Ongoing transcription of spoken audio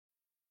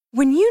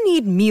When you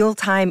need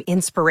mealtime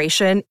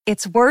inspiration,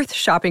 it's worth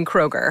shopping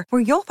Kroger,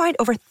 where you'll find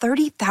over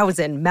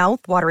 30,000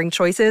 mouth-watering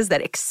choices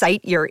that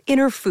excite your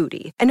inner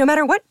foodie. And no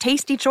matter what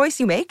tasty choice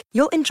you make,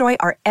 you'll enjoy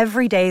our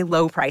everyday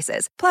low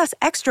prices, plus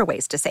extra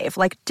ways to save,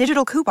 like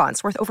digital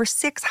coupons worth over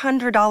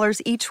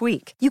 $600 each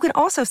week. You can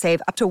also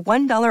save up to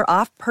 $1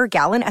 off per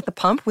gallon at the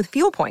pump with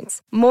fuel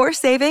points. More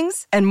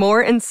savings and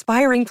more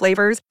inspiring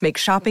flavors make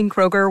shopping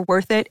Kroger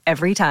worth it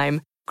every time.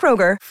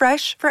 Kroger,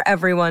 fresh for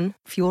everyone.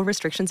 Fuel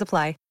restrictions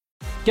apply.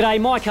 G'day,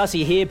 Mike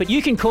Hussey here, but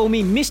you can call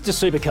me Mr.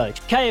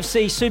 Supercoach.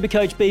 KFC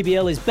Supercoach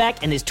BBL is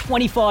back and there's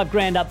 25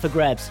 grand up for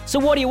grabs. So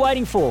what are you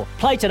waiting for?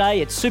 Play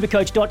today at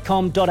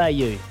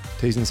supercoach.com.au.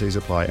 T's and C's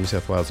apply. New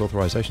South Wales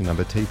authorisation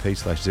number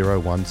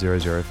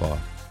TP/01005.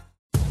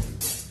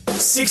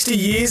 60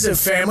 years of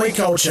family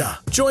culture.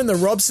 Join the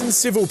Robson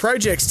Civil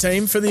Projects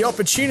team for the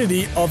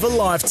opportunity of a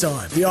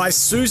lifetime. The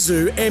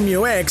Isuzu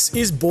MUX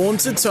is born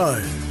to tow.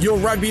 Your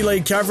rugby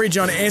league coverage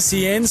on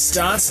SEN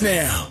starts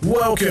now.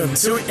 Welcome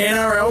to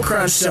NRL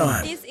Crunch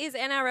Time. This is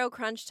NRL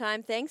Crunch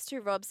Time thanks to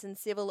Robson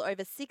Civil.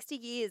 Over 60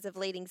 years of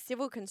leading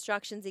civil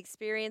constructions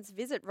experience.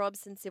 Visit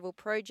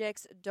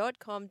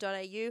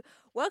robsoncivilprojects.com.au.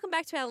 Welcome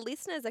back to our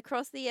listeners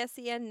across the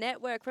SEN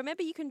network.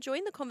 Remember, you can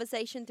join the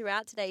conversation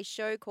throughout today's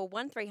show. Call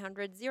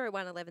 1300 01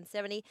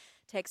 1170.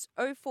 Text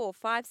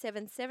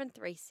 0457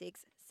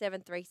 736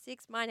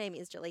 736. My name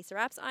is Jaleesa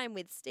Apps. I am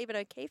with Stephen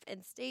O'Keefe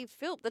and Steve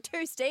Philp, the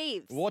two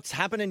Steves. What's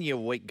happening, you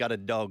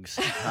weak-gutted dogs?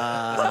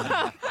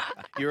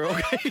 You're all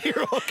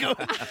good.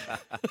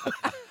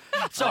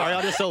 Sorry,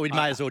 I just thought we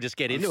may as well just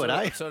get into it,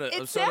 eh? It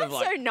sounds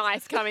so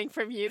nice coming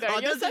from you, though.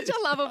 You're such a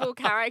lovable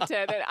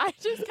character that I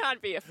just can't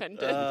be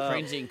offended.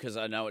 Cringing because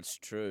I know it's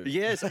true.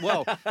 Yes.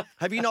 Well,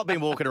 have you not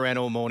been walking around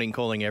all morning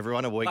calling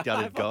everyone a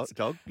weak-gutted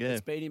dog? Yeah.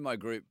 It's been in my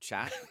group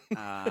chat.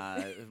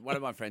 One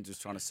of my friends was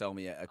trying to sell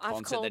me a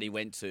concert that he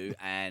went to,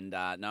 and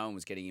no one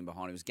was getting in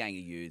behind him. It was Gang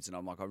of Youths, and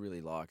I'm like, I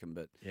really like him,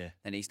 but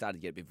then he started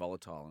to get a bit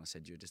volatile, and I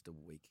said, you're just a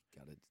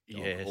weak-gutted dog.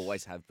 Yes.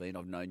 Always have been.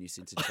 I've known you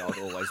since a child.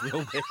 Always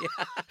will be.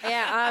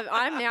 Yeah,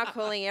 I'm now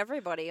calling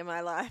everybody in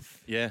my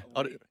life. Yeah.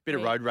 A bit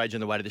of road rage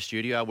on the way to the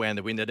studio. I wound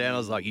the window down. I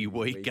was like, you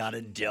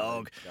weak-gutted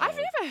dog. I've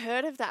never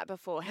heard of that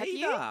before. Have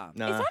you? No. Is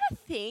that a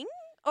thing?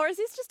 Or is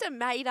this just a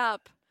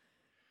made-up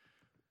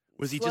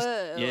Was he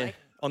slur? just,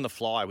 on the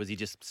fly, was he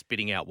just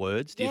spitting out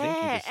words, do you think?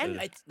 He just sort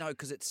of- No,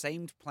 because it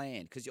seemed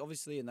planned. Because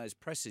obviously in those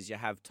presses you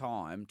have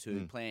time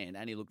to plan,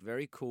 and he looked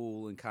very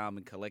cool and calm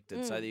and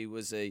collected. So there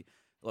was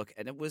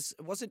and it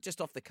wasn't just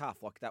off the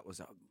cuff. Like, that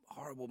was a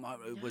horrible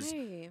moment. It was.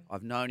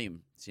 I've known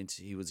him since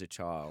he was a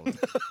child, and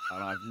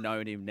I've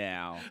known him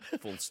now.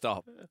 Full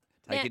stop.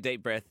 Take a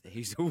deep breath.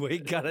 He's a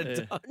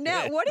weak-gutted dog.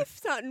 Now, what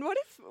if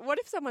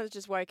someone's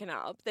just woken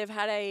up? They've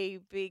had a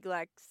big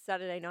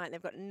Saturday night, and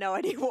they've got no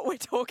idea what we're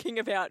talking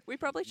about. We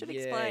probably should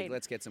explain.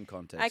 Let's get some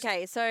context.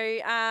 Okay, so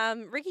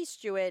Ricky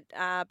Stewart,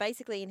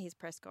 basically in his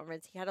press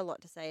conference, he had a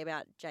lot to say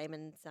about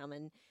Jamin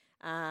Salmon.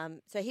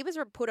 So he was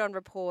put on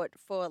report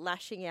for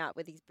lashing out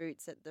with his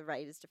boots at the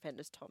Raiders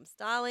defender's Tom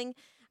Starling,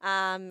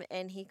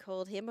 and he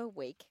called him a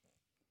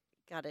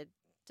weak-gutted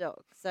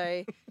dog.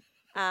 So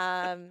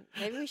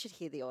maybe we should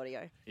hear the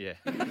audio. Yeah.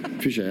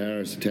 Fisher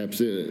Harris, Taps,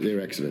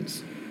 they're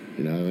accidents,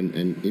 and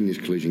in this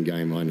collision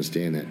game I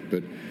understand that.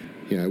 But,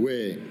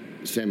 where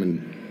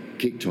Salmon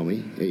kicked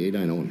Tommy, he ain't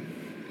on.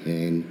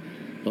 And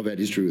I've had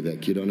history with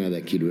that kid. I know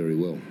that kid very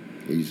well.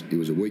 He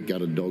was a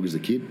weak-gutted dog as a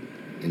kid,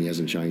 and he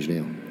hasn't changed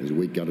now. He's a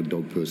weak-gutted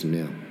dog person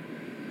now.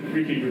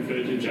 Ricky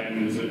referred to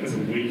Jamin as a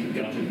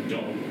weak-gutted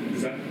dog.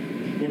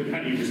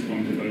 How do you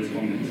respond to those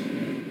comments?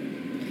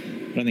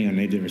 I don't think I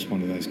need to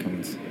respond to those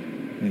comments.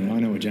 I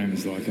know what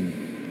Jamin's like, and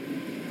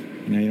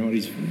you know what,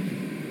 he's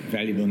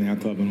valuable in our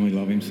club and we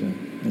love him, so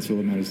that's all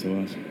that matters to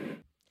us.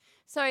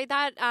 So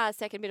that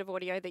second bit of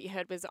audio that you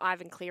heard was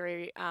Ivan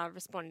Cleary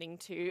responding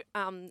to,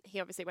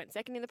 he obviously went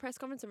second in the press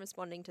conference and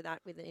responding to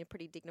that within a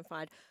pretty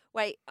dignified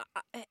way.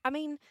 I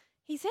mean,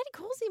 he said he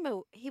calls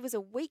him he was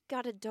a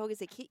weak-gutted dog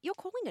as a kid. You're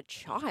calling a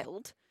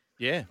child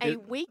a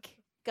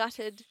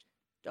weak-gutted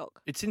dog.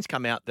 It's since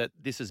come out that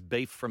this is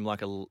beef from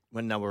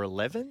when they were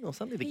 11 or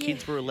something. The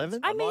kids were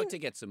 11. I'd like to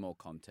get some more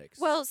context.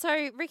 Well,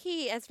 so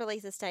Ricky has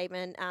released a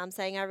statement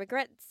saying, I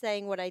regret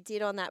saying what I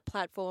did on that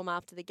platform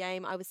after the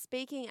game. I was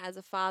speaking as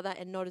a father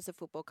and not as a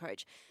football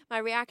coach. My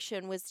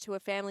reaction was to a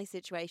family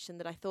situation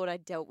that I thought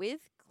I'd dealt with.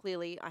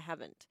 Clearly, I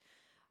haven't.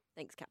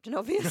 Thanks, Captain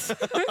Obvious.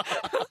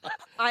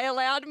 I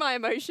allowed my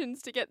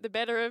emotions to get the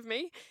better of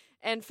me,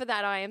 and for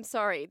that I am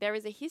sorry. There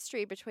is a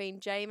history between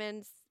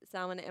Jamin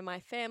Salmon and my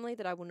family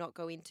that I will not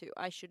go into.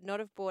 I should not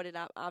have brought it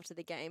up after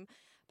the game,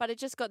 but it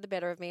just got the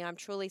better of me. I'm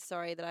truly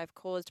sorry that I've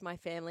caused my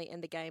family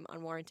and the game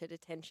unwarranted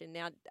attention.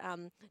 Now,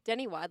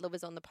 Danny Weidler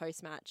was on the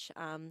post-match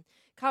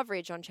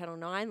coverage on Channel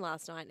 9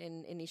 last night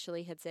and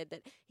initially had said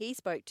that he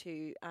spoke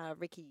to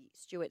Ricky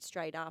Stewart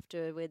straight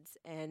afterwards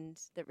and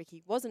that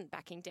Ricky wasn't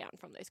backing down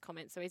from those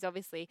comments. So he's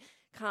obviously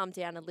calmed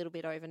down a little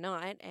bit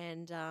overnight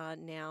and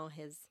now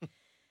has...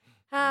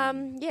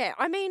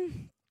 I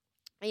mean,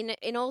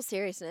 in all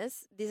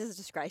seriousness, this is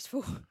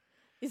disgraceful.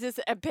 This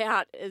is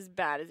about as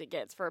bad as it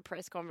gets for a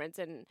press conference,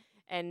 and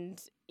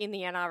And in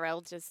the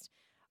NRL, just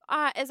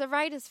as a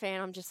Raiders fan,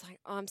 I'm just like,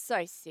 I'm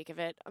so sick of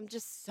it. I'm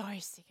just so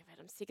sick of it.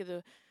 I'm sick of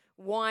the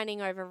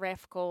whining over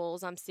ref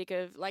calls. I'm sick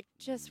of,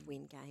 just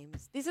win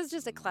games. This is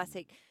just a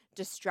classic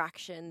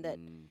distraction that,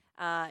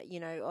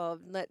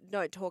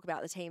 don't talk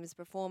about the team's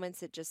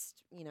performance. It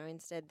just,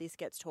 instead this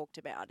gets talked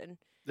about. And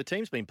the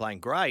team's been playing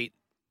great,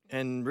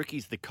 and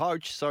Ricky's the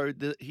coach, so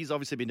he's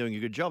obviously been doing a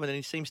good job, and then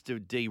he seems to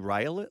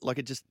derail it.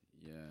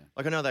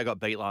 I know they got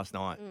beat last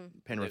night.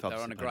 Penrith they're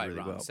on a great really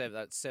run. well.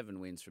 That's 7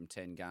 wins from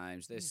 10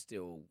 games. They're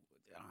still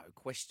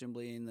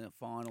questionably in the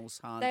finals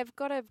hunt. They've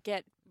got to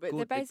get.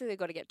 They've basically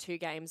got to get 2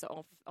 games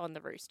off on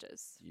the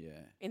Roosters. Yeah.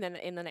 In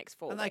the next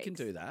 4 And weeks. they can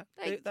do that.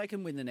 They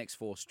can win the next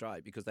 4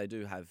 straight because they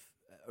do have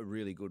a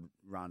really good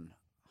run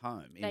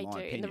home. In my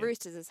opinion. And the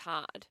Roosters is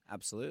hard.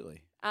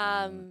 Absolutely.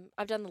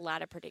 I've done the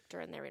ladder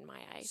predictor, and they're in my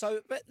A. So,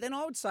 but then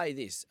I would say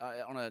this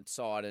on a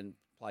side and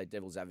play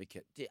devil's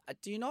advocate.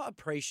 Do you not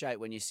appreciate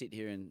when you sit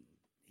here and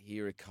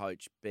hear a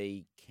coach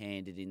be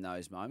candid in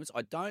those moments?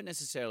 I don't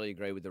necessarily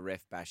agree with the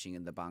ref bashing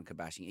and the bunker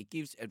bashing.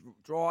 It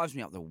drives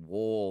me up the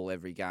wall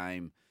every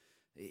game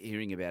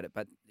hearing about it.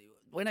 But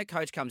when a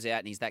coach comes out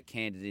and he's that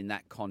candid in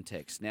that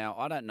context, now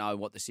I don't know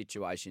what the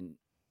situation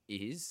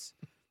is,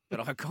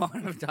 but I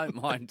kind of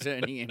don't mind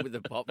turning in with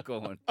the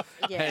popcorn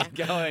and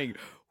going,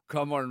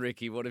 come on,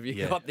 Ricky, what have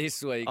you got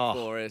this week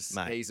for us?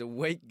 Mate. He's a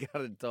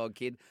weak-gutted dog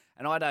kid.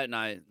 And I don't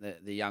know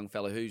the young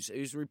fella who's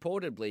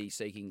reportedly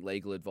seeking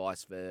legal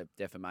advice for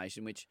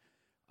defamation, which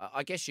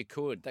I guess you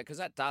could, because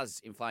that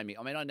does inflame me.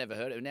 I mean, I never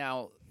heard it.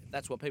 Now,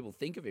 that's what people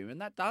think of him, and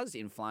that does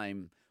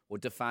inflame or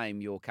defame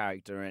your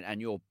character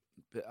and your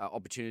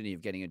opportunity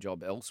of getting a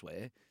job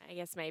elsewhere. I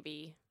guess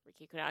maybe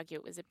Ricky could argue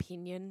it was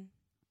opinion.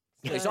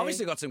 So. He's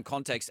obviously got some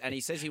context, and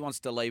he says he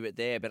wants to leave it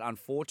there, but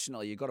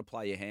unfortunately, you've got to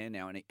play your hand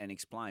now and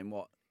explain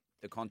what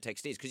the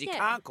context is, because you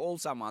can't call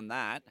someone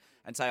that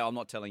and say, I'm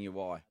not telling you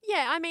why.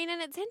 Yeah, I mean,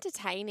 and it's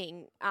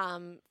entertaining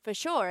for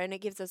sure, and it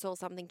gives us all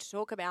something to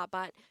talk about,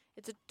 but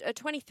it's a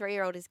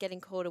 23-year-old is getting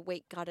called a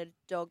weak-gutted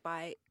dog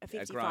by a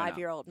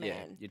 55-year-old man.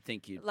 Yeah, you'd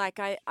think you'd...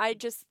 I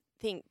just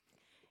think,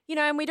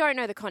 and we don't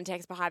know the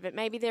context behind it.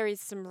 Maybe there is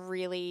some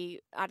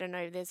really, it'd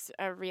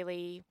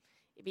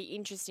be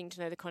interesting to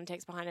know the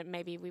context behind it.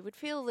 Maybe we would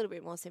feel a little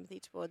bit more sympathy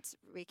towards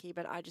Ricky,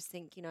 but I just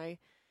think,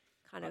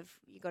 kind of,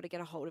 you got to get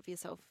a hold of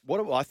yourself.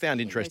 What I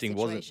found interesting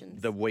wasn't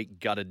the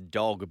weak-gutted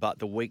dog, but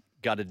the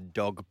weak-gutted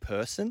dog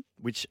person,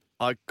 which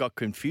I got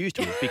confused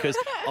with because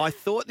I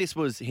thought this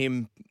was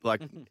him,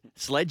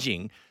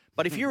 sledging.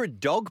 But if you're a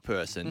dog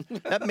person,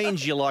 that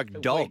means you like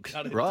dogs,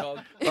 right? Dog.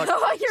 You're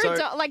a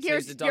dog.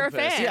 You're a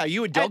fan. Yeah, are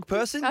you a dog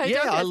person?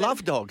 Yeah, I person.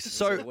 love dogs.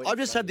 So I've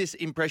just had this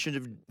impression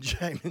of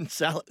Jamin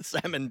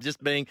Salmon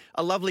just being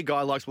a lovely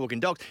guy who likes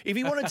walking dogs. If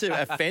he wanted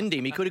to offend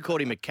him, he could have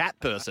called him a cat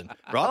person,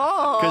 right?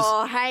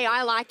 Oh, hey,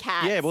 I like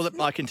cats. Yeah, well,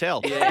 I can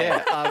tell.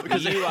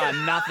 Because you are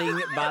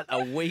nothing but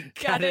a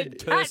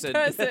weak-gutted person.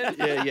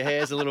 Yeah, your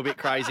hair's a little bit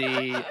crazy.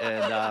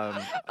 And,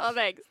 oh,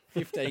 thanks.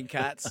 15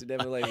 cats who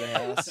never leave the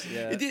house.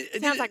 Yeah.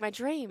 Sounds like my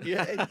dream.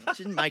 Yeah, it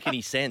didn't make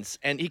any sense.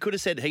 And he could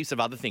have said heaps of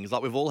other things.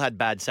 Like, we've all had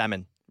bad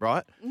salmon,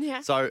 right?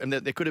 Yeah. So, and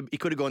he could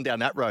have gone down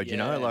that road,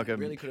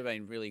 really could have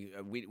been really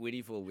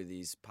wittyful with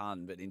his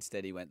pun, but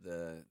instead he went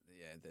the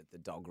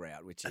dog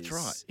route, which That's is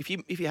right. If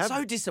you have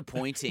so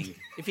disappointing.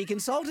 If he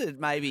consulted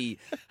maybe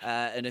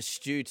an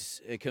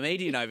astute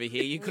comedian over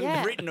here, you could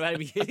have written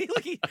maybe he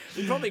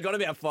probably got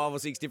about 5 or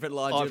 6 different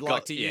lines you'd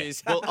like to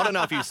use. Well, I don't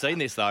know if you've seen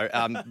this though.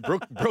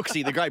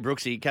 Brooksy, the great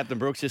Brooksy, Captain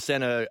Brooks, just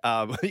sent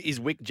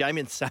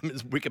Jamin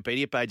Salmon's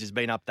Wikipedia page has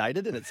been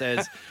updated, and it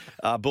says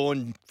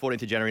born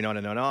 14th of January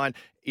 1999.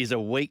 Is a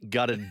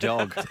weak-gutted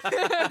dog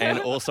and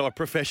also a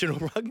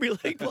professional rugby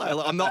league player.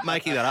 I'm not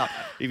making that up.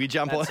 If you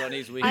jump on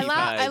his Wiki page.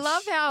 I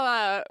love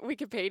how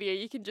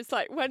Wikipedia, you can just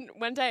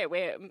one day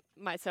where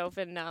myself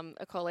and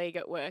a colleague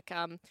at work,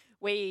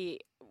 we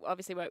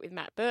obviously work with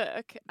Matt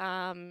Burke,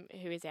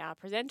 who is our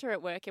presenter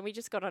at work, and we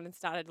just got on and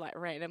started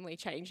randomly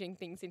changing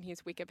things in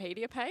his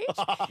Wikipedia page.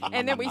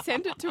 And then we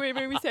sent it to him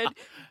and we said,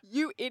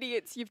 you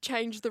idiots, you've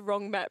changed the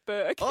wrong Matt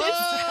Burke.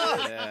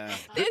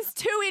 There's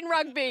 2 in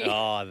rugby.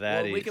 Oh,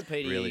 that is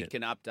Wikipedia brilliant. You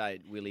can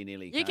update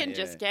willy-nilly. You can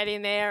just get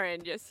in there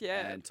and just,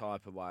 and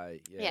type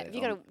away. Yeah,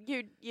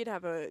 you'd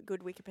have a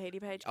good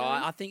Wikipedia page.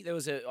 I think there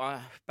was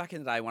back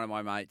in the day, one of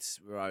my mates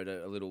wrote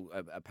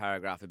a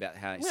paragraph about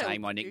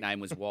saying my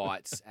nickname was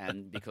Whites,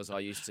 and because I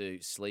used to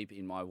sleep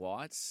in my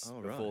whites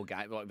before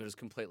game, but it was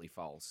completely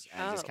false,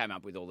 and just came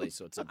up with all these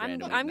sorts of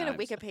random I'm going to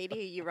nicknames.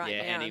 Wikipedia you right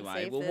now.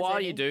 Anyway, well,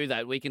 while you do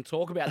that, we can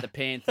talk about the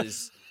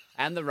Panthers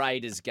and the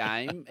Raiders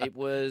game. It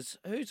was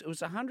the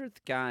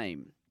 100th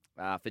game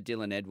for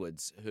Dylan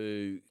Edwards,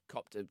 who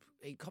copped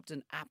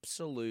an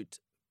absolute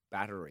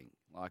battering.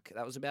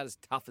 That was about as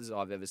tough as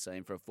I've ever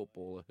seen for a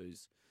footballer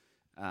who's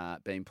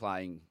been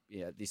playing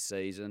this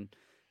season.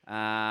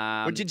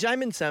 Did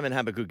Jamin Salmon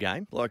have a good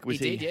game? He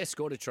did, yeah.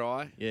 Scored a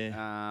try.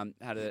 Yeah.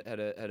 Had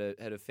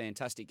a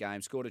fantastic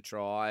game. Scored a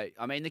try.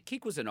 I mean, the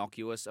kick was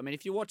innocuous. I mean,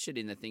 if you watch it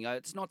in the thing,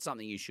 it's not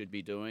something you should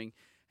be doing.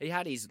 He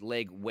had his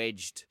leg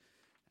wedged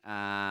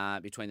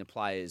between the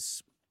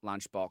players'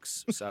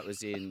 lunchbox, so it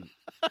was in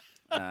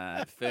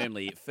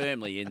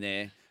firmly in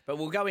there. But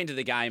we'll go into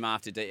the game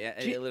after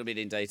a little bit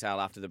in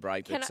detail after the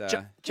break. Can but, I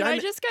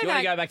just go back? You want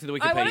to go back to the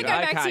Wikipedia? I want to go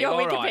back to your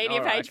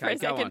Wikipedia page for a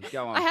go second.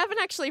 On. I haven't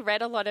actually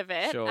read a lot of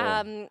it. Sure.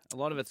 A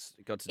lot of it's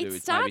got to do with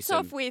It starts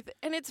off with,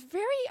 and it's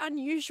very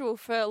unusual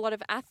for a lot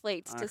of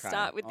athletes to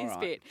start with this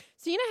bit.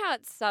 So you know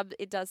how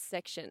it does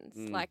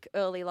sections, like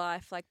early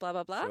life, like blah,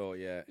 blah, blah? Sure,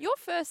 yeah. Your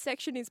first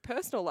section is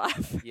personal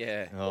life.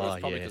 Yeah. Oh,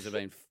 it's probably yes.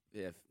 because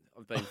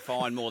I've been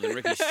fined more than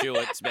Ricky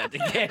Stewart's about to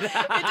get.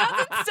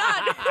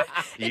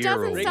 It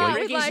doesn't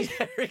start with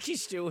like... Ricky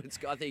Stewart's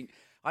got,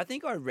 I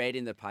think I read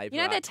in the paper.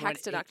 You know they're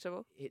tax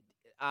deductible? The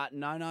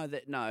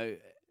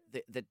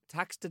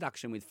tax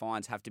deduction with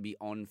fines have to be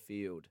on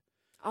field.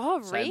 Oh,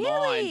 really? So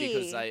mine,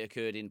 because they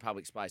occurred in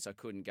public space, I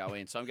couldn't go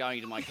in. So I'm going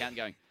into my account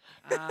going,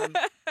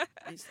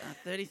 it's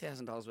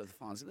 $30,000 worth of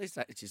fines. At least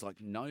she's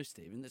like, no,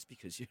 Stephen, that's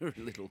because you're a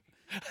little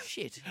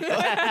shit.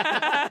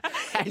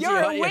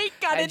 You're a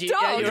weak-gutted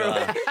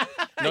dog.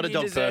 Not a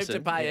dog deserve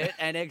person. to pay it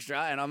and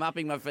extra, and I'm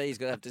upping my fees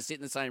because I have to sit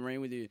in the same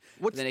room with you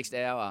for the next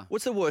hour.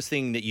 What's the worst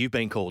thing that you've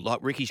been called? Like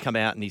Ricky's come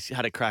out and he's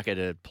had a crack at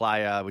a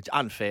player, which is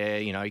unfair.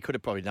 You know, he could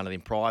have probably done it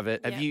in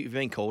private. Have you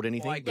been called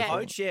anything? Like, before?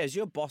 Coach, has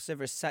your boss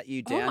ever sat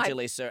you down,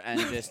 Jalissa, and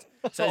just...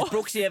 So has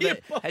Brooksy ever...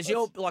 Has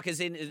your... Like, as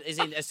in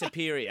a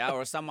superior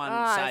or someone,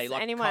 say,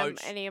 like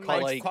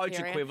coach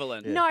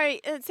equivalent? No,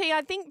 see,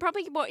 I think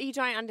probably what you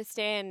don't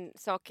understand,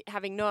 Sock,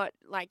 having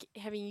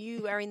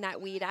you are in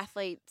that weird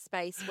athlete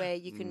space where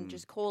you can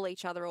just call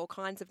each other all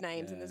kinds of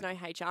names and there's no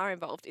HR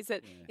involved, is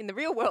that in the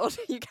real world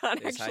you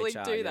can't actually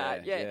do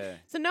that. Yeah.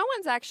 So no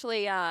one's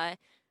actually...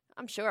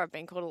 I'm sure I've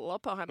been called a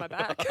lot behind my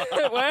back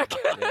at work.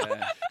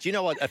 Do you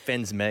know what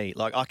offends me?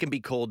 Like, I can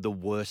be called the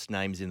worst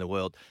names in the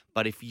world,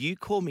 but if you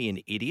call me an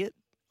idiot,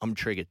 I'm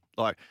triggered.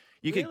 Like,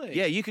 you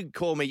could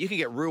call me, you could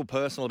get real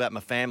personal about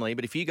my family,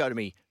 but if you go to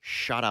me,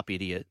 shut up,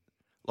 idiot,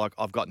 like,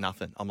 I've got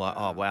nothing. I'm like,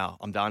 oh, wow,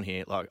 I'm done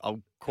here. Like,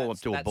 I'll call up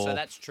to a ball. So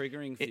that's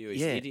triggering for you,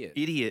 is idiot.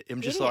 Idiot.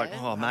 I'm just like,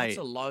 oh, mate. That's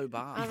a low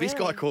bar. If this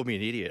guy called me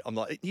an idiot, I'm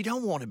like, you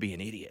don't want to be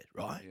an idiot,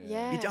 right?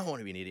 Yeah. You don't want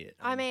to be an idiot.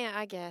 I mean,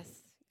 I guess.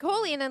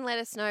 Call in and let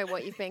us know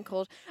what you've been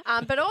called.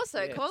 But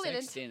also, call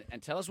in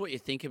and tell us what you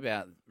think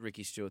about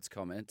Ricky Stewart's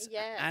comments.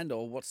 Yeah. And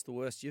or what's the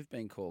worst you've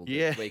been called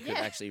Yeah. that we could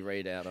actually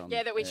read out on.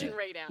 Yeah, that we should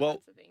read out.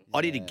 Well, that's the thing.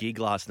 I did a gig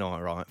last night,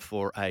 right,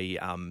 for a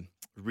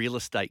real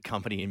estate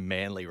company in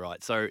Manly,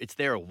 right? So it's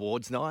their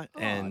awards night. Oh,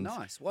 and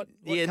nice. What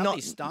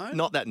company, Stone?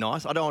 Not that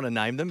nice. I don't want to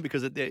name them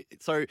because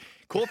so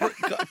corporate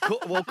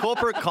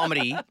corporate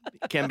comedy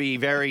can be a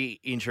very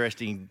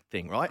interesting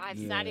thing, right? I've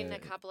sat in a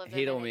couple of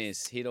Hit or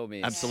events.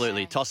 miss.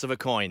 Absolutely. Toss of a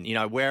coin. You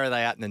know, where are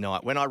they at in the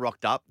night? When I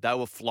rocked up, they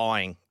were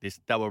flying.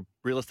 They were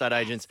real estate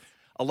agents.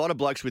 A lot of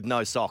blokes with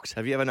no socks.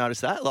 Have you ever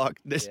noticed that? Like,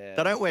 they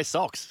don't wear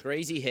socks.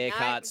 Greasy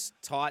haircuts,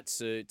 tight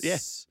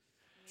suits.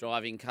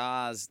 Driving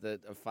cars that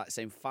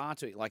seem far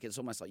too... Like, it's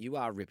almost like you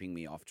are ripping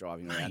me off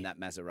driving around that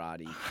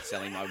Maserati,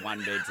 selling my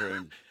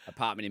one-bedroom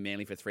apartment in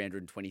Manly for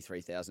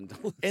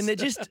 $323,000. And they're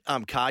just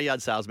car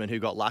yard salesmen who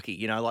got lucky.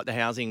 You know, like the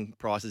housing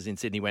prices in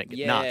Sydney went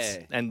nuts.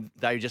 And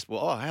they just,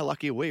 how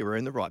lucky are we? We're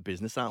in the right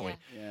business, aren't we?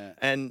 Yeah.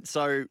 And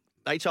so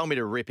they told me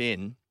to rip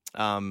in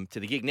to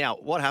the gig. Now,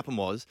 what happened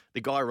was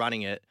the guy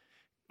running it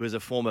was a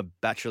former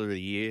Bachelor of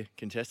the Year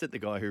contestant, the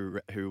guy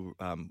who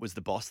was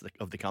the boss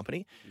of the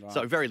company. Right.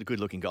 So a very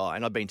good-looking guy,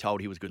 and I've been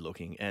told he was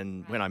good-looking.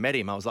 And when I met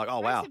him, I was like,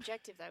 oh, wow. Very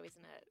subjective, though,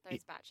 isn't it,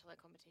 those Bachelor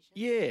competitions?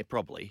 Yeah,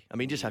 probably. I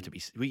mean, just have to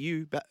be... Were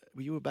you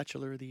a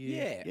Bachelor of the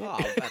Year? Yeah. Oh,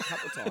 a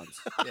couple of times.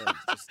 Yeah,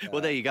 just,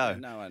 well, there you go.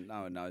 No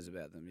one knows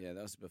about them. Yeah,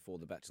 that was before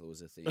The Bachelor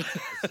was a thing.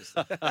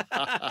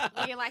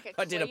 You're like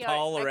I did a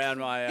poll around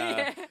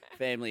my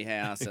family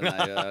house, and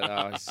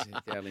I was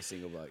the only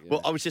single bloke. Yeah. Well,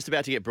 I was just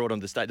about to get brought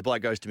on the stage. The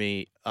bloke goes to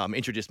me,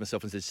 introduced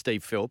myself and said,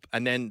 Steve Philp.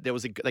 And then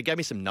they gave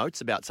me some notes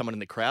about someone in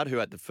the crowd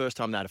who at the first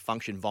time they had a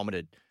function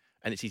vomited,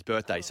 and it's his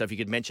birthday. So if you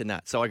could mention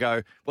that. So I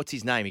go, what's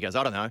his name? He goes,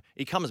 I don't know.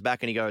 He comes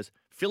back and he goes,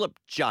 Philip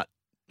Jutt,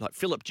 like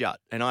Philip Jutt.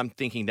 And I'm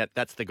thinking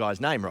that's the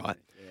guy's name, right?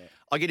 Yeah.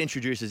 I get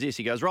introduced as this.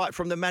 He goes, right,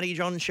 from the Matty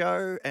John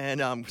show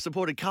and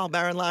supported Carl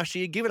Barron last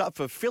year. Give it up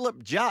for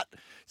Philip Jutt.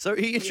 So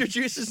he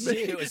introduces me.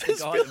 It was the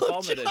guy that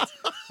vomited.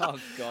 Oh,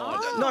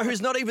 God. No,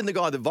 who's not even the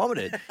guy that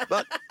vomited.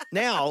 But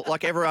now,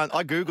 like everyone,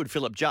 I Googled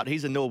Philip Jutt.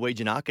 He's a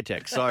Norwegian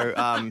architect. So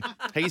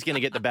he's going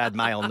to get the bad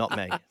mail, not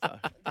me. So.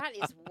 That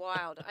is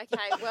wild.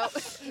 Okay, well,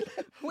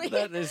 we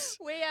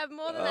have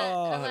more than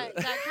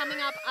that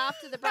coming up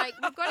after the break.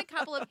 We've got a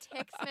couple of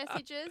text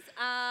messages.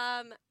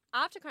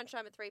 After crunch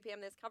time at 3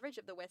 p.m, there's coverage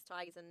of the West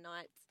Tigers and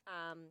Knights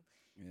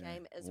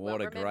game as well.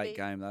 What a great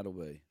game that'll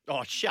be.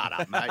 Oh, shut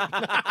up, mate.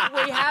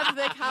 We have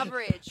the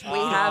coverage.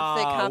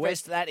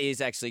 West, that is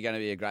actually going to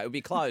be a great... It'll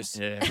be close.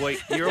 Yeah,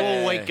 you're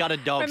all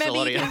weak-gutted dogs.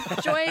 Remember, you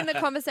can join the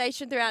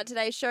conversation throughout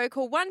today's show.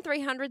 Call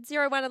 1300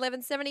 01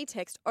 1170.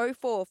 Text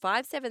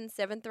 0457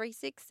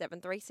 736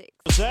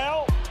 736.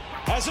 Zell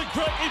has a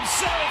grip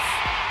himself.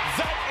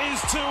 That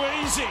is too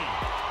easy.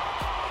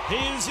 He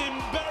is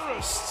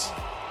embarrassed.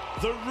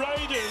 The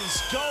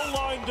Raiders' goal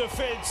line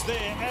defence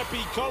there,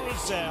 Appy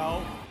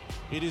Coruscant,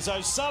 It is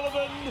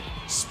O'Sullivan,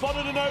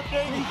 spotted an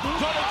opening,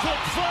 got a quick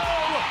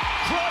throw.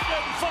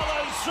 Crogan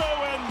follows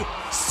through and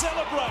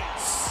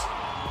celebrates.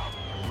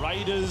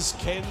 Raiders,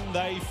 can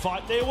they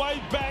fight their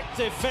way back?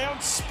 They've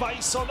found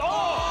space on...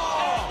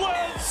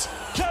 Edwards!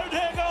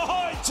 Coathanger,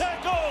 high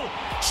tackle!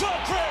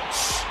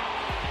 Chokrich!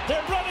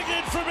 They're running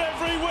in from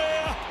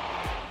everywhere.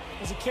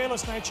 There's a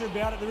careless nature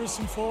about it. There is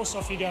some force.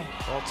 Off you go.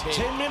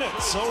 10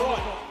 minutes, all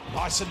right.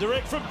 Nice and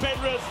direct from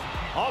Penrith.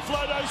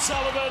 Offload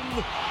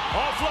O'Sullivan.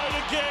 Offload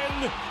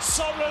again.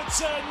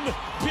 Sorensen.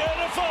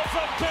 Beautiful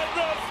from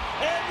Penrith.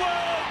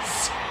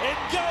 Edwards in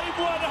game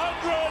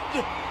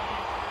 100.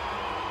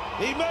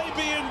 He may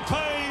be in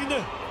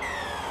pain,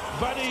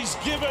 but he's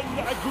given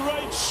a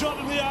great shot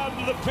in the arm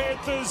to the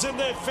Panthers and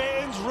their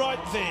fans right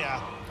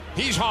there.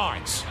 Here's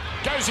Hines.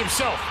 Goes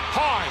himself.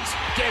 Hines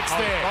gets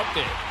there. Up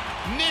there.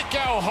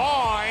 Nico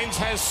Hines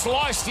has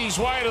sliced his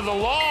way to the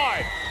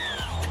line.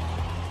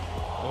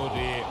 Oh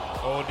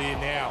dear,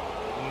 now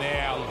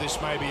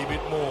this may be a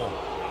bit more.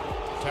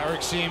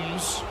 Tarek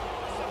Sims,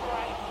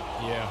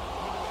 yeah,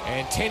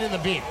 and 10 in the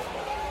bin.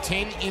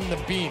 10 in the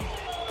bin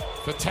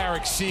for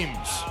Tarek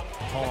Sims.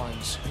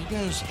 Hines, he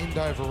goes end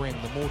over end,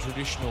 the more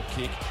traditional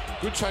kick.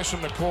 Good chase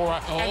from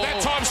Nakora, and that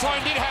time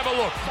Sloane did have a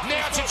look.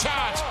 Now it's a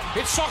chance.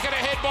 It's socket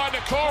ahead by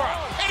Nakora,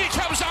 and he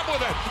comes up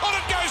with it. On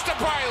it goes to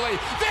Bailey.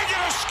 They're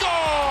going to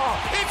score.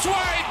 It's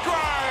Wade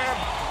Graham.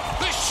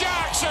 The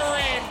Sharks are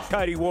in.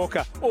 Cody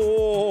Walker.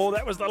 Oh,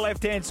 that was the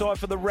left-hand side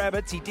for the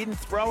Rabbits. He didn't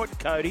throw it,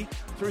 Cody.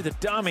 Through the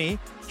dummy.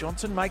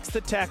 Johnson makes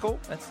the tackle.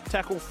 That's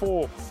tackle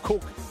 4.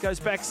 Cook goes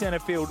back centre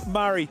field.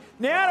 Murray.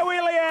 Now to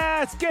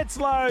Ilias. Gets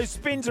low.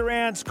 Spins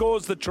around.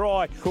 Scores the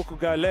try. Cook will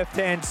go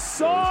left-hand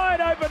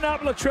side. Open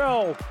up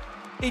Latrell.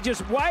 He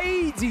just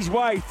wades his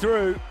way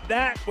through.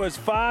 That was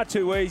far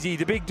too easy.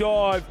 The big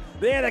dive.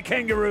 There the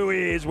kangaroo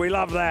is. We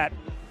love that.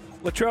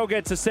 Latrell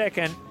gets a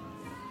second.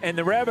 And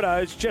the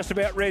Rabbitohs just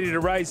about ready to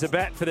raise the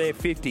bat for their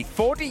 50.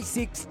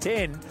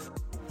 46-10.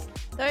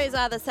 Those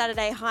are the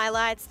Saturday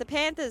highlights. The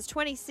Panthers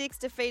 26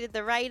 defeated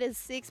the Raiders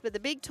 6, but the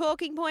big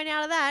talking point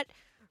out of that,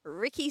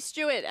 Ricky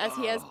Stewart, as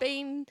he has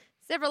been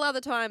several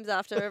other times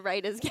after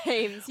Raiders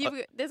games.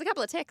 There's a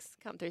couple of texts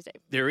come through,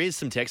 Steve. There is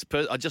some text.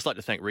 I'd just like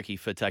to thank Ricky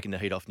for taking the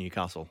heat off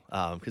Newcastle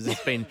because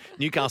it's been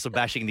Newcastle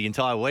bashing the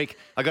entire week.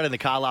 I got in the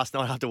car last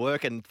night after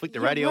work and flicked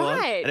the radio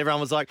on, and everyone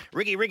was like,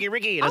 Ricky, Ricky,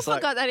 Ricky. And I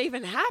forgot that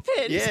even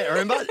happened. Yeah, I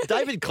remember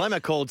David Clemmer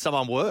called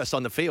someone worse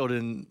on the field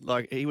and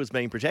he was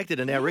being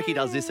protected, and now Ricky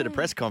does this at a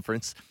press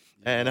conference.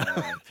 And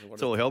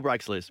it's all hell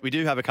breaks loose. We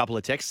do have a couple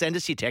of texts. Send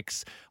us your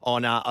texts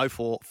on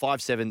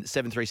 0457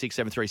 736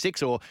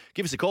 736 or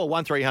give us a call,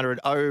 1300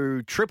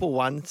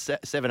 0111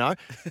 70.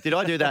 Did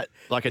I do that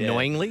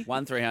annoyingly?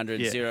 1300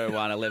 01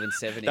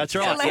 1170. That's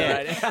right.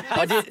 Yeah.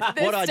 I did.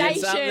 What I did.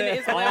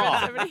 Is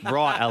 1170.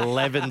 Right,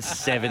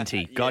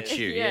 1170. Got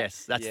you. Yeah.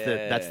 Yes,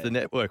 that's the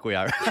network we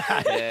are.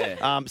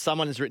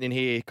 Someone has written in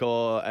here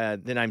called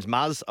their name's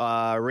Muzz.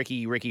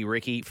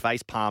 Ricky,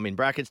 face palm in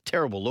brackets.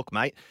 Terrible look,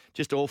 mate.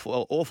 Just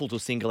awful to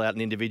single out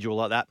an individual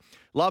like that.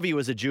 Love you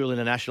as a dual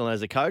international and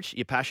as a coach,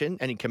 your passion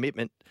and your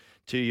commitment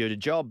to your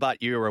job,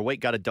 but you're a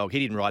weak-gutted dog. He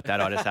didn't write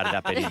that. I just added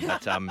that bit in.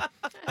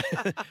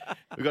 But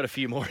we've got a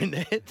few more in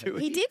there too.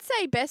 He did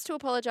say best to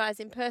apologise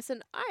in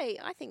person.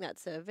 I think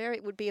that's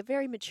would be a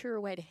very mature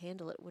way to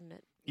handle it, wouldn't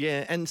it?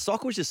 Yeah, and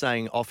Sock was just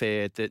saying off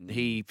air that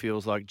he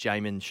feels like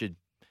Jamin should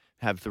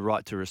have the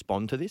right to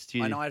respond to this.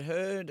 And I'd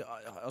heard,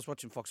 I was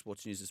watching Fox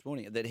Sports News this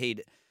morning, that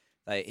he'd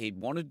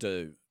wanted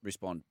to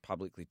respond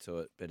publicly to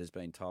it, but has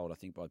been told, I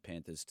think, by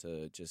Panthers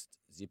to just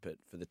zip it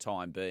for the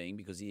time being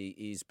because he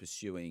is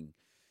pursuing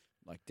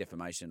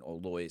defamation or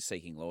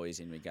seeking lawyers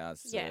in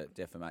regards to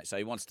defamation. So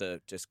he wants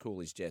to just cool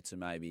his jets and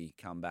maybe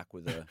come back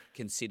with a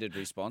considered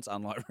response,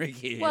 unlike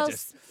Ricky. Well,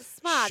 just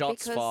smart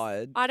shots because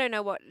fired. I don't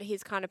know what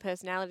his kind of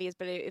personality is,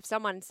 but if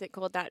someone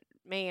called that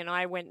me and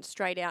I went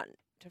straight out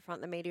to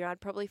front the media,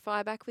 I'd probably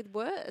fire back with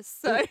worse.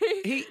 So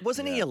he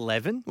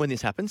 11 when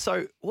this happened.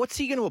 So what's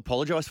he going to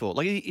apologise for?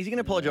 Is he going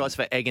to apologise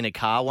for egging a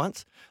car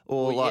once,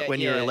 or when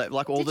you're 11?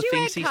 All the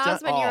things he's done.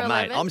 Oh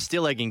mate, I'm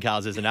still egging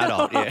cars as an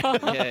adult.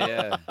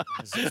 Yeah,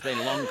 It's been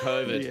a long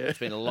COVID. It's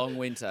been a long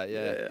winter.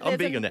 Yeah, I'm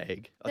big on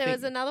egg. There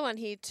was another one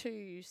here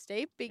too,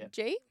 Steve. Big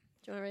G.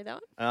 Do you want to read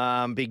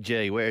that one? Big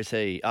G, where is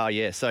he? Oh,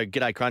 yeah. So,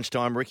 g'day, crunch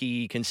time.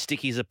 Ricky can stick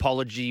his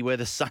apology where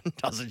the sun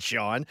doesn't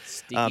shine.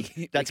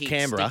 Sticky, that's Ricky,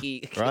 Canberra,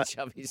 sticky, right?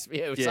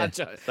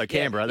 Sunshine. So,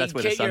 Canberra, that's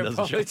where the sun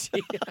doesn't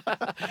shine.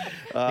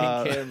 In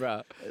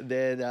Canberra.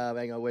 Then,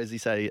 hang on, where does he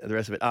say the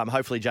rest of it?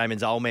 Hopefully,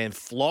 Jamin's old man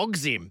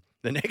flogs him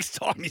the next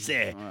time he's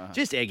there.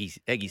 Just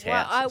Eggy's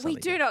house. We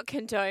do not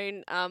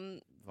condone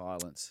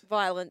violence.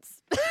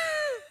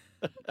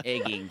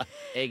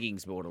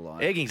 Egging's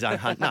borderline. Egging's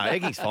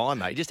fine,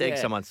 mate. Just egg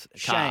someone's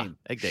car.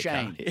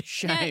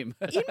 Shame.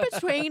 In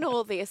between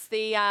all this,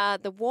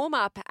 the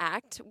warm-up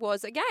act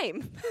was a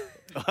game.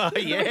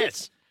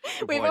 Yes.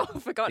 We've all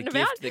forgotten the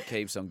about. Gift that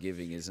keeps on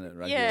giving, isn't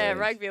it?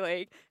 Rugby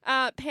league.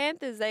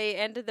 Panthers, they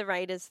ended the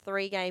Raiders'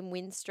 3-game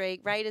win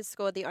streak. Raiders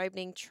scored the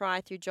opening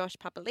try through Josh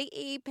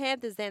Papali'i.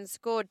 Panthers then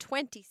scored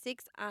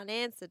 26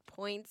 unanswered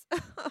points.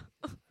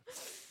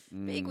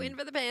 Big win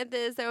for the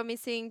Panthers. They were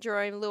missing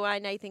Jerome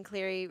Luai, Nathan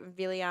Cleary,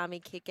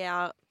 Viliami kick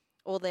out.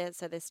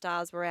 So their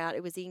stars were out.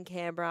 It was in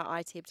Canberra.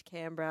 I tipped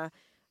Canberra.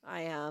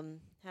 I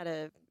had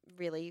a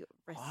really...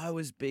 I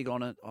was big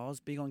on it. I was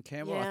big on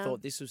Canberra. Yeah. I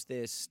thought this was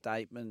their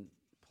statement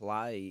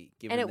play,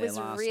 given And it their was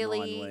last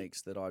really- 9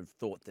 weeks, that I've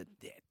thought that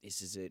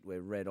this is it.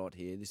 We're red hot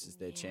here. This is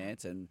their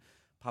chance. And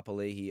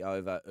Papali'i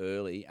over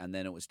early, and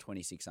then it was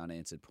 26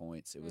 unanswered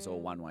points. It was all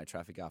one-way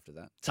traffic after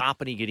that.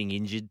 Tarpany getting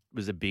injured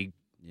was a big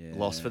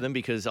loss for them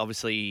because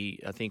obviously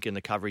I think in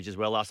the coverage as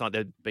well last night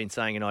they've been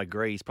saying, and I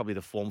agree, he's probably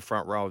the form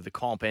front row of the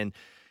comp, and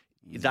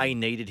they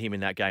needed him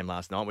in that game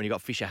last night when you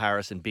got Fisher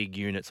Harris and big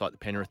units like the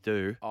Penrith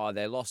do. Oh,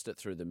 they lost it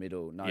through the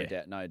middle, no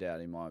Yeah. doubt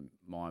in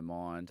my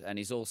mind. And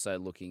he's also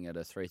looking at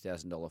a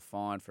 $3,000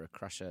 fine for a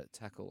crusher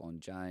tackle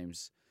on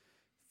James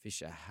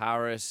Fisher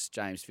Harris.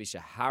 James Fisher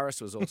Harris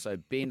was also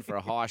binned for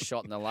a high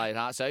shot in the late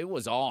half. So it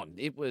was on.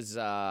 It was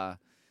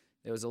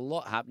there was a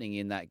lot happening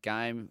in that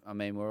game. I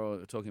mean, we're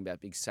all talking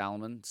about Big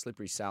Salmon,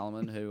 Slippery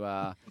Salmon, who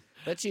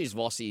let's use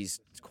Vossi's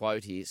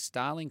quote here.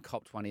 Starling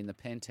copped one in the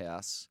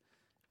penthouse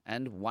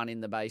and one in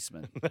the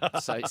basement.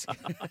 So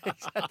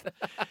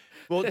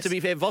well, to be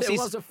fair, there Vossi's...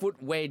 was a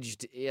foot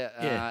wedged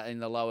in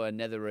the lower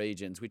nether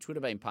regions, which would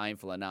have been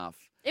painful enough.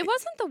 It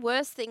wasn't the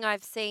worst thing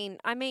I've seen.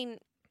 I mean,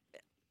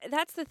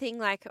 that's the thing.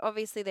 Like,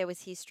 obviously, there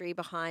was history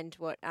behind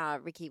what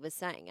Ricky was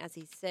saying, as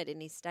he said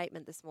in his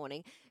statement this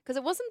morning, because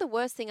it wasn't the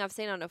worst thing I've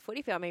seen on a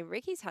footy field. I mean,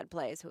 Ricky's had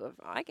players who have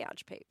eye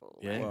gouged people.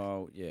 Yeah.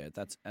 Well, yeah,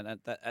 that's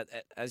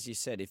as you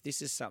said. If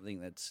this is something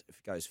that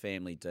goes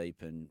family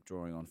deep and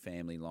drawing on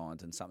family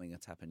lines, and something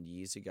that's happened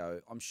years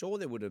ago, I'm sure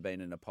there would have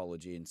been an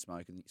apology and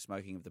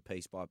smoking of the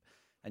peace pipe,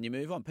 and you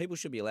move on. People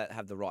should be allowed to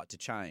have the right to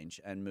change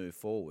and move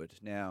forward.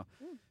 Now,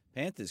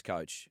 Panthers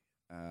coach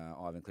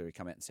Ivan Cleary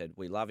come out and said,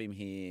 we love him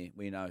here,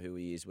 we know who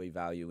he is, we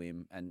value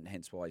him, and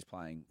hence why he's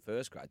playing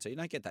first grade. So you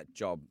don't get that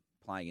job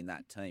playing in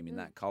that team, in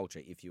that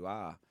culture, if you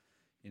are,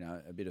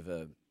 a bit of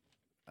a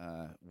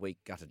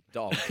weak-gutted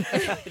dog.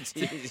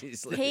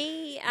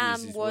 He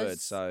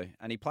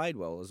and he played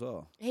well as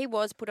well. He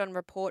was put on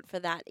report for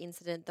that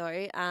incident,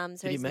 though. So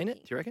Did he mean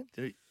it, do you reckon?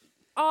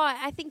 Oh,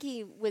 I think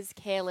he was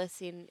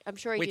careless in... I'm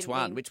sure he Which didn't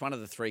one? mean... Which one of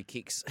the three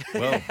kicks?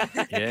 Well,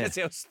 yeah.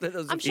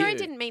 I'm sure he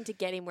didn't mean to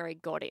get him where he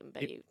got him,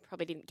 but he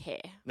probably didn't care.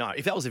 No,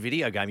 if that was a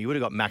video game, you would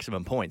have got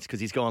maximum points because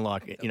he's gone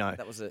like,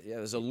 That was it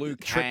was a Liu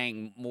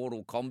Kang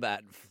Mortal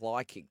Kombat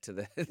fly kick to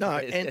the... No,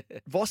 and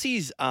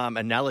Vossi's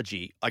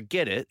analogy, I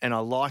get it and I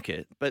like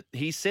it, but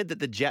he said that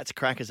the Jats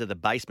crackers are the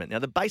basement. Now,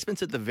 the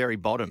basement's at the very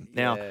bottom.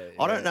 Now,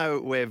 I don't know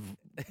where...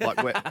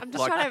 I'm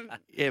just trying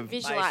to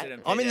visualize.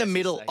 I'm in the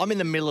middle. I'm in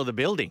the middle of the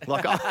building.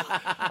 Like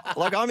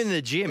I'm in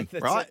the gym,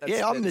 right?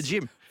 I'm in the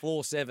gym.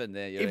 Floor 7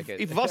 there.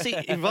 If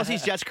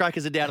Vossi's Jats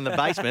crackers are down in the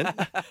basement,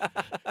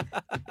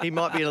 he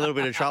might be in a little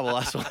bit of trouble.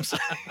 That's what I'm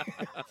saying.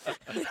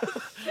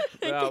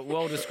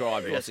 Well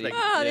described, Vossi.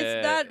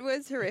 That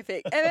was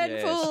horrific.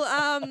 Eventful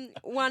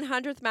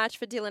 100th match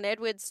for Dylan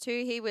Edwards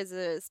too. He was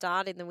a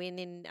start in the win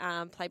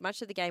and played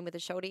much of the game with a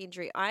shoulder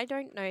injury. I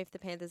don't know if the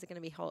Panthers are going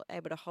to be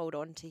able to hold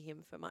on to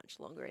him for much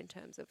longer in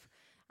terms of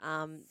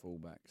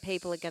fullbacks.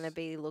 People are going to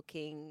be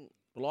looking...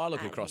 Well, I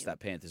look across that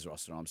Panthers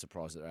roster and I'm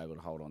surprised that they're able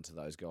to hold on to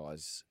those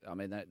guys. I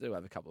mean, they do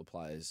have a couple of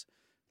players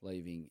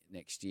leaving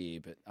next year,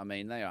 but, I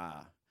mean, they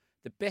are...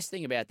 The best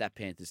thing about that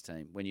Panthers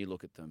team, when you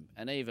look at them,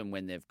 and even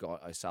when they've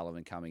got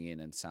O'Sullivan coming in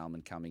and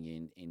Salmon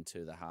coming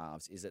into the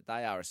halves, is that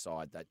they are a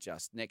side that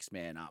just next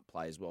man up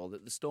plays well,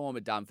 that the Storm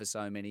had done for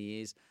so many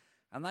years,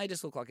 and they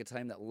just look like a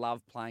team that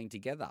love playing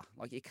together.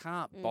 Like, you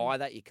can't buy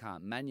that, you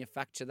can't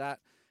manufacture that,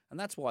 and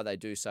that's why they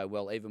do so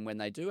well, even when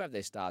they do have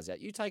their stars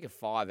out. You take a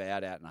 5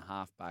 out and a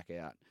half back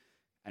out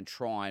and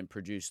try and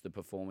produce the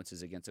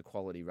performances against a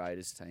quality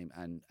Raiders team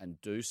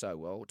and do so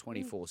well,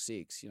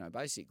 24-6,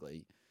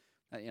 basically...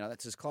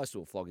 that's as close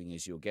to a flogging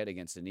as you'll get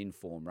against an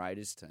informed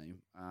Raiders team.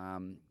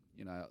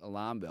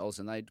 Alarm bells,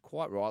 and they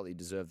quite rightly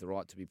deserve the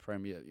right to be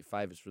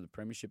favourites for the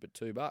premiership at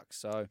 $2.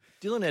 So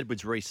Dylan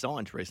Edwards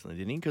re-signed recently,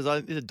 didn't he?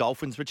 Because the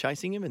Dolphins were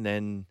chasing him, and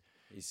then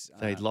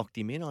they locked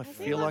him in. I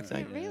feel like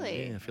they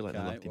really. Yeah, I feel like they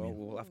locked him in.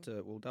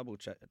 We'll double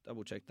check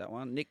that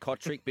one. Nick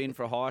Kotrick been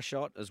for a high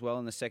shot as well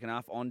in the second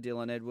half on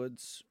Dylan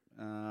Edwards,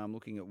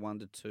 looking at 1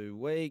 to 2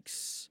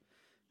 weeks,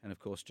 and of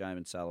course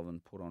Jamin Sullivan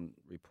put on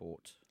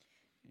report.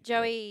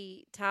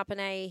 Joey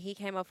Tarpanay, he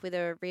came off with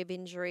a rib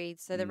injury.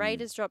 So the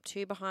Raiders dropped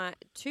 2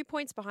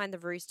 points behind the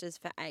Roosters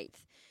for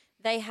 8th.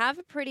 They have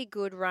a pretty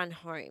good run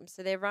home.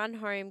 So their run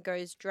home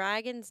goes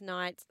Dragons,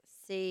 Knights,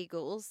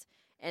 Seagulls,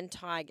 and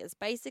Tigers.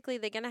 Basically,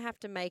 they're going to have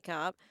to make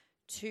up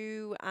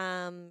 2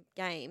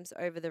 games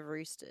over the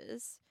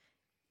Roosters.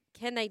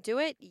 Can they do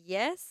it?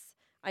 Yes.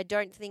 I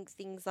don't think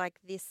things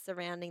like this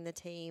surrounding the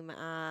team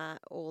are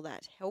all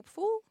that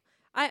helpful.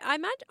 I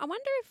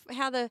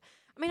wonder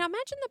I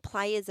imagine the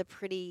players are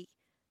pretty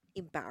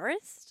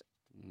embarrassed.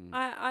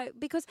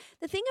 Because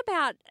the thing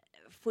about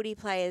footy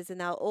players, and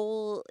they'll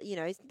all,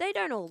 they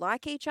don't all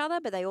like each other,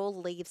 but they all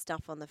leave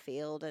stuff on the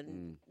field,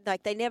 and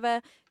like they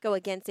never go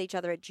against each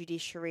other at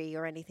judiciary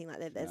or anything like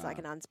that. There's like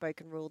an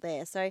unspoken rule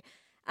there. So,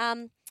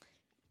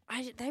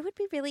 They would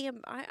be really.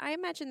 I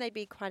imagine they'd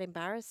be quite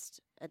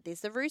embarrassed at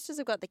this. The Roosters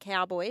have got the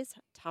Cowboys,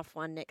 tough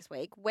one next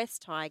week.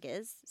 West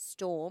Tigers,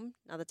 Storm,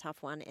 another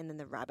tough one, and then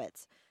the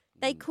Rabbits.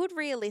 They could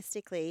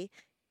realistically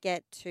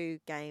get 2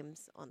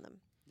 games on them.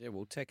 Yeah,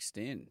 we'll text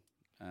in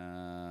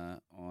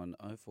on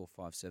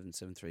 0457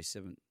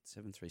 737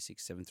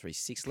 736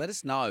 736. Let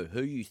us know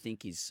who you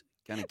think is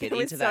going to get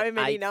into that. So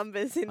many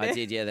numbers in there. I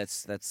did, yeah.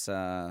 That's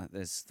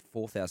there's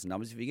 4,000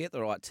 numbers. If you get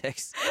the right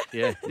text,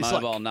 yeah,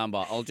 mobile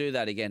number, I'll do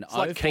that again. It's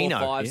like Keno,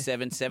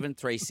 0457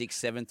 736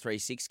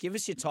 736. Give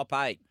us your top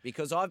 8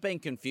 because I've been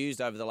confused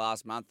over the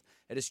last month.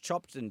 It has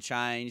chopped and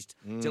changed.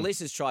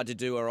 Delissa's tried to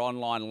do her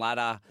online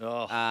ladder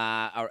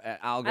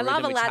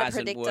algorithm, which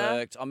hasn't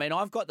worked. I mean,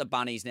 I've got the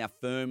Bunnies now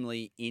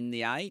firmly in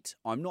the 8.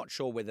 I'm not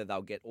sure whether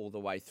they'll get all the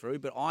way through,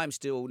 but I'm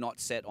still not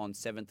set on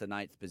 7th and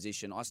 8th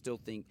position. I still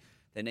think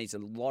there needs a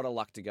lot of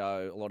luck to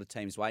go a lot of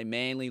teams' way.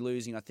 Manly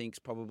losing, I think, is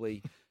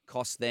probably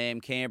cost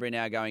them. Canberra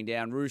now going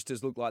down.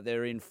 Roosters look like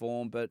they're in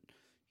form, but,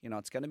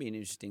 it's going to be an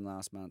interesting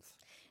last month.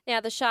 Now,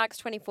 the Sharks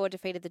 24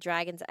 defeated the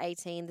Dragons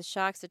 18. The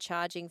Sharks are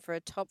charging for a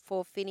top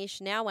 4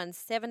 finish. Now won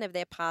 7 of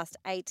their past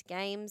 8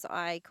 games.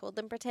 I called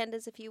them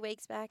pretenders a few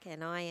weeks back,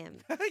 and I am...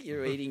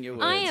 You're eating your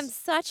words. I am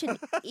such an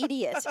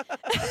idiot.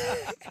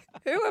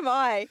 Who am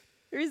I?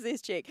 Who is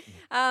this chick?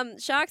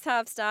 Sharks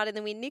half started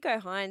the win. Nico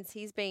Hines,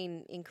 he's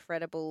been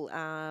incredible.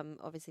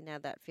 Obviously, now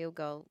that field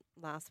goal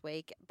last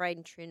week.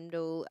 Braden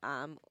Trindle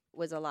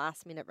was a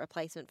last-minute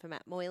replacement for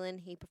Matt Moylan.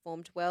 He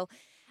performed well.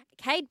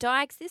 Cade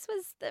Dykes, this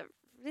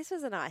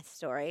was a nice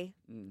story.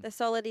 The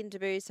solid in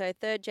debut. So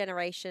 3rd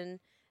generation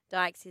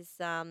Dykes, his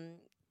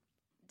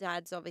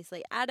dad's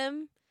obviously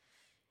Adam.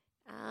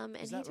 And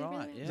Is that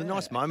right? Yeah. It was a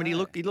nice moment.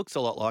 He looks a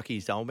lot like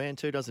his old man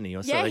too, doesn't he?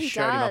 Yeah, they he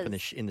showed him up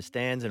does. in the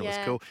stands, and it was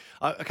cool.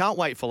 I can't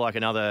wait for like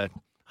another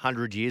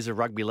 100 years of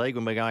rugby league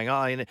when we're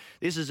going,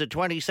 this is a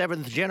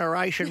 27th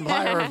generation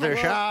player of the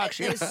Sharks.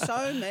 There's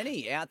so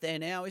many out there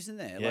now, isn't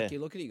there? Yeah. Like you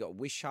look at it, you got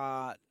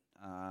Wishart,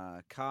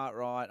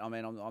 Cartwright. I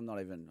mean,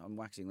 I'm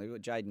waxing lyrical.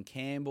 Jaden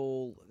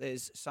Campbell.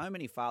 There's so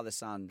many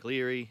father-son.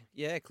 Cleary.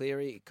 Yeah,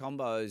 Cleary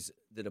combos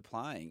that are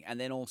playing. And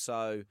then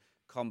also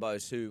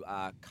combos who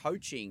are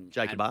coaching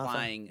Jacob and Arthur.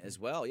 playing as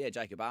well. Yeah,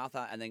 Jacob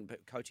Arthur, and then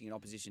coaching an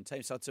opposition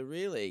team. So it's a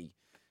really,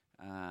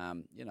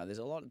 there's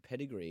a lot of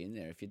pedigree in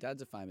there. If your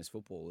dad's a famous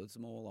footballer, it's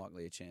more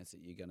likely a chance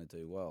that you're going to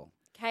do well.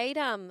 Cade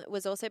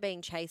was also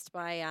being chased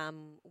by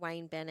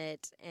Wayne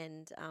Bennett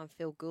and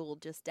Phil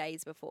Gould just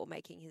days before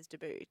making his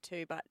debut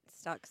too, but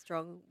stuck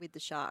strong with the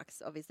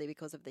Sharks, obviously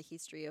because of the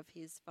history of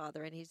his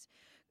father and his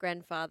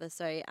grandfather.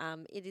 So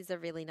it is a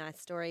really nice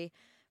story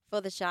for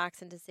the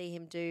Sharks, and to see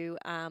him do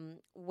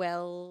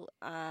well.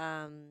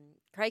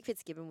 Craig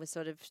Fitzgibbon was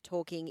sort of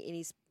talking in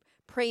his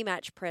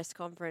pre-match press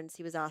conference.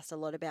 He was asked a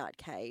lot about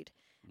Cade.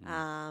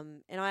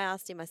 And I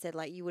asked him, I said,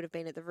 like, you would have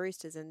been at the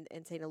Roosters and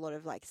seen a lot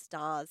of, like,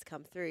 stars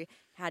come through.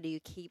 How do you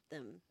keep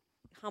them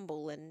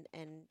humble and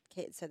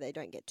so they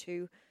don't get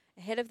too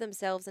ahead of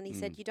themselves? And he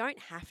said, you don't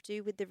have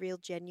to with the real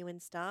genuine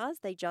stars.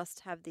 They just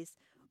have this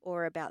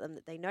aura about them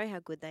that they know how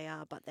good they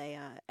are, but they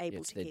are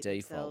able to keep it's their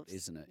default, themselves,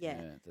 isn't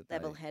it?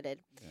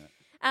 level-headed.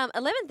 Yeah.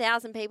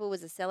 11,000 people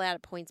was a sellout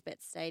at PointsBet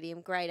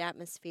Stadium. Great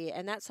atmosphere.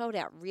 And that sold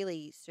out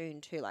really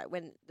soon too. Like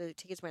when the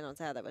tickets went on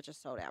sale, they were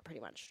just sold out pretty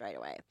much straight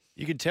away.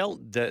 You could tell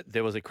that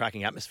there was a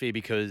cracking atmosphere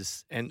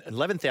because, and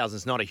 11,000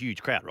 is not a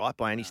huge crowd, right,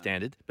 by any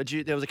standard. But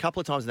there was a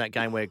couple of times in that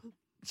game where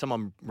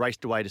someone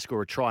raced away to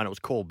score a try and it was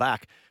called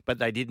back, but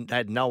they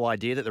had no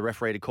idea that the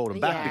referee had called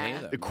them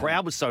back. The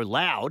crowd was so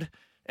loud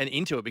and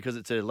into it because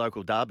it's a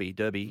local derby,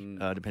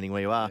 depending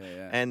where you are.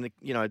 And,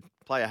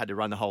 player had to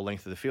run the whole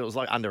length of the field. It was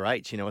like under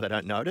 8s, where they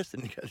don't notice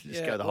and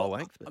just go the whole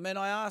length. I mean,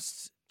 I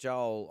asked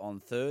Joel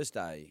on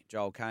Thursday,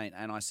 Joel Kane,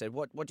 and I said,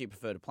 what do you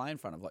prefer to play in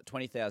front of? Like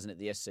 20,000 at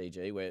the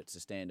SCG where it's a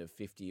stand of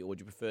 50, or would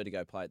you prefer to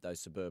go play at those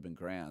suburban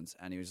grounds?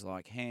 And he was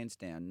like, hands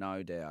down,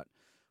 no doubt.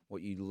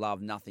 What you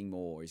love nothing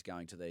more is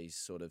going to these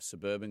sort of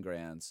suburban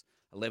grounds,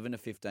 11 to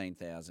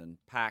 15,000,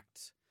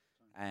 packed,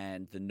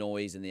 and the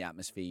noise and the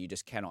atmosphere you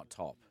just cannot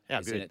top.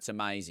 It's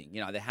amazing.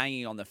 They're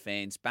hanging on the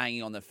fence,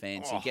 banging on the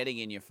fence, and getting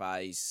in your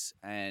face,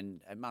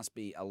 and it must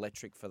be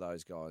electric for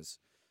those guys.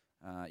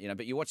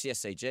 But you watch the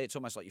SCG, it's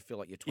almost like you feel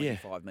like you're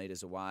 25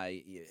 metres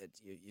away.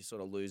 You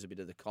sort of lose a bit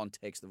of the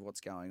context of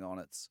what's going on.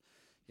 It's,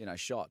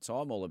 shot. So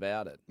I'm all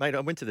about it. Mate, I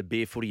went to the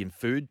Beer, Footy and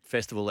Food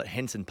Festival at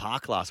Henson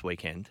Park last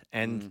weekend,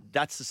 and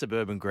that's the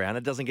suburban ground.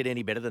 It doesn't get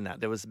any better than that.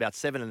 There was about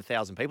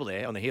 7,000 people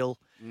there on the hill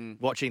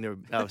watching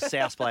the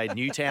South played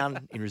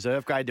Newtown in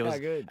reserve grade. There was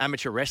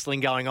amateur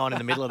wrestling going on in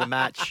the middle of the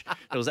match.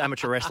 There was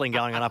amateur wrestling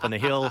going on up on the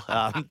hill.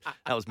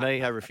 That was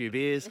me over a few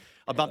beers.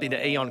 I bumped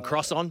into Eon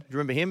Crosson. Do you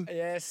remember him?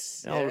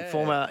 Yes. Old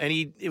former, and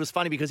it was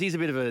funny because he's a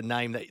bit of a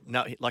name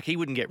that he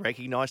wouldn't get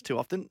recognised too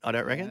often, I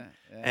don't reckon.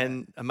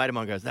 And a mate of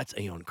mine goes, "That's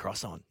Eon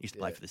Crosson. He used to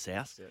play for the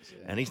South."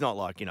 And he's not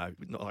like,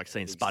 not like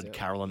seeing Spud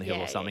Carroll on the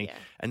hill or something.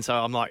 And so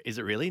I'm like, "Is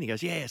it really?" And he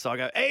goes, "Yeah." So I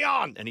go,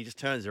 "Eon!" And he just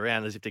turns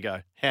around as if to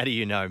go, "How do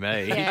you know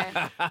me?"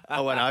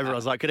 I went over. I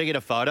was like, "Could I get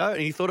a photo?"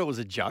 And he thought it was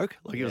a joke.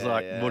 Like he was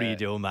like, "What are you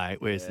doing,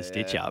 mate? Where's the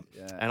stitch up?"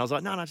 And I was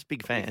like, "No, just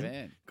big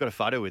fan. Got a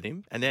photo with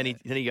him." And then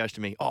he goes to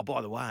me, "Oh,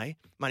 by the way,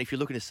 mate, if you're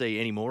looking to see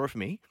any more of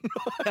me,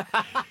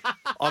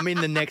 I'm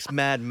in the next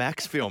Mad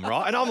Max film,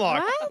 right?" And I'm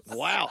like,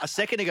 "Wow! A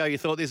second ago you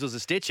thought this was a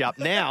stitch up.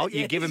 Now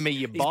you're giving me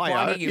your bio."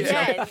 And I you're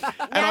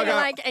go,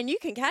 like, and you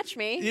can catch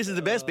me. "This is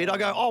the best bit." I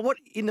go, "Oh, what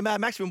in the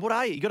Mad Max film? What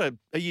are you?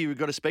 You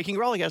got a speaking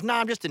role?" He goes, "No,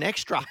 I'm just an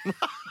extra."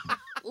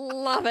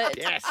 Love it.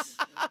 Yes.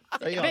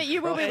 But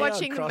you will be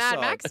watching Mad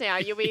Max now.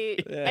 You'll be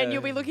and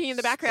you'll be looking in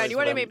the background. You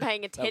won't even be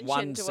paying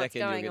attention to what's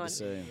going on.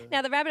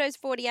 Now the Rabbitohs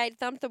 48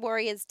 thumped the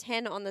Warriors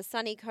 10 on the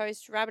sunny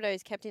coast.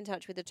 Rabbitohs kept in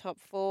touch with the top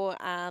four,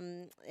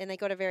 and they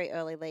got a very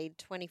early lead,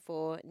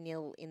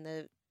 24-0 in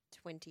the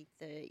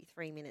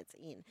 33 minutes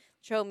in.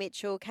 Latrell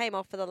Mitchell came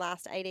off for the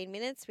last 18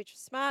 minutes, which was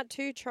smart.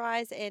 2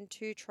 tries and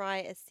 2 try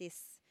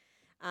assists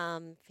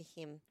for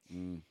him.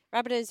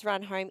 Rabbitohs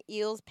run home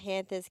Eels,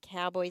 Panthers,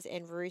 Cowboys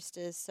and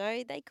Roosters,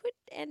 so they could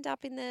end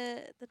up in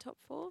the top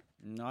 4.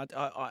 No,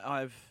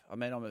 I'm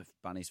a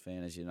Bunnies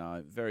fan, as you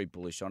know, very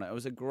bullish on it. It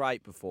was a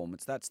great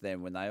performance. That's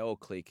them when they all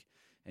click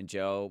and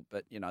gel.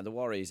 But, the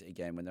Warriors,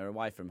 again, when they're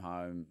away from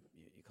home,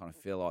 you kind of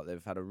feel like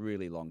they've had a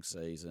really long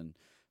season.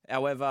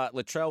 However,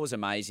 Latrell was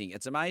amazing.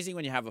 It's amazing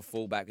when you have a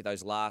fullback with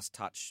those last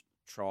touch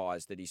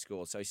tries that he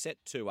scored. So he set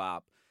 2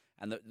 up,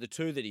 and the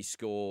 2 that he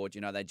scored,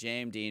 they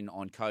jammed in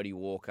on Cody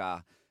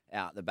Walker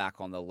out the back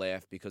on the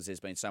left because there's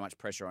been so much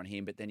pressure on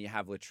him. But then you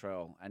have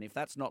Latrell. And if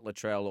that's not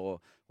Latrell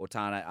or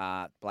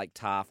Tana, Blake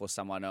Taaffe or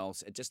someone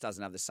else, it just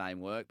doesn't have the same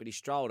work. But he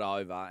strolled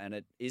over, and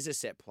it is a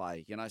set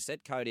play.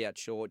 Set Cody out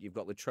short. You've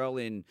got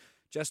Latrell in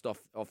just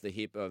off the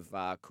hip of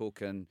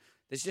Cook, and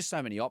there's just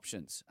so many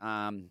options.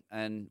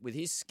 And with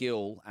his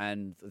skill,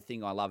 and the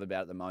thing I love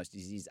about it the most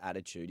is his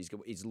attitude.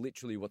 He's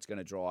literally what's going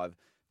to drive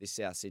this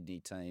South Sydney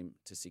team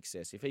to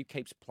success. If he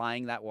keeps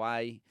playing that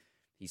way,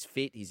 he's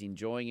fit, he's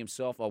enjoying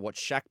himself. I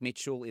watched Shaq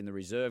Mitchell in the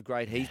reserve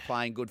grade. He's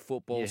playing good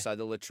football. So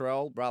the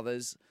Latrell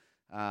brothers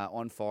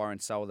on fire,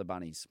 and so are the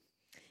Bunnies.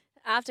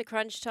 After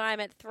crunch time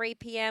at 3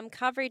 p.m,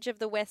 coverage of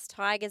the West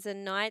Tigers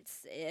and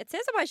Knights. It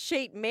says on my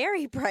sheet,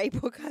 Mary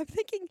Braybook. I'm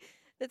thinking...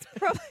 It's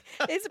probably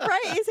is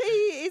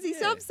he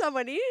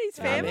someone in his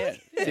family?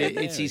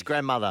 It's his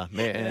grandmother.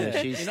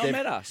 She's not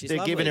met her.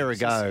 They're giving her a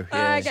go.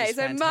 Okay,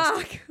 so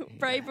Mark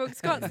Braybook,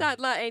 Scott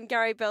Sattler, and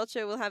Gary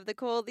Belcher will have the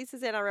call. This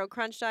is NRL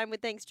Crunch Time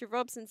with thanks to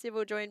Robson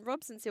Civil. Join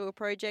Robson Civil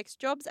Projects,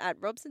 jobs at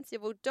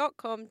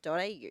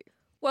robsoncivil.com.au.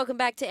 Welcome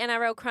back to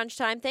NRL Crunch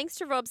Time. Thanks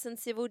to Robson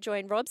Civil.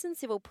 Join Robson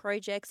Civil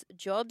Projects,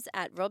 jobs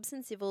at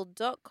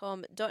robsoncivil.com.au.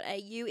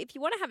 If you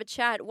want to have a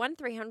chat,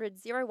 1300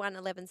 01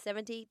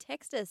 1170.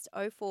 Text us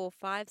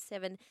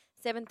 0457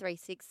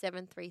 736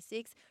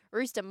 736.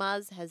 Rooster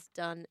Muzz has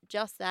done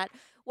just that.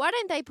 Why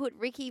don't they put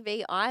Ricky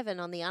v.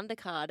 Ivan on the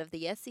undercard of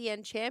the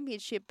SEN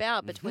Championship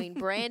bout between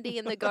Brandy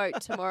and the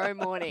GOAT tomorrow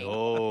morning?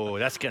 Oh,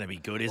 that's going to be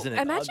good, isn't it?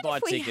 I'd buy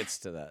tickets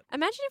to that.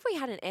 Imagine if we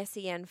had an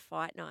SEN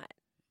fight night.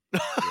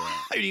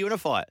 Who do you want to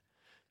fight?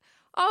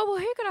 Oh, well,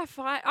 who could I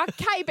fight? Oh,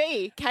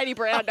 KB, Katie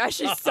Brown. No,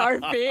 she's so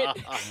fit.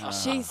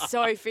 She's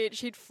so fit.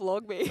 She'd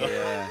flog me.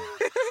 Yeah.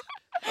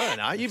 I don't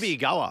know. You'd be a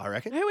goer, I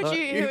reckon. Who would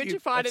you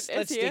fight at SEN?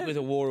 Let's stick with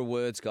a war of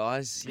words,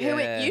 guys. Who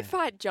would you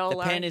fight, Joel?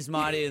 The pen is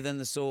mightier than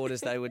the sword,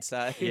 as they would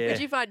say. Would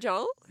you fight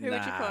Joel? Who would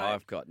you fight?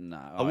 I've got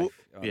no.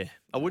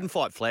 I wouldn't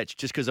fight Fletch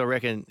just because I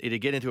reckon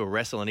it'd get into a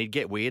wrestle and he'd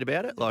get weird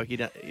about it. Like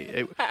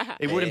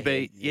it wouldn't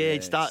be. Yeah,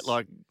 he'd start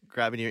like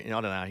grabbing you. I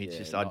don't know. He's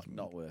just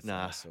not worth the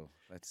hassle.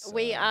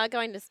 We are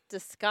going to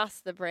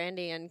discuss the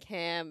Brandy and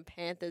Cam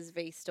Panthers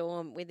v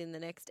Storm within the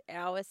next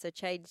hour, so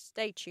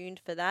stay tuned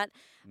for that.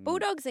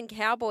 Bulldogs and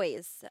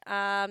Cowboys.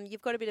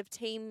 You've got a bit of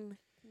team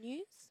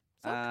news?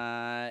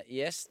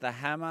 Yes, the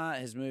Hammer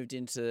has moved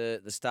into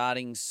the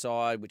starting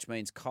side, which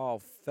means Kyle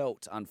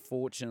Felt,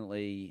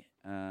 unfortunately,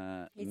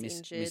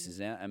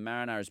 misses out. And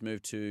Mariner has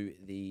moved to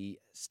the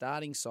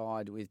starting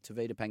side with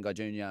Tavita Pangai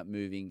Jr.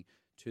 moving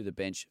to the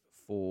bench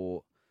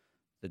for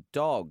the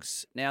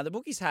Dogs. Now, the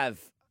bookies have...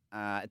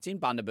 it's in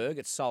Bundaberg.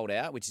 It's sold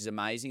out, which is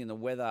amazing. And the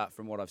weather,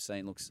 from what I've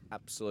seen, looks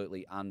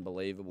absolutely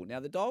unbelievable. Now,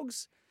 the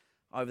Dogs,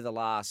 over the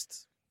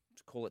last,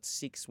 call it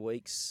 6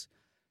 weeks,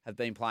 have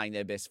been playing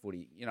their best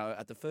footy.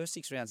 At the first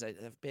 6 rounds,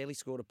 they've barely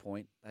scored a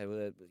point.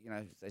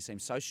 They seem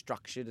so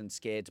structured and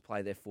scared to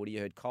play their footy. You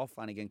heard Kyle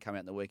Flanagan come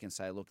out in the week and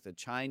say, look, the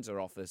chains are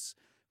off us.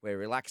 We're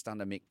relaxed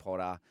under Mick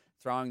Potter,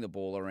 throwing the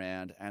ball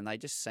around, and they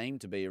just seem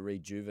to be a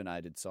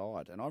rejuvenated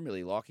side. And I'm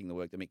really liking the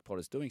work that Mick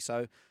Potter's doing.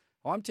 So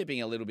I'm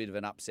tipping a little bit of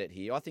an upset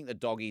here. I think the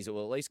Doggies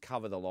will at least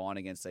cover the line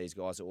against these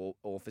guys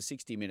or for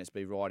 60 minutes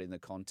be right in the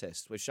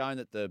contest. We've shown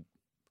that the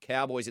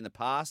Cowboys in the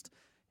past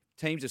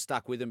teams have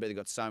stuck with them, but they've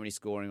got so many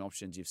scoring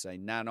options. You've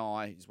seen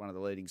Nanai, who's one of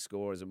the leading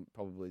scorers and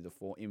probably the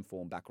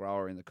informed back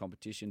rower in the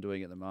competition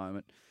doing it at the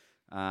moment.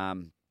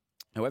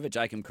 However,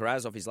 Jacob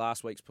Carraz, off his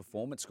last week's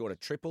performance, scored a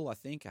triple, I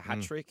think, a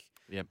hat-trick.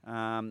 Yep.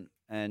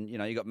 And,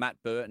 you got Matt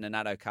Burton and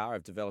Nat O'Carr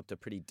have developed a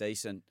pretty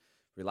decent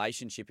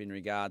relationship in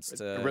regards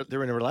to...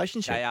 They're in a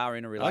relationship? They are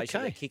in a relationship.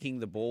 Okay. They're kicking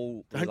the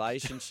ball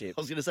relationship.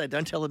 I was going to say,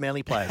 don't tell the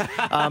Manly players.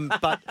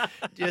 But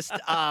just,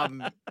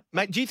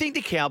 mate, do you think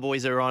the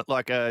Cowboys are on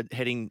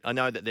heading... I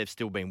know that they've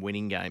still been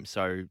winning games,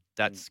 so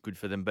that's good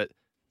for them. But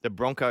the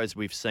Broncos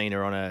we've seen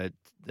are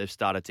they've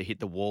started to hit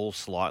the wall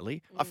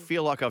slightly. I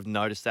feel like I've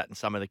noticed that in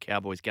some of the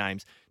Cowboys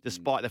games,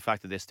 despite the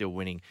fact that they're still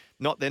winning.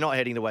 They're not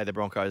heading the way the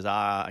Broncos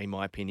are, in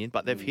my opinion,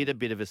 but they've hit a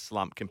bit of a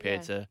slump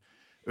compared to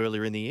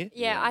earlier in the year.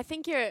 Yeah, I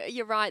think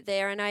you're right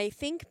there, and I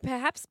think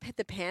perhaps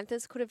the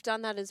Panthers could have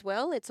done that as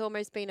well. It's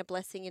almost been a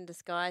blessing in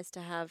disguise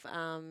to have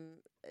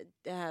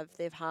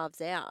their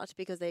halves out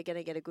because they're going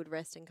to get a good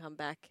rest and come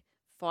back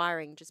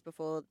firing just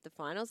before the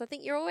finals. I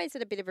think you're always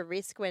at a bit of a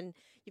risk when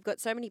you've got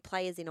so many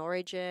players in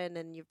Origin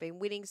and you've been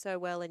winning so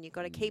well and you've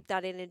got to keep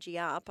that energy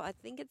up. I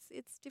think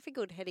it's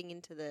difficult heading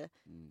into the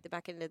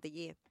back end of the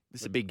year.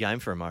 This is a big game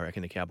for them, I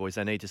reckon, the Cowboys.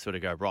 They need to sort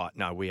of go, right,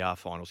 no, we are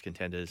finals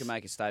contenders. You can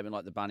make a statement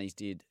like the Bunnies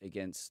did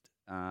against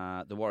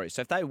the Warriors.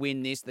 So if they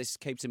win this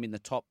keeps them in the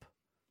top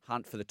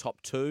hunt for the top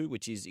two,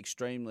 which is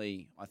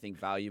extremely, I think,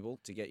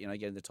 valuable to get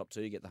in the top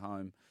two, you get the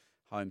home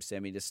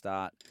semi to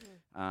start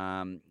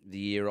the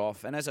year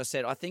off. And as I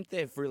said, I think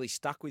they've really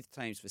stuck with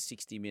teams for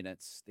 60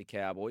 minutes, the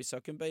Cowboys, so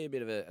it can be a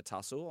bit of a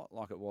tussle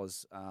like it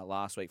was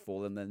last week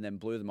for them, and then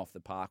blew them off the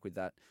park with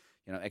that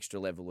extra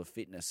level of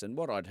fitness. And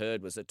what I'd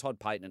heard was that Todd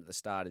Payton at the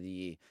start of the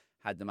year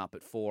had them up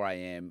at 4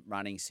 a.m.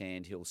 running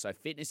Sandhill. So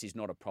fitness is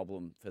not a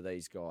problem for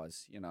these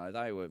guys.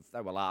 They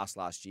were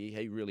last year.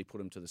 He really put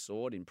them to the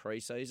sword in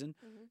pre-season,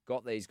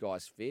 got these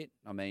guys fit.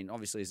 I mean,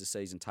 obviously as the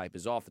season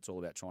tapers off, it's all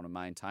about trying to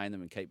maintain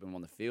them and keep them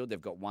on the field.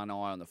 They've got one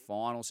eye on the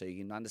final, so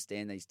you can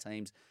understand these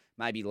teams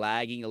maybe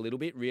lagging a little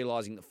bit,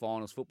 realising that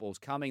finals football's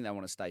coming. They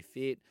want to stay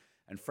fit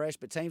and fresh.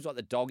 But teams like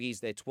the Doggies,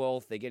 they're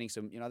 12th. They're getting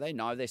some, they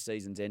know their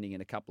season's ending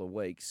in a couple of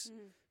weeks.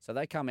 So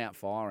they come out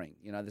firing.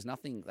 There's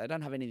nothing, they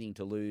don't have anything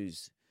to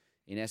lose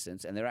in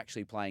essence, and they're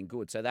actually playing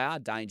good. So they are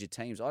danger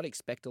teams. I'd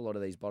expect a lot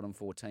of these bottom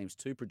four teams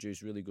to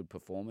produce really good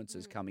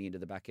performances coming into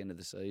the back end of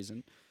the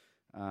season.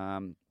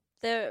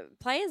 The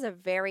players are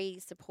very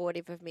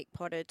supportive of Mick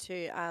Potter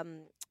too.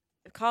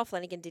 Kyle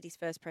Flanagan did his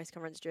first press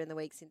conference during the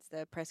week since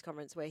the press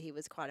conference where he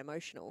was quite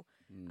emotional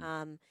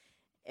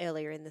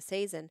earlier in the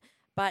season.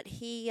 But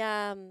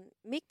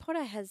Mick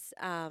Potter has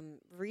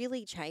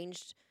really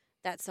changed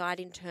that side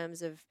in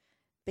terms of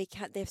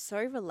they're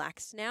so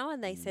relaxed now,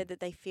 and they said that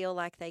they feel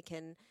like they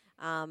can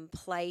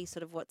play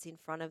sort of what's in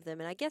front of them.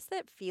 And I guess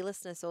that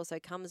fearlessness also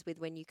comes with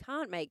when you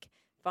can't make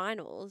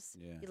finals.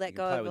 Yeah. You let You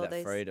go play of with all that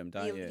those freedom,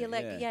 don't you? you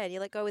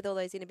let go with all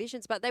those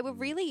inhibitions. But they were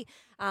really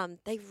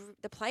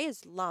the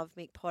players love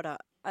Mick Potter,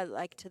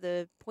 like to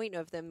the point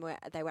of them where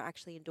they were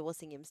actually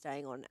endorsing him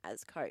staying on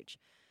as coach.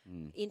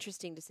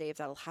 Interesting to see if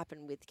that'll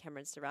happen with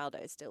Cameron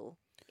Ciraldo still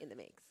in the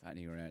mix.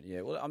 Hanging around,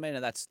 yeah. Well, I mean,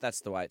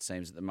 that's the way it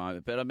seems at the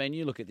moment. But I mean,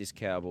 you look at this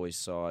Cowboys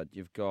side.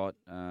 You've got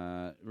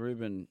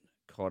Reuben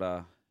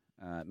Cotter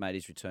made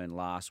his return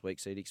last week,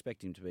 so you'd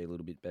expect him to be a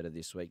little bit better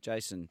this week.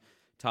 Jason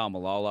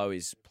Taumalolo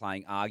is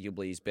playing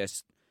arguably his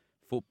best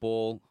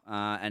football,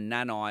 and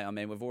Nanai. I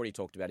mean, we've already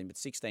talked about him, but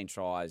 16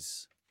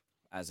 tries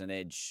as an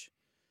edge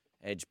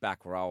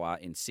back rower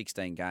in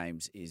 16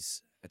 games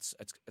is it's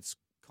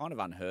kind of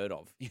unheard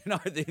of.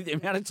 The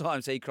amount of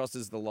times he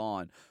crosses the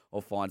line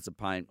or finds the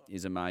paint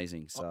is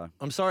amazing. So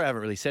I'm sorry I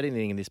haven't really said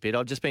anything in this bit.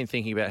 I've just been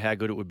thinking about how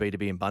good it would be to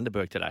be in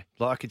Bundaberg today.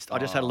 I just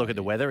had a look at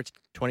the weather. It's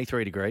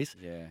 23 degrees.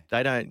 Yeah.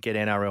 They don't get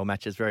NRL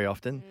matches very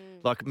often.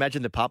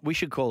 Imagine the pub. We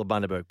should call a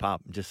Bundaberg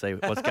pub and just see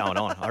what's going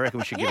on. I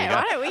reckon we should give it a go.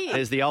 Why don't we?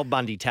 There's the Old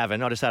Bundy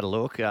Tavern. I just had a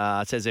look.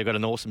 It says they've got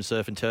an awesome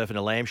surf and turf and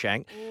a lamb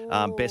shank.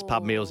 Best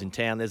pub meals in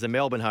town. There's the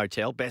Melbourne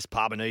Hotel. Best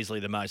pub and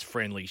easily the most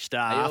friendly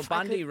staff. Are you a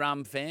Bundy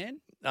rum fan?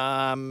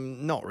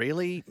 Not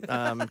really,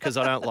 because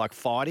I don't like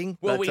fighting.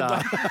 Well,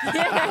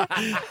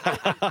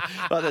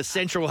 but the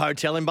Central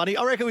Hotel in Bundy.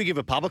 I reckon we give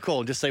a pub a call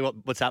and just see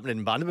what's happening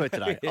in Bundaberg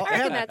today. I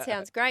reckon that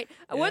sounds great.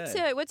 What's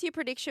your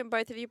prediction,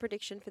 both of your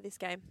prediction for this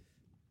game?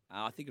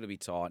 I think it'll be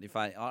tight.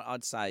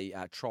 I'd say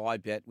try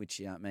bet, which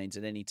means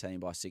at any team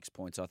by 6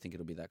 points, I think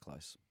it'll be that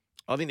close.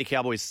 I think the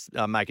Cowboys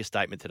make a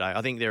statement today.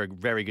 I think they're a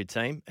very good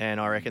team,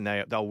 and I reckon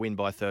they'll win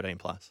by 13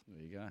 plus.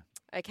 There you go.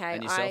 Okay.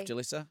 And yourself,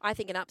 Jalissa? I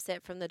think an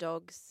upset from the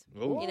Dogs.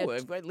 We're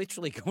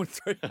literally going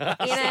through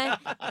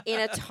in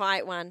a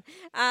tight one.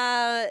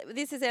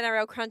 This is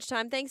NRL Crunch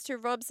Time. Thanks to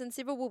Robson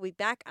Civil. We'll be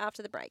back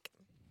after the break.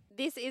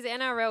 This is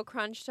NRL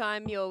Crunch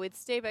Time. You're with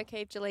Steve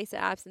O'Keefe, Jalissa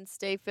Apps, and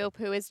Steve Philp,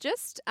 who has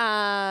just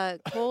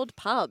called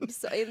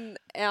pubs in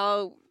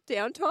our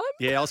downtime.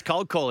 Yeah, I was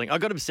cold calling. I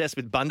got obsessed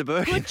with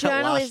Bundaberg. Good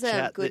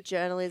journalism. Good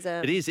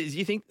journalism. It is.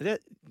 You think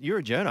that you're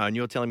a journo and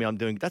you're telling me I'm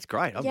doing. That's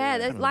great. Yeah, I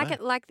that's don't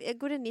know. like a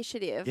good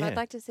initiative. Yeah. I'd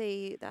like to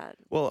see that.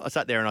 Well, I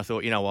sat there and I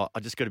thought, you know what? I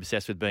just got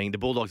obsessed with being. The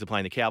Bulldogs are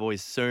playing the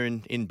Cowboys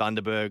soon in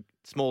Bundaberg,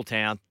 small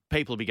town.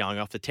 People will be going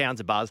off. The town's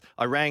a buzz.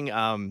 I rang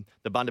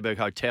the Bundaberg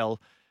Hotel.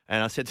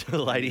 And I said to the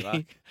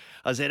lady,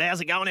 I said, how's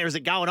it going there? Is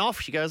it going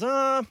off? She goes,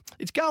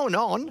 it's going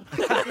on.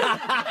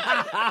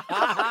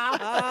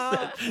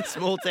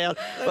 Small town.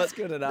 That's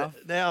good enough.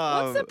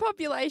 Now, What's the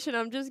population?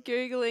 I'm just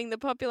Googling the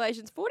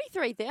population's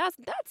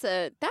 43,000.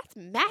 That's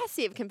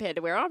massive compared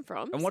to where I'm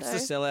from. And what's the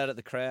so. sellout at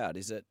the crowd?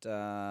 Is it,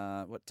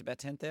 about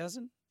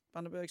 10,000?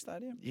 Bundaberg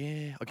Stadium?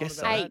 Yeah, I guess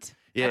so. 8,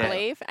 Yeah. I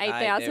believe.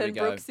 8,000. there we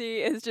go.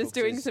 Brooksy is just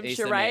doing Brooks some is-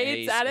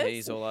 charades at us.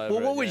 He's all over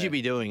Well, what it, would yeah. you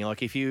be doing?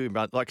 Like if you,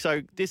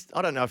 so this,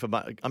 I don't know if,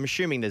 I'm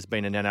assuming there's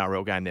been an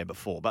NRL game there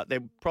before, but there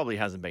probably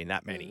hasn't been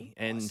that many.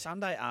 And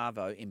Sunday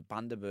Arvo in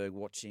Bundaberg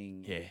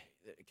watching Yeah.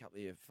 a couple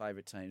of your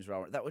favourite teams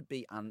roll. That would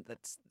be,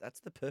 that's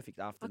the perfect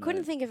I afternoon.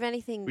 couldn't think of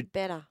anything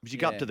better. would you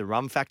go up to the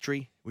rum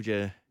factory? Would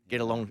you get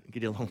along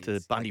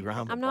to Bundy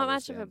Rum? I'm not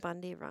much of a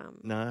Bundy rum.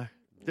 No.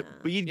 But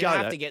you'd You go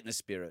have though. to get in the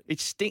spirit. It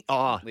stink.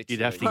 Oh,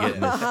 you'd have to Literally. get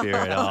in the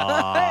spirit.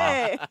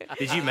 Oh.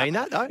 Did you mean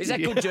that though? Is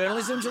that good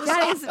journalism, Joyce?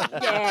 That is,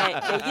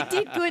 yeah, you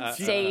did good,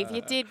 Steve.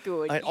 You did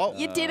good.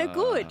 You did a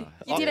good.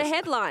 You did a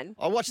headline.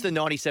 I watched the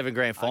 97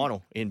 grand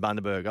final in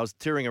Bundaberg. I was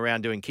touring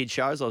around doing kid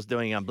shows. I was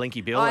doing Blinky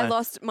Bill. I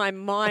lost my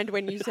mind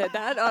when you said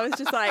that. I was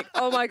just like,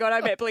 oh my God,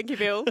 I met Blinky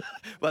Bill.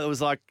 But it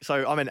was like,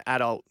 so I'm an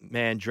adult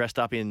man dressed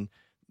up in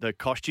the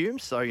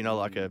costumes. So, you know,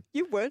 like a,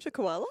 You weren't a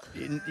koala?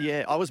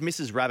 yeah, I was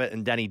Mrs. Rabbit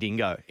and Danny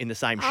Dingo in the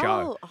same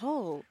show.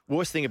 Oh.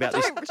 Worst thing about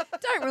this.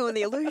 Don't ruin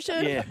the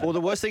illusion. Yeah. Well,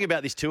 the worst thing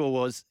about this tour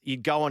was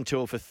you'd go on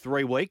tour for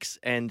 3 weeks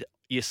and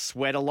you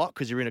sweat a lot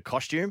because you're in a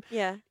costume.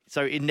 Yeah.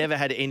 So it never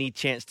had any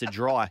chance to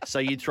dry. So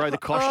you'd throw the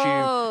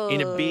costume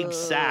in a big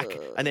sack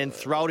and then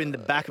throw it in the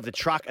back of the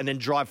truck and then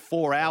drive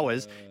 4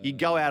 hours. You'd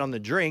go out on the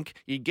drink.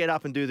 You'd get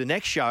up and do the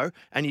next show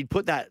and you'd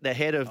put the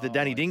head of the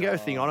Danny Dingo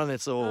thing on and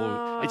it's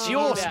all, it's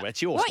your sweat.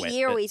 It's your What sweat.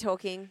 year are we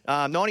talking?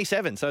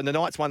 97. So the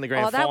Knights won the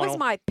grand Oh, that final. was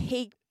my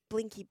peak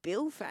Blinky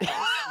Bill phase.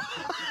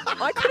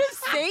 I could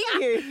have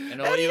seen you.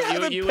 And all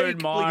you were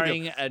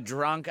admiring a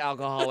drunk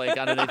alcoholic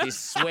underneath this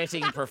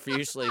sweating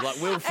profusely, like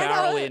Will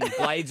Farrell in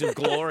Blades of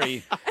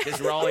Glory,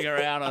 just rolling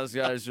around. I was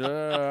going,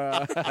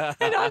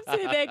 And I'm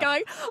sitting there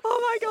going, oh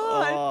my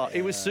God. Oh,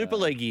 it was Super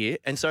League year,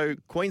 and so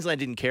Queensland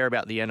didn't care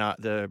about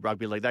the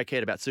rugby league. They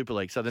cared about Super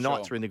League. So the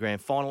Knights were in the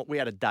grand final. We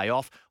had a day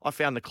off. I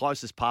found the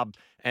closest pub,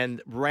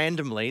 and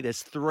randomly,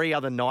 there's 3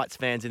 other Knights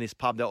fans in this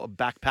pub that were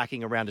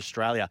backpacking around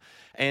Australia.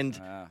 And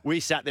we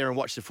sat there and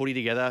watched the footy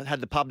together, had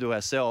the pub to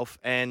ourselves,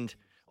 and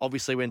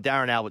obviously when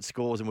Darren Albert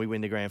scores and we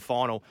win the grand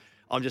final,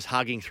 I'm just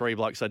hugging 3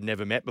 blokes I'd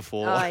never met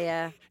before. Oh,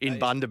 yeah. In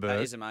Bundaberg.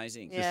 That is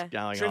amazing. Yeah. Just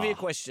going, Trivia oh,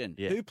 question.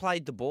 yeah. Who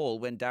played the ball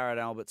when Darren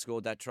Albert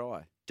scored that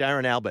try?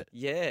 Darren Albert.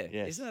 Yeah.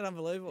 Yes. Isn't that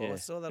unbelievable? Yeah. I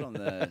saw that on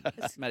the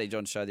Matty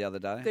John show the other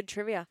day. Good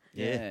trivia.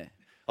 Yeah.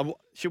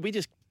 Should we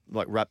just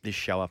wrap this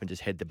show up and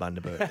just head to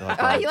Bundaberg?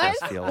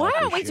 Why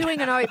aren't we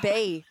doing an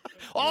OB?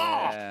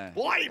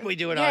 Why didn't we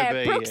do an Yeah, OB?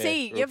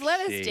 Brooksy, you've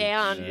let us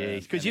down.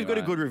 Because you've got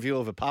a good review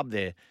of a pub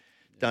there,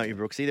 don't you,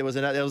 Brooksy? There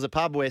was a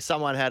pub where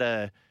someone had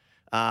a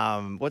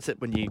what's it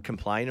when you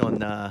complain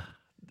on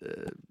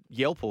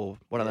Yelp or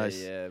one of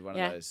those? Yeah, one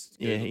Yeah. of those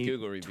Yeah,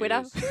 Google reviews.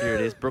 Twitter. Here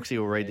it is. Brooksy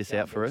will read this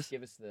out for us.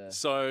 Give us the...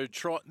 So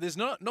there's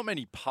not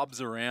many pubs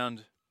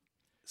around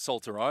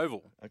Salter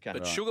Oval. Okay.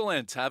 But Right.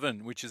 Sugarland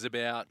Tavern, which is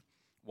about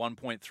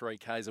 1.3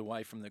 k's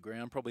away from the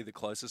ground, probably the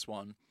closest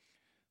one.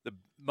 The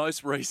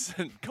most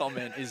recent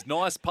comment is,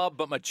 nice pub,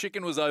 but my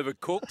chicken was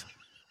overcooked.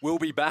 We'll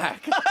be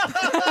back.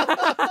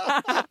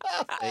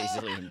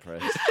 Easily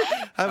impressed.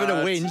 Having a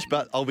whinge,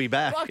 but I'll be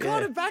back. Well, I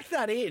kind of back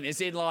that in.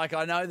 It's in like,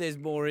 I know there's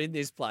more in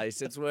this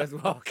place. It's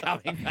worthwhile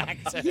coming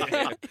back to.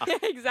 Yeah,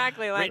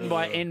 exactly. Like, Written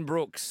by N.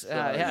 Brooks.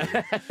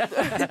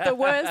 the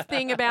worst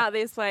thing about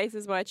this place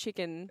is my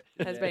chicken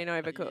has been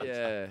overcooked.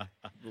 Yeah.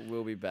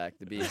 We'll be back.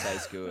 The beer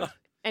tastes good.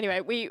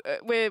 Anyway,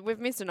 we've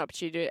missed an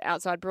opportunity to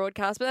outside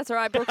broadcast, but that's all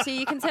right, Brooksy.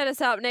 You can set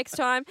us up next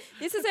time.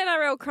 This is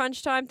NRL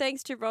Crunch Time.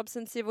 Thanks to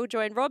Robson Civil.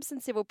 Join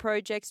Robson Civil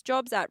Projects.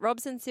 Jobs at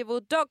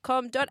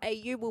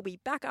robsoncivil.com.au. We'll be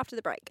back after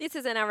the break. This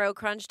is NRL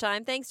Crunch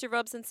Time. Thanks to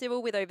Robson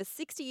Civil. With over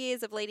 60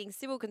 years of leading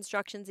civil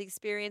constructions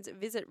experience,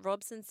 visit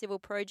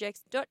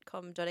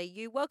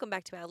robsoncivilprojects.com.au. Welcome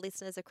back to our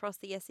listeners across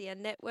the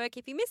SEN network.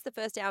 If you missed the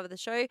first hour of the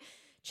show,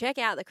 check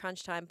out the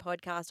Crunch Time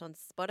podcast on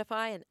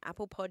Spotify and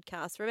Apple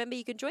Podcasts. Remember,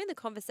 you can join the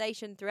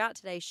conversation throughout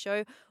today's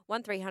show,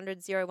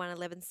 1300 01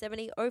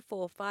 1170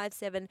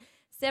 0457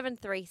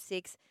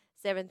 736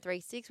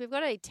 736. We've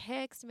got a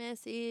text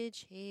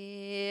message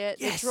here.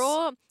 Yes. The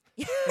draw.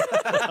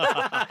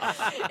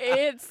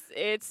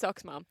 it's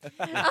Sock's mum.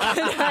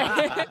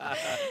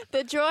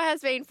 The draw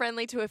has been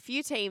friendly to a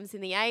few teams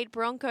in the 8.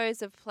 Broncos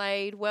have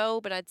played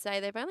well, but I'd say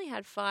they've only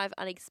had 5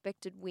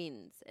 unexpected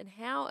wins. And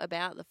how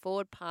about the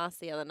forward pass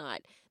the other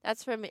night?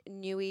 That's from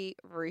Newey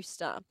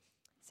Rooster.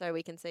 So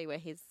we can see where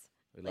his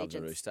We love the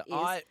allegiance Rooster. is.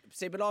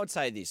 I would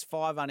say this: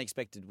 5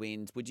 unexpected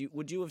wins. Would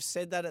you have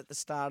said that at the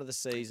start of the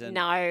season?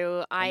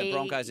 No, and the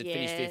Broncos had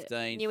finished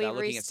 15th. Newey They're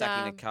looking at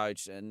sacking Rooster. the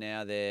coach, and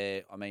now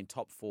they're,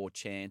 top 4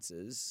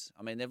 chances.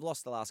 I mean, they've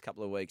lost the last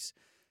couple of weeks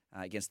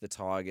against the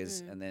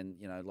Tigers, and then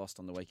lost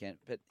on the weekend.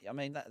 But I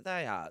mean,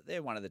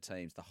 they're one of the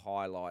teams, the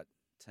highlight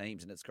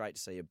teams, and it's great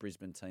to see a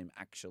Brisbane team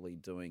actually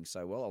doing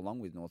so well, along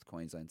with North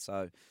Queensland.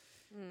 So,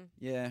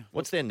 yeah.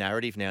 What's their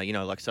narrative now?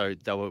 So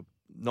they were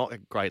not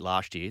great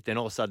last year. Then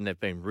all of a sudden they've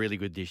been really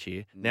good this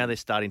year. Now they're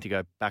starting to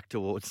go back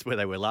towards where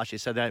they were last year.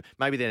 So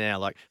maybe they're now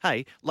like,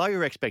 hey, lower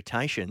your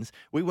expectations.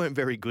 We weren't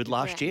very good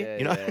last year.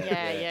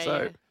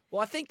 Yeah.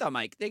 Well, I think they're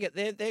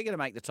going to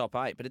make the top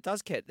 8, but it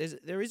does get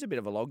there is a bit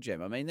of a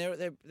logjam. I mean,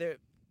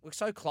 we're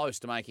so close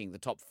to making the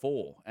top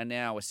 4, and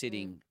now we're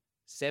sitting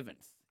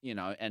 7th.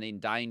 And in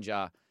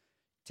danger,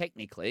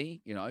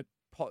 technically,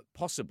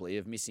 possibly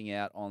of missing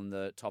out on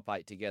the top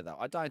 8 together.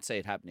 I don't see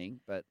it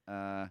happening, but.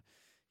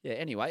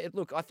 Anyway,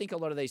 look, I think a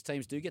lot of these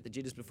teams do get the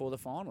jitters before the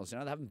finals. They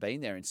haven't been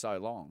there in so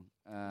long.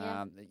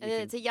 And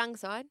it's a young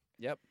side.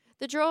 Yep.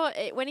 The draw,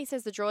 when he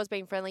says the draw has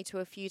been friendly to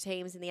a few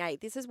teams in the 8,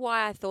 this is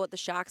why I thought the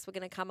Sharks were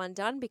going to come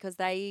undone, because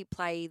they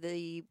play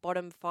the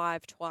bottom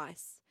 5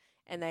 twice,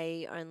 and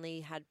they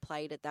only had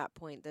played at that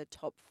point the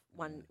top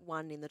one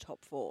in the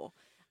top 4.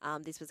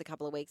 This was a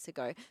couple of weeks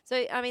ago.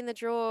 So, I mean, the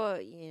draw,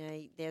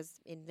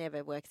 it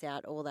never works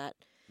out all that.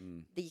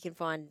 That you can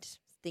find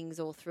things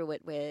all through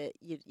it where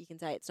you can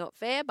say it's not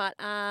fair. But,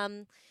 I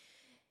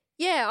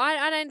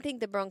don't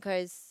think the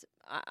Broncos,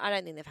 I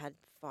don't think they've had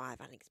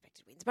 5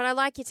 unexpected wins. But I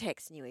like your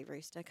text, Newey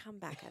Rooster. Come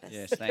back at us.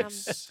 Yes,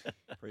 thanks.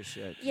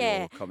 Appreciate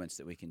your comments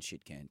that we can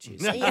shit can.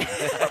 Cheers.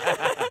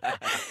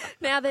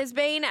 Now, there's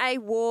been a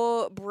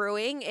war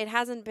brewing. It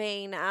hasn't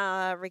been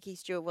Ricky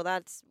Stewart. Well,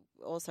 that's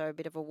also a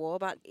bit of a war,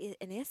 but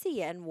an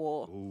SEN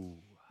war. Ooh.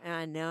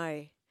 I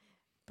know.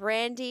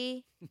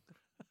 Brandy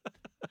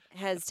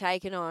has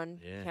taken on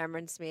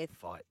Cameron Smith.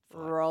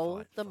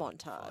 Roll the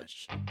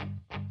montage.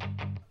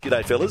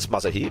 G'day fellas,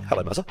 Muzza here.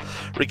 Hello Muzza.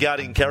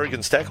 Regarding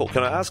Carrigan's tackle,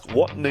 can I ask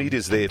what need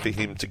is there for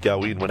him to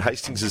go in when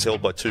Hastings is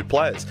held by 2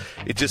 players?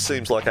 It just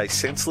seems like a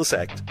senseless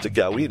act to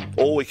go in.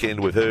 All weekend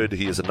we've heard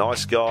he is a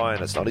nice guy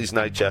and it's not his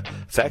nature.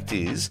 Fact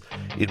is,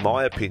 in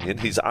my opinion,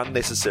 his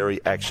unnecessary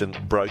action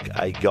broke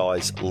a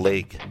guy's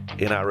leg.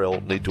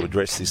 NRL need to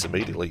address this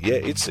immediately. Yeah,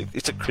 it's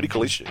a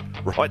critical issue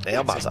right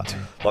now, Muzza.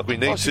 Like we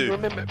need to...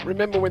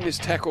 Remember when this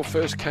tackle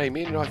first came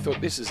in and I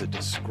thought this is a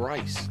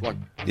disgrace,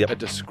 a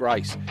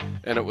disgrace.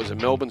 And it was a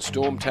Melbourne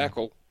Storm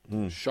tackle.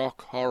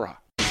 Shock, horror.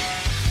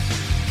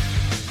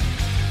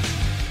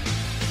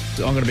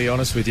 I'm going to be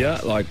honest with you.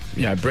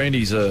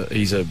 Brandy's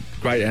he's a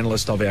great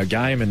analyst of our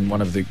game and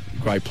one of the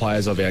great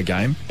players of our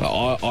game.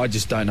 But I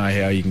just don't know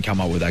how you can come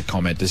up with that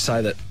comment to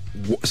say that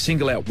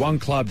single out one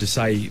club to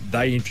say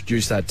they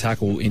introduced that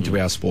tackle into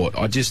our sport.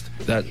 That's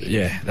a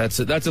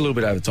little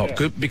bit over the top.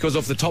 Because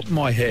off the top of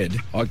my head,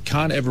 I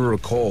can't ever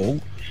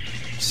recall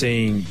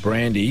seeing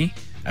Brandy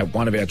at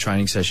one of our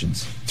training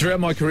sessions. Throughout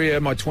my career,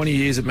 my 20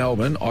 years at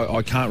Melbourne,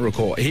 I can't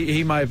recall.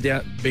 He may have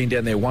been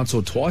down there once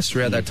or twice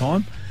throughout that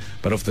time,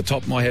 but off the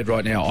top of my head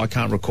right now, I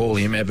can't recall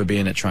him ever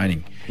being at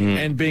training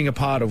and being a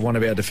part of one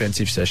of our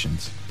defensive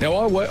sessions. Now,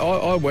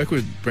 I work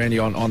with Brandy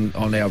on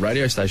our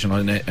radio station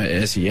on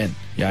SEN,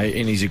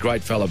 and he's a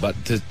great fella, but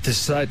to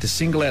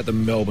single out the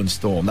Melbourne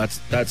Storm,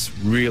 that's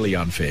really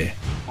unfair.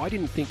 I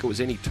didn't think it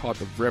was any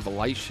type of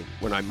revelation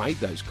when I made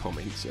those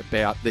comments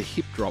about the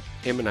hip drop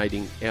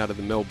emanating out of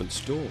the Melbourne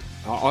Storm.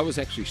 I was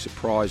actually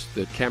surprised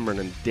that Cameron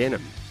and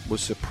Denham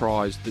was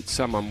surprised that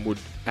someone would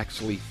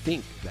actually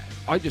think that.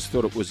 I just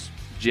thought it was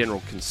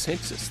general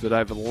consensus that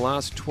over the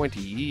last 20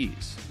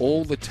 years,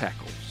 all the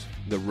tackles,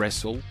 the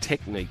wrestle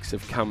techniques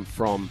have come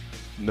from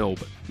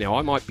Melbourne. Now,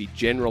 I might be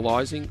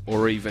generalising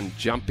or even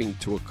jumping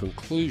to a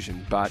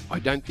conclusion, but I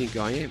don't think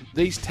I am.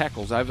 These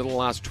tackles over the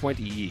last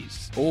 20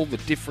 years, all the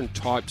different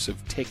types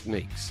of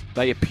techniques,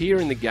 they appear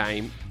in the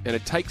game and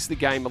it takes the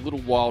game a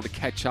little while to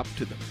catch up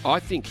to them. I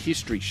think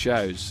history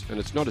shows, and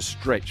it's not a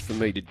stretch for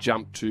me to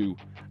jump to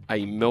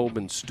a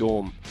Melbourne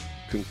Storm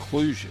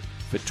conclusion,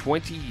 for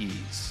 20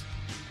 years,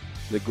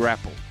 the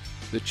grapple,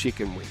 the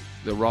chicken wing,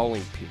 the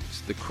rolling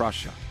pins, the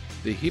crusher,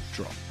 the hip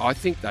drop, I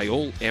think they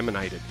all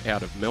emanated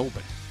out of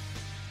Melbourne.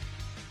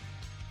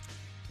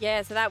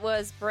 Yeah, so that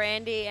was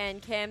Brandy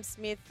and Cam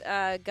Smith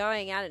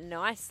going at it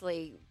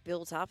nicely,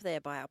 built up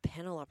there by our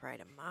panel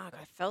operator, Mark.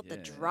 I felt the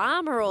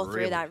drama all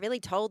through that,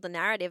 really told the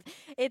narrative.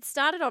 It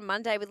started on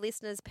Monday with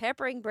listeners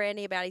peppering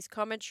Brandy about his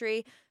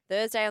commentary.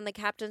 Thursday on the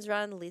Captain's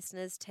Run,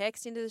 listeners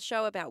text into the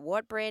show about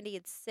what Brandy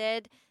had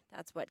said.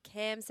 That's what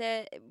Cam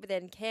said.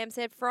 Then Cam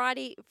said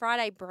Friday,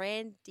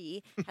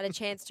 Brandy had a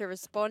chance to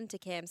respond to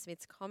Cam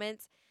Smith's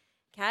comments.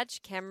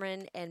 Catch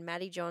Cameron and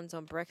Matty Johns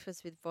on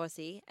Breakfast with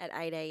Vossi at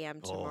 8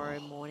 a.m. tomorrow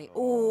morning.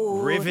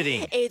 Ooh,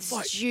 riveting.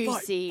 It's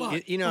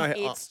juicy. You know,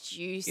 it's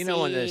juicy. You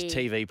know when there's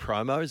TV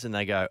promos and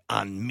they go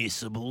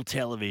unmissable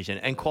television,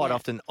 and quite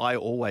often I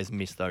always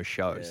miss those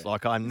shows.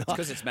 Like I'm not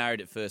because it's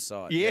Married at First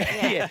Sight.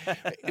 Yeah.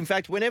 In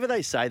fact, whenever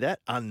they say that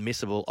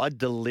unmissable, I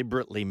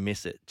deliberately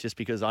miss it just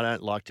because I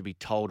don't like to be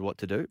told what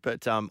to do.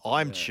 But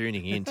I'm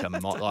tuning into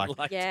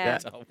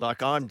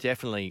like I'm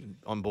definitely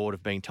on board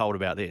of being told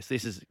about this.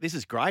 This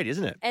is great,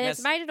 isn't it? And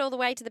it's made it all the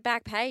way to the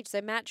back page.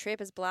 So Matt Tripp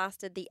has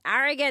blasted the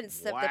arrogance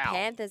of the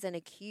Panthers and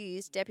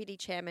accused Deputy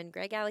Chairman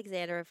Greg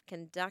Alexander of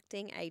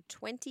conducting a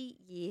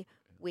 20-year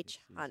witch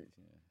hunt.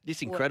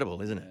 It's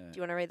incredible, isn't it? Do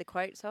you want to read the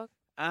quote, Sock?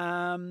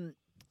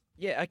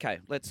 Yeah, okay.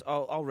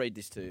 I'll read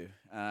this too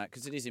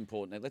because it is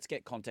important. Let's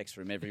get context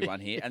from everyone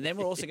here, and then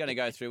we're also going to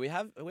go through.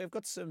 We've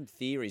got some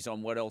theories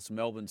on what else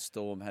Melbourne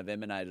Storm have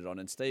emanated on,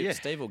 and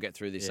Steve will get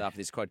through this after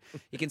this quote.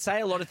 You can say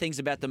a lot of things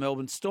about the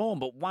Melbourne Storm,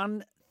 but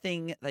one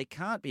thing they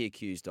can't be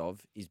accused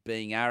of is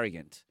being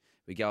arrogant.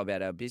 We go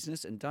about our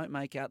business and don't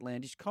make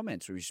outlandish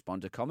comments. We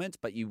respond to comments,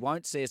 but you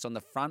won't see us on the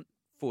front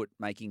foot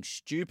making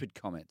stupid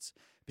comments,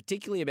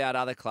 particularly about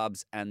other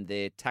clubs and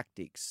their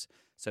tactics.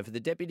 So for the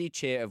deputy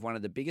chair of one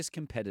of the biggest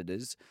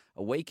competitors,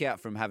 a week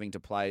out from having to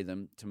play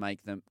them to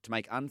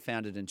make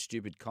unfounded and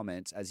stupid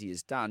comments, as he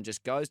has done,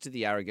 just goes to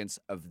the arrogance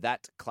of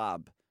that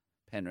club,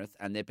 Penrith,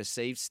 and their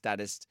perceived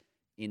status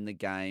in the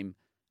game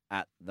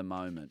at the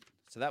moment.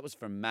 So that was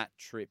from Matt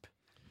Tripp.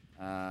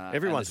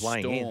 Everyone's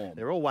weighing in.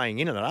 They're all weighing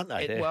in on it, aren't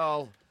they?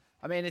 Well,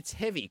 I mean, it's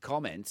heavy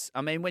comments.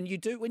 I mean, when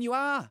you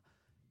are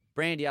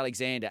Brandy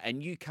Alexander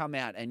and you come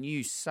out and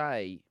you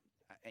say,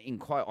 in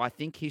quote, I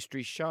think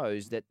history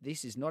shows that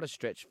this is not a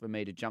stretch for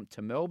me to jump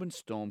to Melbourne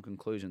Storm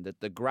conclusion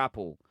that the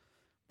grapple,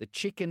 the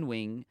chicken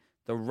wing,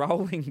 the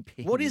rolling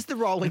pin. What is the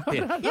rolling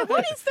pin?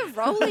 What is the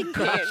rolling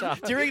pin?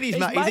 Do you reckon he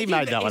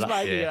made that one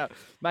up?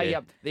 Making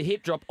up. The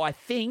hip drop, I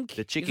think.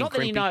 The chicken it's not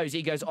that he crimpy. knows.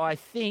 He goes, I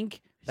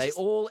think they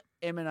all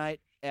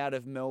emanate out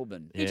of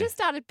Melbourne. He just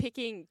started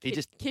picking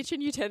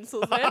kitchen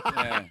utensils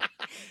then.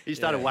 He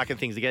started whacking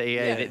things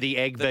together. The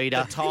egg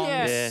beater. The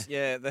tongs.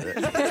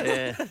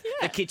 The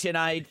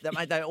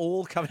KitchenAid. They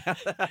all come out.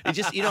 He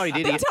just, you know what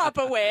he did? The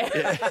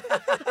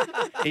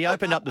Tupperware. He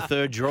opened up the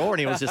third drawer and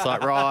he was just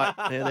like, right,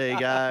 there you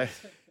go.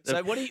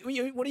 So what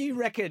do you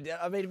reckon?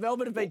 I mean,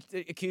 Melbourne have been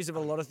accused of a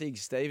lot of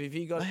things, Steve. Have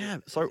you got?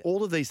 So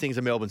all of these things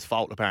are Melbourne's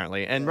fault,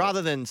 apparently. And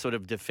rather than sort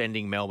of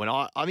defending Melbourne,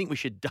 I think we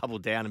should double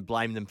down and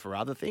blame them for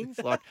other things.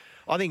 Like,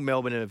 I think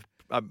Melbourne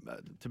have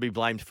to be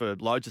blamed for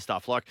loads of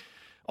stuff. Like,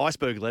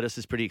 iceberg lettuce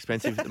is pretty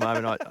expensive at the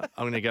moment.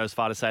 I'm going to go as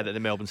far to say that the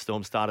Melbourne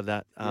Storm started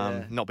that.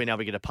 Not being able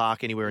to get a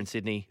park anywhere in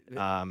Sydney.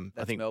 I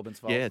think Melbourne's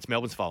fault. Yeah, it's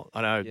Melbourne's fault.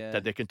 I know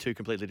that they're two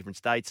completely different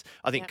states.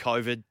 I think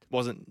COVID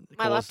wasn't.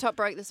 My laptop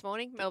broke this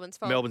morning. Melbourne's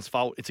fault. Melbourne's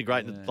fault. It's a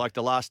great, like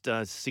the last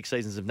 6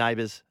 seasons of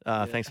Neighbours.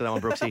 Thanks for that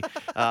one, Brooksy.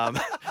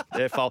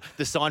 Their fault.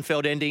 The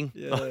Seinfeld ending,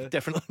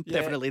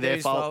 definitely their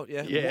fault.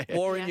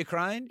 War in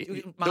Ukraine.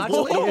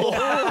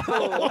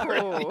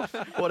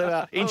 What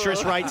about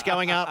interest rates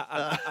going up?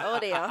 Oh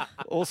dear.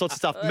 All sorts of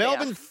stuff.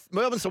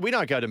 Melbourne. So we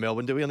don't go to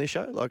Melbourne, do we, on this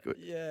show? Like,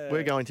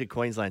 we're going to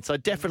Queensland. So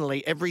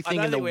definitely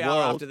everything in the we world.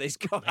 are after these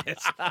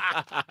comments.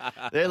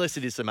 They're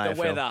listed as some AFL.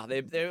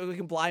 The weather. We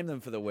can blame them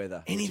for the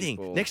weather.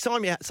 Anything. Next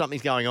time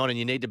something's going on and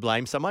you need to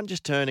blame someone,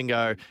 just turn and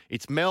go,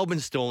 it's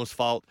Melbourne Storm's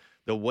fault,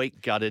 the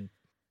weak gutted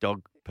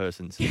dog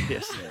person's.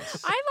 Yes.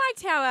 I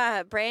liked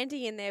how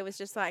Brandy in there was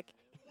just like,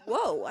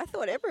 whoa, I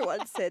thought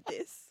everyone said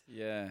this.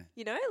 Yeah.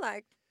 You know,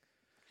 like,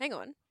 hang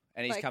on.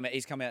 And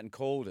he's come out and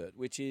called it,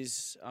 which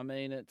is, I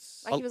mean,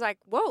 it's... Like he was like,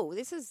 whoa,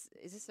 is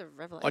this a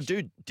revelation? I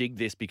do dig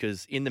this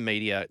because in the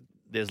media,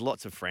 there's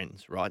lots of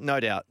friends, right?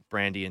 No doubt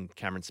Brandy and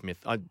Cameron Smith,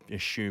 I'm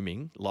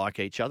assuming, like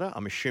each other.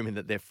 I'm assuming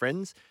that they're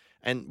friends.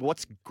 And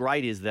what's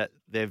great is that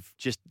they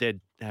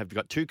have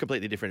got two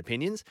completely different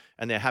opinions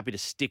and they're happy to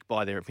stick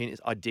by their opinions.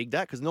 I dig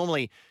that because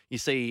normally you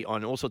see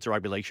on all sorts of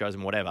rugby league shows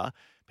and whatever,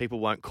 people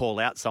won't call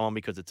out someone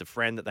because it's a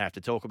friend that they have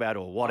to talk about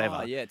or whatever.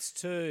 Oh, yeah, it's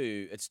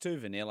too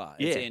vanilla.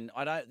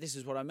 Yeah. This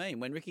is what I mean.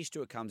 When Ricky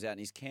Stewart comes out and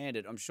he's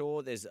candid, I'm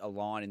sure there's a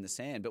line in the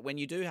sand. But when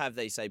you do have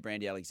these, say,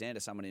 Brandy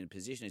Alexander, someone in a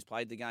position who's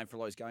played the game for a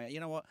lot, who's going,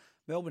 you know what,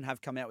 Melbourne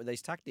have come out with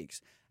these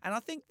tactics. And I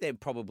think there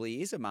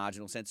probably is a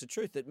marginal sense of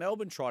truth that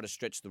Melbourne try to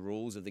stretch the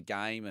rules of the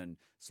game and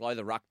slow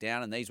the ruck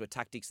down, and these were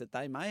tactics that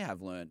they may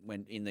have learned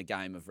when in the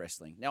game of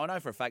wrestling. Now, I know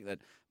for a fact that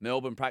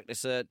Melbourne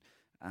practice it,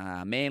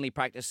 Manly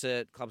practice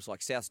it, clubs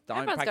like South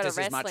don't practice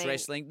as much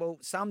wrestling. Well,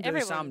 some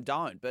do, some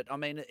don't. But, I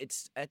mean,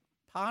 it's a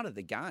part of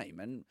the game,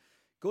 and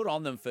good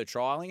on them for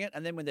trialling it.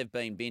 And then when they've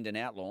been binned and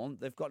outlawed,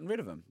 they've gotten rid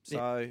of them.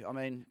 So, I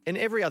mean... And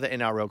every other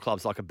NRL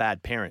club's like a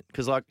bad parent.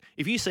 Because, like,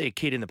 if you see a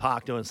kid in the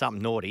park doing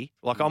something naughty,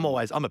 like I'm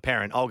a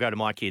parent, I'll go to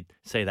my kid,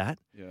 see that?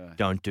 Yeah.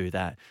 Don't do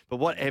that. But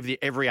what every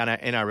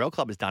NRL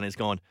club has done is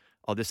gone,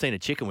 they've seen a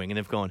chicken wing and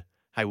they've gone,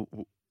 hey,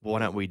 why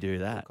don't we do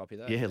that? Copy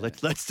that. Yeah,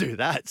 let's do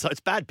that. So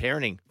it's bad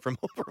parenting from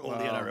all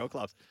the NRL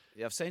clubs.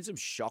 I've seen some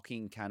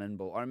shocking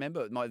cannonball. I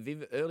remember my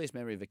earliest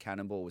memory of a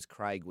cannonball was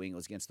Craig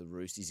Wingles against the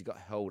Roosters. He got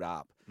held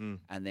up,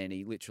 and then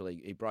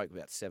he broke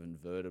about 7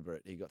 vertebrae.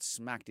 He got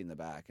smacked in the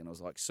back, and I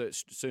was like,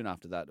 soon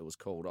after that, it was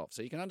called off.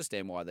 So you can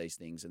understand why these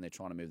things, and they're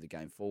trying to move the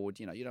game forward.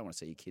 You know, you don't want to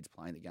see your kids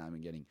playing the game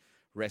and getting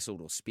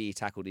wrestled or spear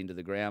tackled into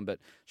the ground. But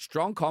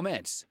strong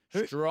comments.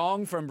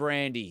 Strong from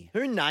Brandy.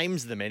 Who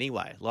names them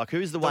anyway? Like,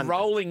 who's the one? The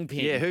rolling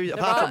pin. Yeah, who,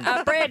 apart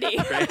from Brandy.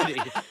 Brandy.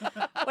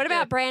 What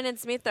about Brandon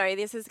Smith, though?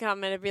 This has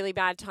come at a really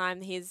bad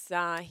time. His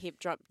hip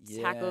drop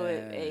tackle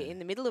in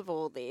the middle of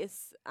all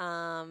this.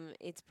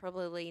 It's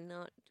probably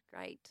not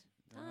great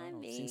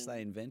timing. Since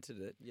they invented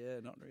it,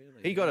 not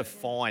really. He got a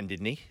fine,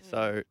 didn't he?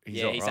 So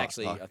he's all he's right.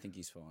 actually, I think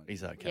he's fine.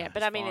 He's okay. Yeah,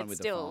 but I mean, it's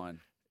still...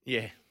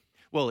 Yeah.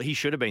 Well, he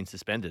should have been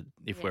suspended,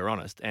 if we're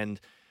honest. And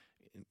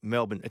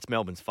it's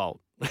Melbourne's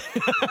fault.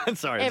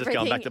 Sorry, I'm just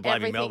going back to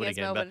blaming Melbourne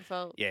again. Melbourne's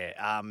fault.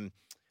 Yeah,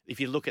 if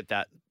you look at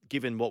that,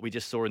 given what we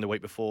just saw in the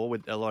week before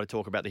with a lot of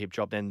talk about the hip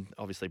drop, then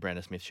obviously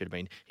Brandon Smith should have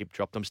been hip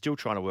dropped. I'm still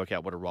trying to work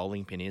out what a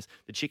rolling pin is.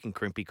 The chicken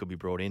crimpy could be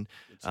brought in.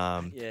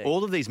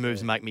 All of these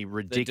moves make me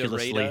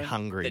ridiculously the Dorito,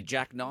 hungry. The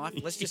jackknife.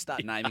 Let's just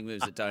start naming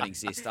moves that don't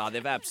exist.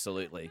 They've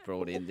absolutely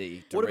brought in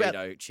the What about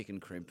Dorito chicken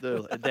crimp.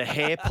 The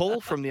hair pull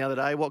from the other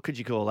day, what could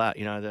you call that?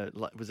 You know,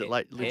 was it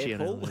late hair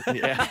pull?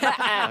 Yeah.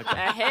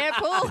 A hair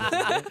pull?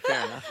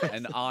 Fair enough.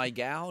 An eye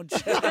gouge.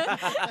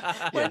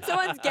 When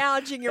someone's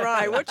gouging your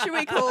eye, what should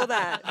we call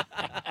that?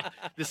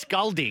 The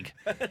skull dig.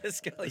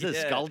 Is it a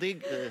skull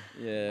dig? Yeah, we're going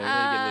to get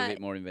a little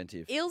bit more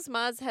inventive. Eels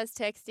Muzz has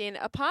texted in,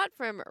 apart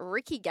from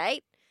Ricky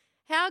Gate,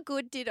 how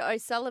good did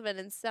O'Sullivan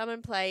and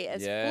Salmon play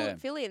as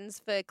fill-ins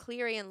for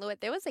Cleary and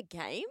Lewitt? There was a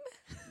game?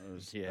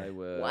 They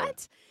were.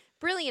 What?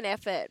 Brilliant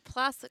effort.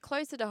 Plus,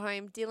 closer to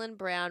home, Dylan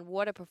Brown.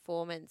 What a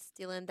performance.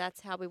 Dylan,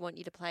 that's how we want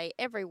you to play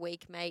every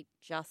week, mate.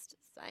 Just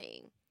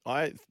saying.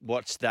 I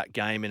watched that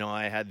game and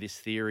I had this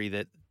theory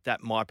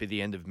that might be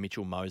the end of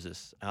Mitchell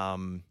Moses.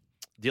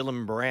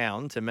 Dylan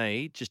Brown, to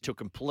me, just took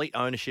complete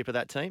ownership of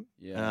that team.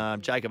 Yeah.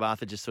 Jacob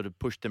Arthur just sort of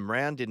pushed them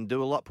around, didn't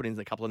do a lot, put in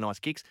a couple of nice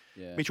kicks.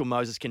 Yeah. Mitchell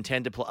Moses can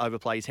tend to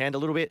overplay his hand a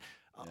little bit.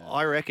 Yeah.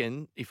 I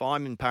reckon if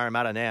I'm in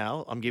Parramatta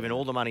now, I'm giving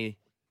all the money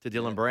to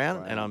Dylan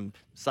Brown and I'm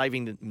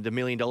saving the $1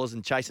 million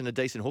and chasing a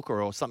decent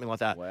hooker or something like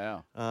that.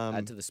 Wow.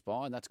 Add to the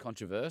spine. That's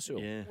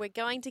controversial. Yeah. We're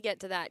going to get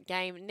to that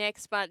game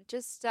next, but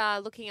just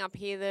looking up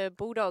here, the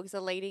Bulldogs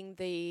are leading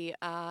the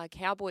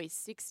Cowboys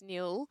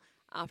 6-0.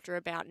 After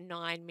about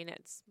 9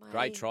 minutes.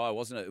 Great try,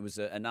 wasn't it? It was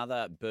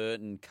another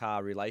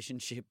Burton-Carr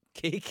relationship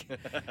kick.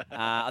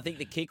 I think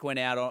the kick went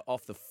out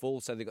off the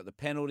full, so they got the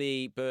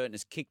penalty. Burton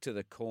has kicked to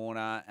the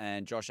corner,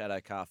 and Josh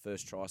Addo-Carr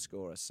first try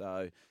scorer.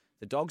 So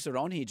the Dogs are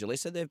on here,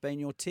 Jalissa. They've been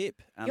your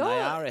tip, and they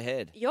are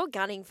ahead. You're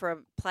gunning for a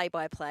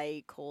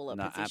play-by-play caller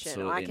position.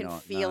 Absolutely I can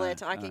not. feel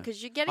it. I can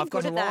because you're getting I've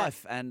got good a at that.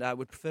 life, and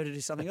would prefer to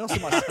do something else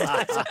in my life.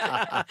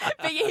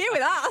 But you're here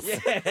with us.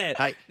 Yeah,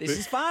 hey, this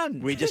is fun.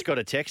 We just got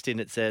a text in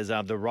that says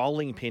the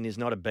rolling pin is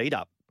not a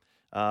beat-up.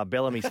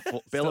 Bellamy's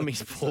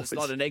forwards. It's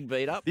not an egg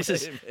beat up. This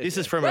is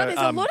from there's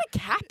a lot of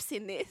caps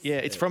in this. Yeah,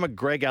 it's from a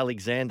Greg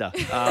Alexander.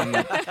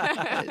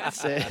 It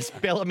says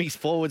Bellamy's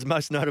forwards,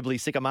 most notably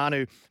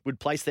Sikamanu, would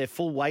place their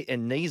full weight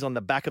and knees on the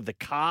back of the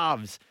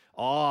calves.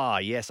 Oh,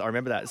 yes, I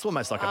remember that. It's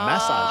almost like a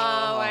massage.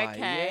 Oh,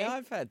 okay. Yeah,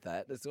 I've had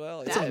that as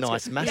well. It's a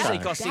nice massage. Actually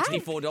cost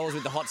 $64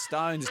 with the hot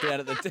stones down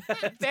at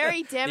the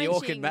very damaging. The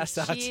Orchid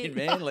Massage in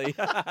Manly.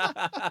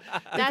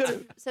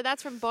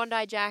 That's from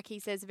Bondi Jack. He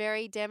says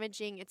very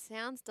damaging. It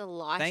sounds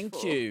delightful.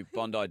 Thank you,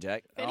 Bondi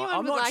Jack. If anyone I'm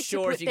would not like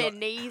sure to put if you their got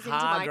knees into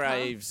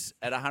Hargraves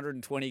at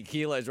 120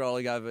 kilos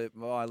rolling over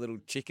my little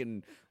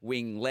chicken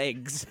wing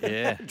legs.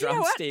 Yeah,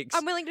 drumsticks.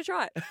 I'm willing to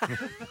try it.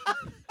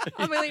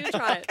 I'm willing to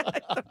try it.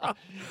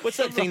 What's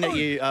that thing that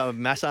you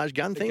massage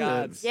gun thing?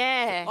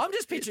 Yeah. I'm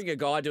just picturing a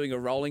guy doing a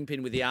rolling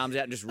pin with the arms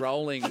out and just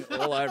rolling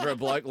all over a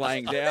bloke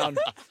laying down.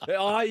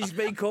 Oh, he's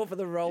been caught for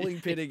the rolling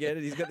pin again,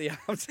 and he's got the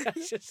arms out.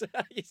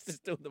 He's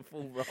just doing the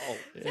full roll.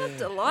 Sounds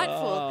delightful.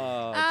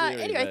 Oh,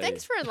 anyway,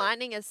 thanks for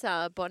enlightening us,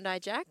 Bondi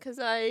Jack, because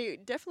I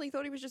definitely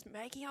thought he was just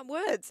making up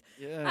words.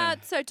 Yeah.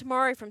 So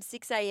tomorrow from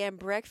 6 a.m,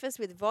 breakfast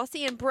with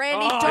Vossi and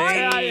Brandy. Don't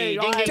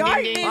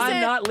miss it.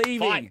 I'm not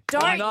leaving.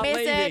 Don't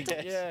miss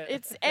it. Yeah.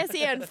 It's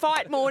SEN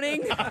Fight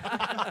Morning.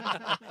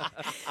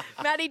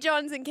 Matty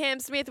Johns and Cam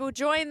Smith will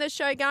join the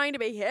show. Going to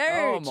be huge.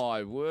 Oh,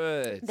 my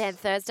word. Then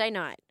Thursday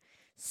night,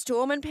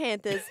 Storm and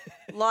Panthers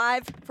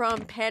live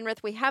from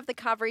Penrith. We have the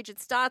coverage. It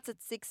starts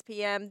at 6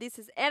 p.m. This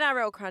is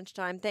NRL Crunch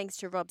Time. Thanks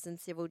to Robson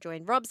Civil.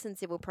 Join Robson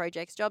Civil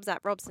Projects. Jobs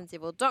at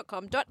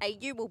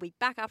robsoncivil.com.au. We'll be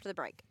back after the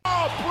break.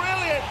 Oh,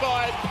 brilliant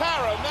by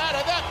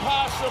Parramatta. That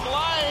pass from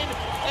Lane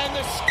and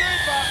the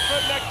scoop up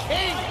from the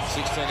King.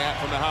 16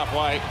 out from the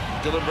halfway.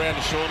 Dylan Brown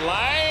to Sean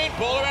Lane.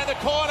 Ball around the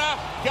corner.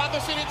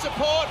 Gutherson in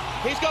support.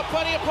 He's got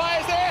plenty of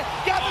players there.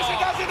 Gutherson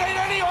doesn't need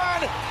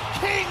anyone.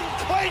 King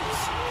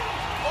clinks.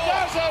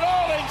 Does it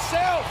all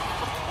himself.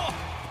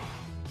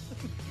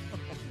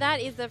 That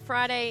is the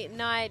Friday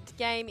night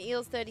game.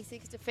 Eels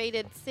 36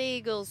 defeated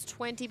Seagulls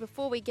 20.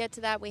 Before we get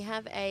to that, we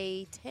have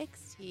a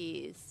text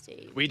here,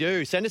 Steve. We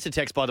do. Send us a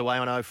text, by the way,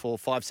 on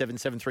 0457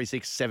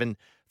 736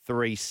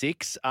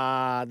 36.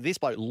 This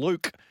bloke,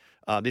 Luke.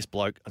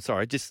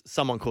 Just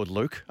someone called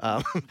Luke.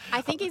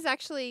 I think he's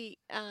actually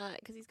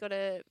because he's got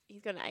an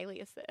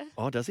alias there.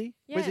 Oh, does he?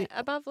 Yeah, Where's he?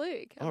 above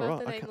Luke, Oh, above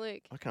right. the name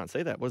Luke. I can't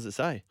see that. What does it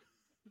say?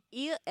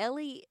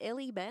 Ellie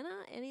Banner,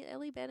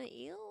 Ellie Banner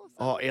Eel.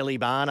 Oh,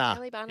 Ellie-Barna.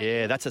 Ellie-Barna,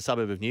 Yeah, that's a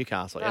suburb of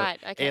Newcastle. Right,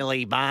 okay.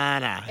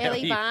 Ellie-Barna.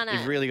 Ellie-Barna.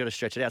 You've really got to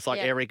stretch it out. It's like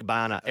Yeah. Eric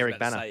Banner. Eric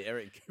Banner. Say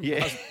Eric.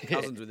 Yeah.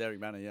 Cousins with Eric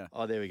Banner, yeah.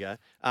 Oh, there we go.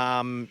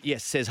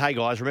 Yes, says, hey,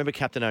 guys, remember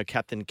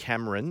Captain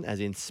Cameron, as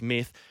in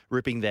Smith,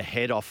 ripping the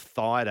head off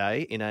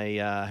Friday in a,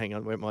 hang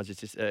on, where am I?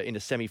 Just in a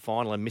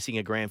semi-final and missing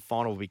a grand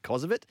final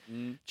because of it?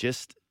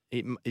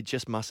 It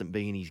just mustn't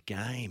be in his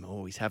game.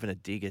 Oh, he's having a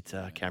dig at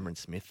Cameron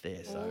Smith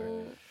there.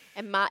 So.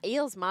 And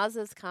Eels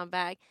Maz's come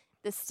back.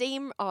 The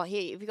steam. Oh,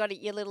 here have you got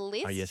your little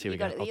list? Oh, yes, here we You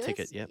go. got I'll your tick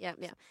list? it, yep.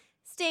 Yeah.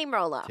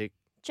 Steamroller. Tick.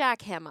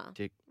 Jackhammer.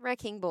 Tick.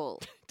 Wrecking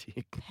ball.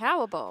 Tick.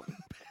 Powerbomb.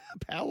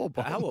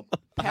 Powerbomb.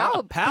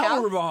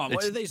 Powerbomb.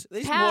 What are these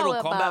Mortal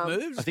Kombat Powerbomb.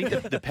 moves? I think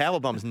the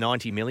Powerbomb's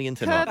 90 million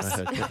tonight. I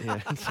Curb heard.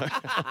 Yeah, so-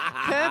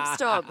 Curb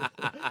stomp.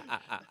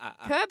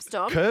 Curb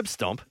stomp. Curb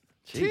stomp.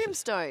 Jesus.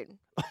 Tombstone.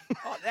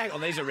 Oh, hang on,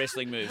 these are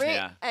wrestling moves Re-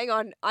 now. Hang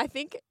on. I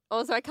think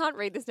also I can't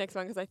read this next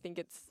one because I think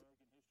it's.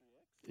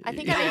 I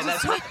think I Yeah, need to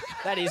that's, stop.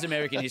 that is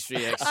American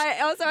History X.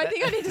 I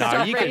think I need to No,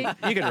 stop you reading.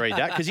 can read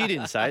that because you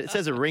didn't say it. It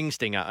says a ring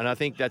stinger, and I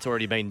think that's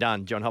already been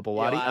done. John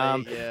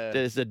Hopperwadi. Yeah.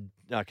 There's a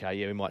okay.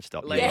 Yeah, we might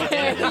stop.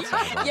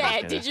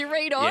 Yeah, did you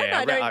read on? Yeah,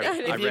 I don't I know.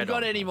 If you've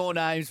got any more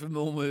names for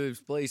more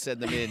moves, please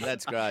send them in.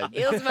 That's great.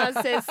 Ilsma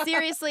says,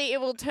 seriously,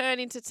 it will turn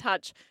into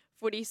touch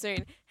footy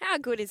soon. How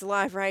good is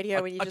live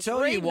radio when you're I just tell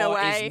you reading what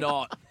away? is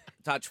not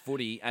touch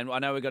footy, and I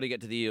know we've got to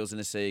get to the Eels and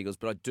the Seagulls,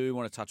 but I do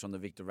want to touch on the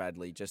Victor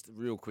Radley just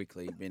real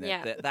quickly.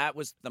 Yeah. That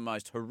was the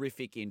most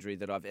horrific injury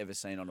that I've ever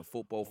seen on a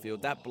football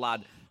field. That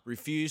blood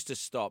refused to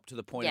stop to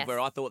the point Yes. of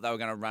where I thought they were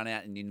going to run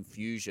out in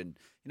infusion.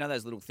 You know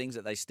those little things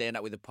that they stand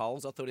up with the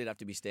poles? I thought he'd have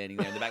to be standing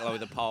there in the back line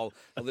with a pole,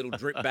 a little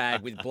drip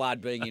bag with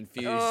blood being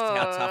infused.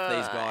 How tough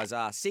these guys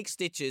are. 6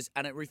 stitches,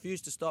 and it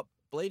refused to stop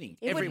bleeding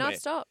It everywhere. would not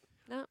stop.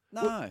 No.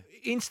 No.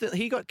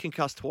 He got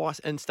concussed twice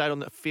and stayed on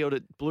the field.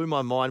 It blew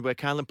my mind where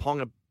Kalen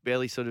Ponga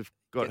barely sort of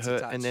got Gets a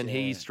hurt, touch, and then yeah.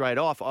 he's straight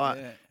off.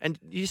 Yeah. And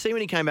you see when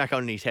he came back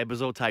on and his head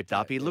was all taped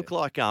up, he looked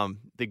like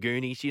the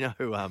Goonies, you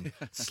know,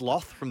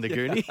 Sloth from the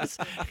Goonies.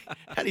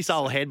 And his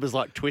whole head was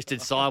like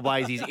twisted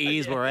sideways, his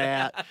ears were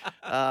out.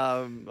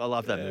 I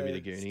love that movie,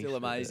 The Goonies. Still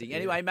amazing. Yeah.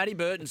 Anyway, Matty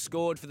Burton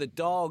scored for the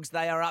Dogs.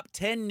 They are up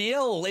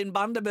 10-0 in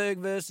Bundaberg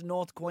versus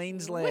North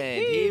Queensland.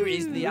 Here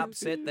is the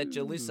upset that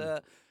Jalissa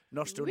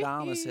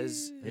Nostradamus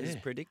has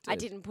predicted. I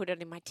didn't put it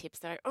in my tips,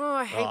 though. Oh,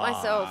 I hate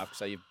myself.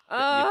 So you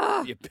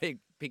Ah.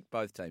 picked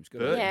both teams.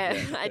 Good.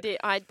 Yeah, I did.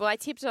 I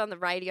tipped it on the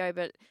radio,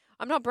 but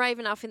I'm not brave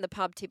enough in the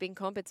pub tipping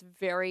comp. It's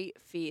very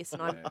fierce,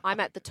 and I'm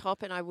at the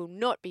top, and I will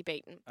not be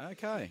beaten.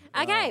 Okay.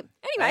 Okay.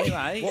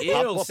 Anyway,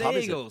 Eels, pub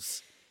is it?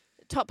 Seagulls.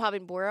 top pub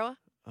in Borough.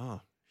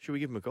 Oh, should we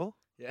give him a call?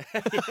 Yeah.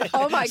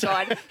 Oh my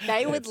God,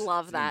 they would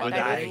love that.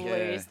 Okay. They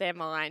would lose their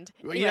mind.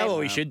 Well, you know what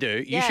we should do?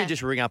 You Yeah. should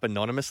just ring up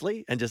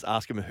anonymously and just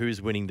ask him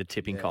who's winning the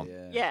tipping comp.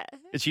 Yeah.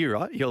 It's you,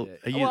 right? Are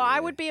you, Well, I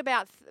would be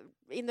about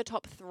in the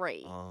top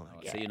 3. Oh,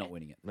 So you're not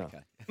winning it. No. Okay.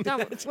 No,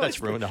 That's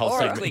ruined the whole All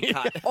right.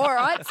 segment. All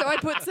right, so I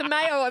put some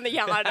mayo on the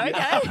yard.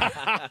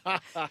 Okay.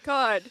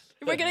 God,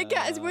 if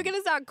we're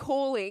gonna start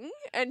calling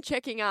and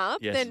checking up,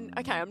 Yes. then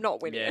okay, I'm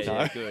not winning.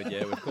 Yeah, good.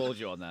 Yeah, we've called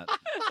you on that.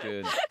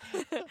 Good.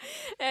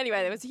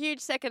 Anyway, there was a huge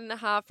second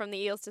half from the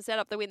Eels to set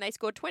up the win. They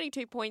scored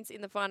 22 points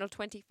in the final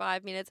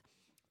 25 minutes.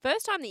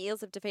 First time the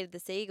Eels have defeated the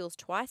Seagulls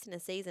twice in a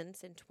season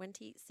since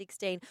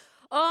 2016.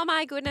 Oh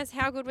my goodness,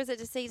 how good was it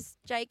to see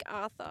Jake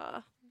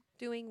Arthur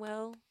doing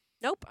well?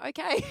 Nope.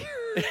 Okay.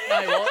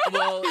 Hey,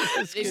 well,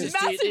 this is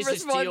Massive to your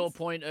response.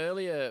 point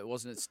earlier,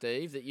 wasn't it,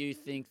 Steve, that you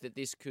think that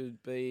this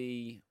could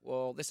be,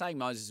 well, they're saying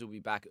Moses will be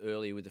back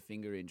early with a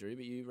finger injury,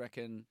 but you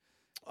reckon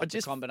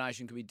the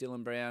combination could be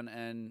Dylan Brown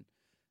and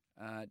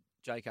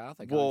Jake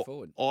Arthur going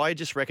forward? I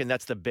just reckon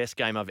that's the best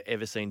game I've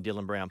ever seen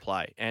Dylan Brown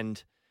play.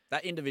 And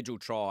that individual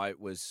try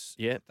was,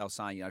 they were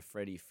saying,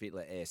 Freddie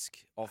Fittler-esque,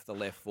 off the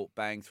left foot,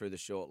 bang through the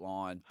short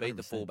line, beat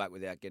the 100%. fullback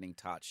without getting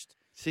touched.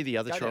 See the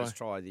other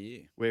try of the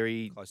year. where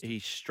he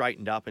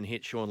straightened up and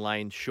hit Sean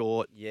Lane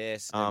short.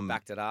 Yes, and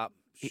backed it up.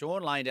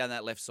 Sean Lane down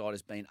that left side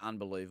has been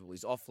unbelievable.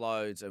 His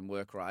offloads and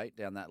work rate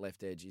down that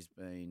left edge has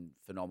been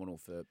phenomenal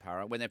for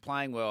Para. When they're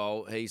playing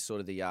well, he's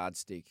sort of the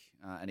yardstick,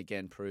 and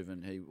again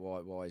proven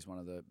why he's one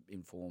of the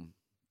informed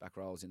back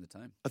rows in the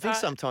team. I think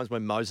sometimes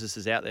when Moses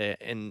is out there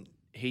and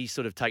he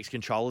sort of takes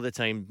control of the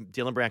team,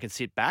 Dylan Brown can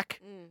sit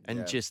back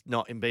and just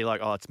not and be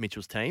like, oh, it's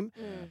Mitchell's team.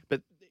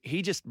 But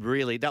he just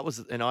really, that was,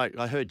 and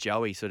I heard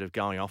Joey sort of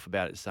going off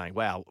about it, saying,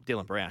 wow,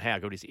 Dylan Brown, how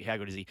good is he? How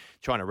good is he?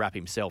 Trying to wrap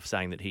himself,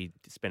 saying that he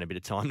spent a bit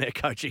of time there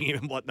coaching him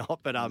and whatnot.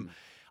 But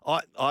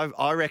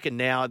I reckon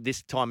now,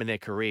 this time in their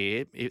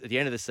career, at the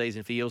end of the season,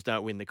 if the Eels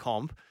don't win the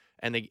comp,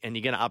 and you're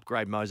going to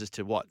upgrade Moses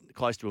to what,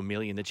 close to $1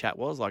 million, the chat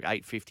was, like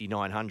 850,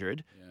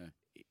 900.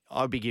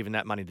 I'd be giving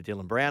that money to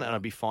Dylan Brown, and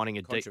I'd be finding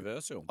a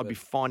controversial. I'd be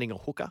finding a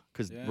hooker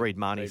because Reed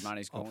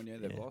Marnie's gone. Yeah,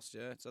 they've lost.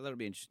 Yeah, so that'll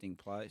be an interesting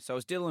play. So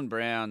it's Dylan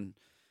Brown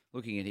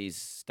looking at his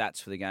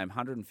stats for the game,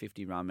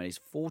 150 run meters,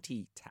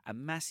 a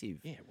massive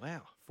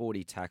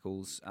 40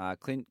 tackles.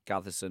 Clint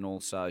Gutherson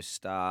also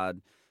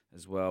starred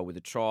as well with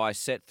a try,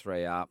 set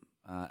 3 up.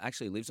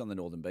 Actually lives on the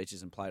Northern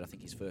Beaches and played, I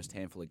think, his first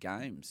handful of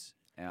games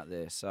out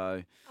there.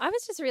 So I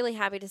was just really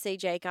happy to see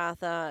Jake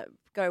Arthur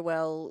go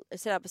well,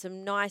 set up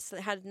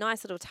had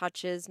nice little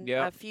touches,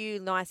 a few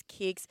nice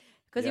kicks,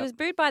 because he was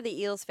booed by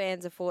the Eels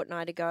fans a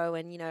fortnight ago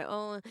and,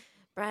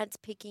 Brad's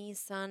picking his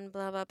son,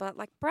 blah, blah, blah.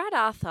 Like, Brad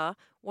Arthur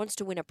wants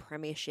to win a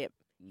premiership.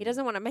 He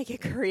doesn't want to make a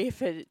career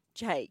for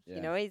Jake.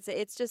 Yeah.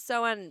 It's just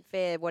so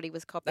unfair what he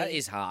was copying. that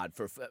is hard.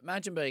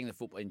 Imagine being the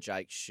football in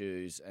Jake's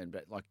shoes and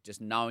just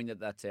knowing that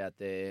that's out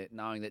there,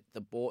 knowing that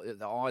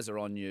the eyes are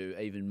on you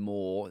even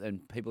more,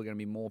 and people are going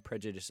to be more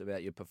prejudiced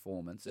about your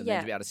performance, and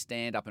then to be able to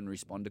stand up and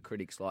respond to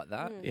critics like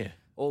that.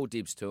 All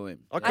dibs to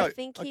him. I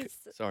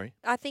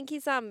think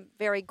he's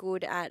very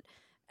good at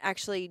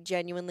actually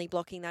genuinely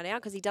blocking that out,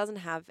 because he doesn't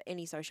have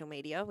any social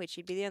media, which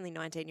he'd be the only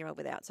 19-year-old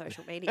without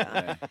social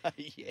media.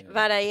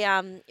 But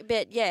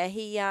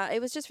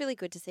it was just really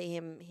good to see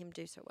him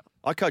do so well.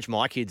 I coach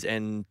my kids,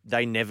 and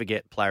they never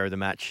get player of the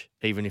match,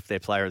 even if they're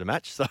player of the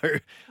match. So,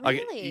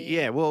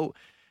 really? Well,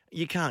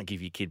 you can't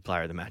give your kid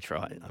player of the match,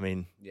 right? I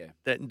mean,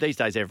 these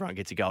days everyone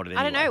gets a golden.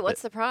 I don't know.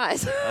 What's the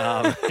prize?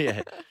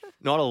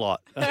 Not a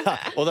lot.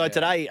 Although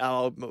today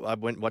I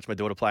went and watched my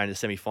daughter play in the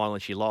semi-final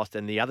and she lost,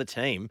 and the other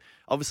team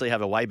obviously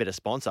have a way better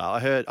sponsor.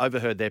 I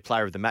overheard their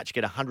player of the match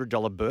get a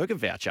 $100 burger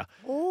voucher.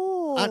 Ooh.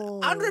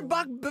 $100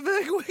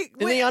 burger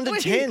in the under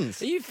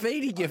 10s. Are you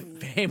feeding your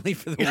family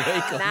for the week?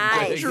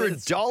 Nice.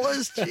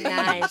 $100?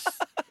 Nice.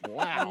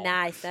 Wow.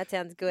 Nice. That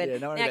sounds good. Yeah,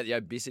 knowing Now, about the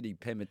obesity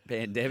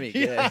pandemic.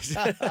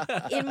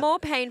 in more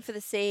pain for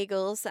the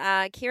Seagulls,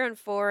 Kieran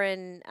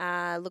Foran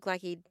looked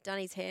like he'd done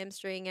his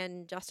hamstring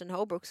and Justin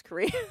Holbrook's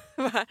career.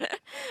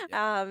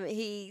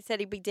 He said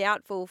he'd be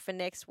doubtful for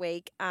next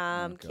week.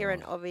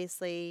 Kieran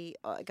obviously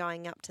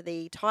going up to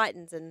the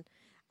Titans, and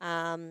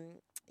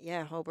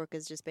Holbrook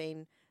has just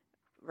been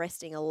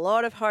resting a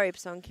lot of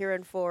hopes on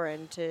Kieran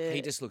Foran to...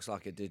 He just looks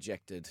like a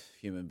dejected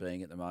human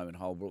being at the moment,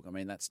 Holbrook. I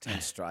mean, that's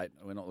 10 straight.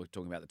 We're not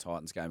talking about the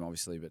Titans game,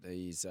 obviously, but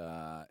he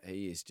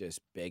is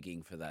just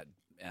begging for that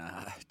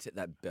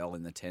bell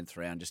in the 10th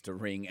round just to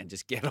ring and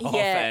just get off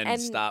and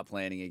start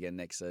planning again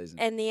next season.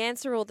 And the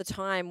answer all the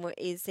time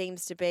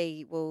seems to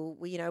be,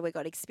 we've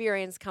got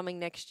experience coming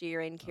next year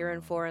in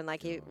Kieran Foran,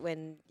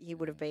 when he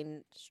would have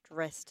been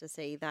stressed to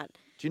see that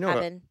Do you know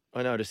happen.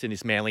 what I noticed in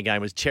this Manly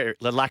game was the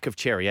lack of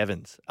Cherry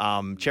Evans.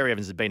 Cherry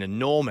Evans has been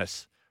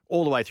enormous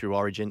all the way through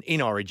Origin,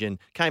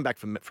 came back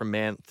from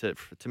to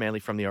Manly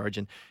from the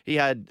Origin. He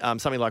had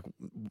something like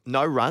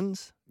no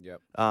runs. Yep.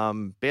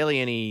 Barely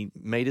any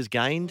metres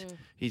gained.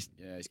 He's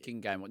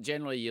king game.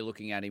 Generally, you're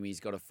looking at him, he's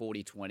got a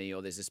 40-20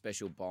 or there's a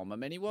special bomb. I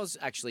mean, he was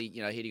actually,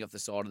 hitting off the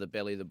side of the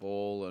belly of the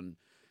ball, and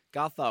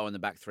Gutho in the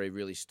back three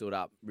really stood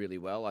up really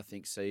well. I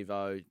think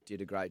Sevo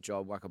did a great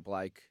job. Waka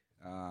Blake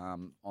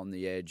on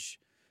the edge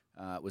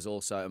was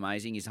also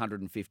amazing. His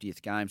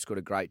 150th game, scored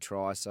a great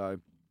try. So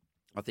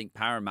I think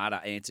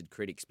Parramatta answered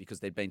critics because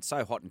they'd been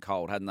so hot and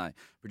cold, hadn't they?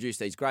 Produced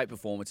these great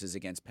performances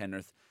against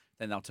Penrith.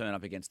 Then they'll turn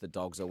up against the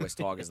Dogs or West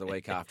Tigers the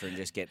week after and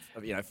just get,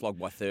 flogged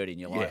by 30,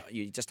 and you're like,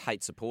 you just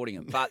hate supporting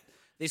them. But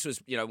this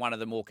was, one of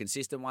the more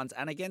consistent ones,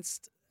 and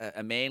against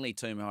a Manly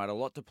team who had a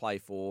lot to play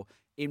for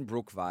in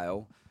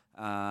Brookvale,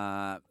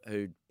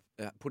 who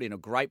put in a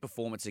great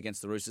performance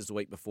against the Roosters the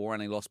week before,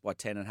 only lost by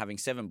 10, and having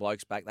 7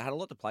 blokes back, they had a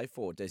lot to play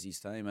for,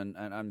 Desi's team,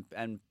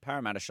 and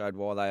Parramatta showed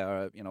why they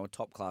are, a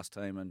top-class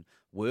team and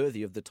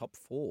worthy of the top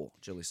 4,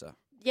 Jalissa.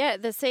 Yeah,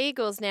 the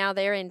Seagulls now,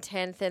 they're in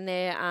 10th and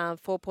they're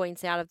 4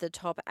 points out of the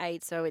top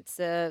 8. So it's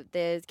they're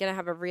going to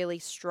have a really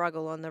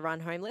struggle on the run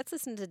home. Let's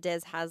listen to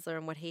Des Hasler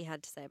and what he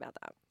had to say about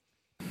that.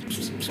 It's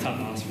just a tough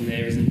ask from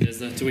there, isn't it,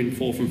 Des, to win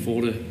 4 from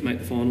 4 to make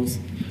the finals?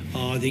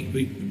 I think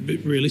we're a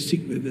bit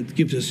realistic. It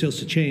gives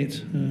ourselves a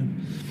chance.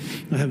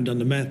 I haven't done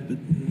the math, but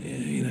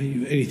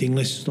anything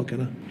less, it's not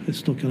going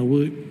to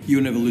work.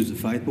 You'll never lose the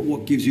faith, but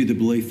what gives you the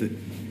belief that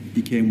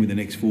you can win the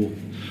next 4?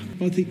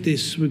 I think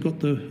we've got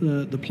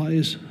the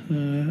players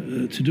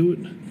to do it,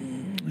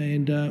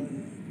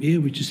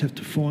 and we just have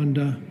to find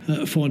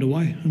a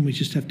way, and we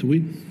just have to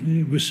win.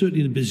 Yeah, we're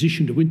certainly in a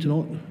position to win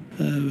tonight.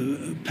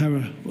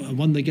 Para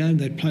won the game;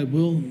 they played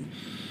well,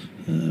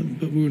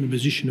 but we were in a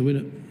position to win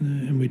it,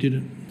 and we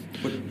didn't,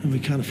 and we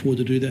can't afford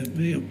to do that.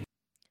 Yeah.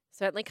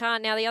 Certainly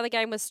can't. Now the other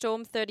game was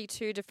Storm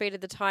 32 defeated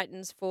the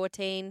Titans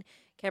 14.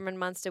 Cameron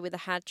Munster with a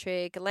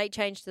hat-trick. A late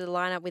change to the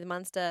lineup with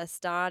Munster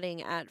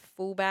starting at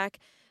fullback.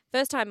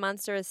 First time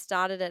Munster has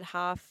started at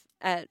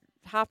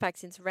halfback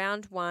since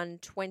round 1,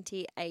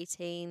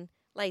 2018.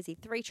 Lazy,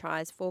 3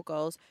 tries, 4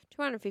 goals,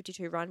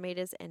 252 run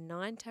metres and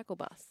 9 tackle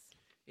busts.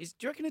 Do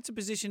you reckon it's a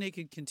position he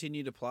could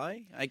continue to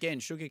play?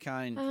 Again,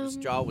 Sugarcane, as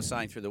Joel was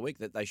saying through the week,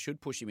 that they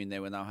should push him in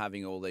there when they're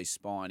having all these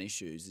spine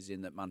issues, is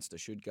in that Munster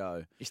should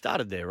go. He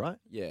started there, right?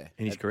 Yeah.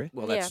 In his career?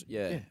 Well, that's,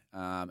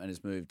 and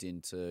has moved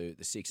into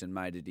the 6 and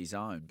made it his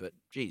own. But,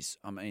 geez,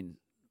 I mean,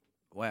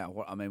 wow,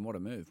 what a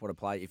move. What a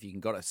play. If you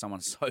can got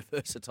someone so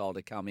versatile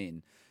to come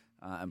in,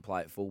 and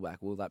play at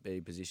fullback. Will that be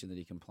a position that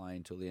he can play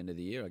until the end of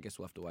the year? I guess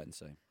we'll have to wait and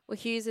see. Well,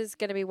 Hughes is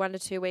going to be 1 to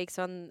 2 weeks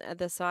on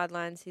the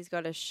sidelines. He's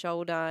got a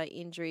shoulder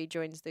injury,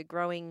 joins the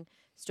growing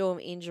Storm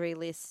injury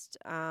list.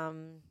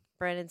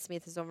 Brandon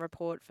Smith is on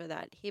report for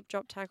that hip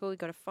drop tackle. He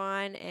got a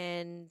fine,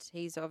 and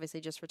he's obviously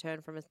just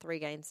returned from a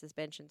 3-game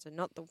suspension, so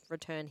not the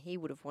return he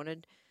would have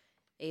wanted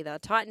either.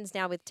 Titans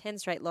now with 10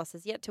 straight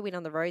losses, yet to win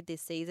on the road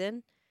this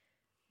season.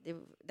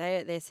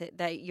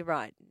 You're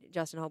right.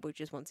 Justin Holbrook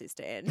just wants this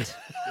to end.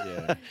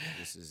 Yeah,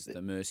 this is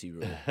the mercy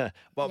rule.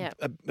 Well, Yep.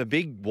 a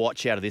big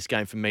watch out of this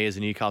game for me as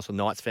a Newcastle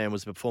Knights fan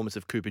was the performance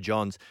of Cooper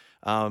Johns.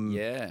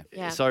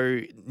 Yeah.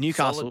 So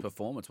Newcastle Solid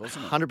performance,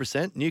 wasn't it?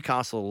 100%.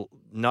 Newcastle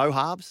no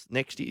halves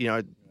next year. You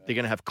know they're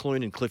going to have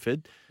Clune and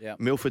Clifford. Yep.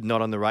 Milford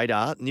not on the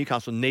radar.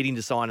 Newcastle needing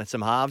to sign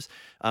some halves.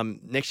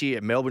 Next year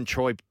at Melbourne,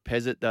 Troy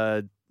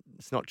Pezzett.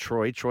 It's not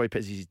Troy. Troy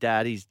Pezzett, his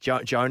dad. He's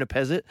Jonah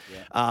Pezzett.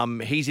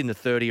 Yeah. He's in the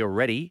 30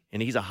 already, and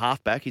he's a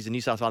halfback. He's a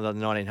New South Wales under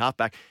 19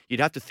 halfback.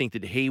 You'd have to think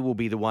that he will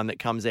be the one that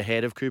comes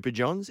ahead of Cooper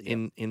Johns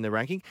in the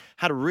ranking.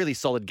 Had a really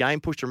solid game,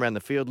 pushed him around the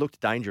field,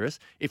 looked dangerous.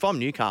 If I'm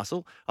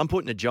Newcastle, I'm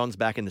putting the Johns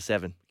back in the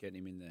 7. Getting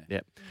him in there.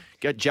 Yep.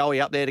 Get Joey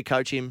up there to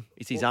coach him.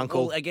 It's his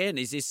uncle. Well, again,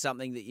 is this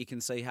something that you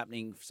can see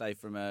happening, say,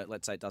 from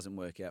let's say it doesn't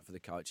work out for the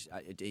coach?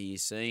 Are you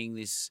seeing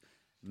this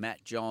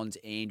Matt Johns,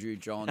 Andrew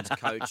Johns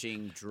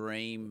coaching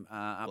dream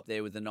up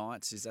there with the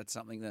Knights? Is that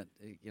something that,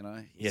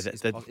 is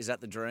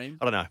that the dream?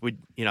 I don't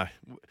know.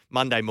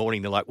 Monday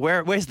morning, they're like,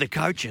 where's the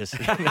coaches?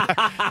 They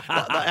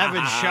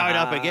haven't showed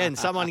up again.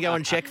 Someone go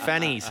and check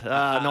Fanny's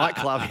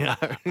nightclub.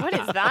 What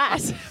is that?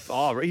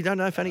 Oh, you don't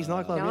know Fanny's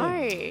nightclub?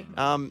 No.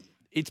 Yeah.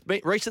 It's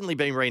recently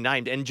been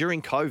renamed, and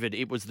during COVID,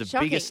 it was the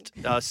Shocking. biggest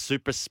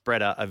super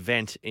spreader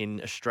event in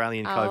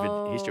Australian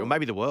COVID history, or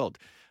maybe the world.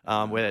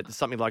 Where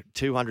something like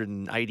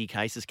 280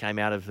 cases came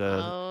out of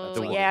the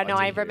yeah, no,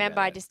 I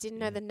remember. I just didn't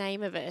know the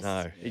name of it.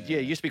 No, it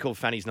used to be called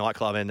Fanny's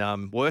Nightclub,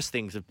 and worse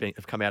things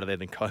have come out of there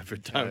than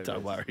COVID.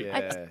 Don't worry.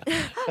 Yeah.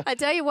 I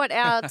tell you what,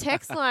 our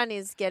text line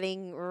is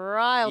getting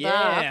riled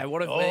up. Yeah,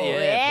 what if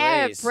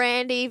please.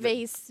 Brandy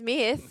v.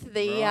 Smith,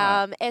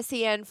 the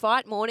SEN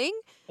fight morning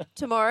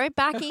tomorrow.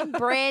 Backing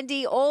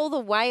Brandy all the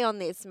way on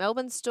this.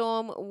 Melbourne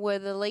Storm were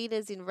the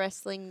leaders in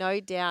wrestling,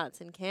 no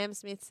doubts. And Cam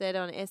Smith said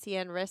on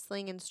SEN,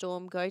 wrestling and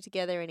Storm go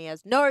together, and he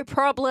has no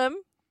problem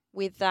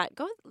with that.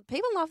 God,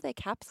 people love their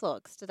caps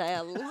locks today.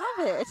 I love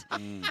it.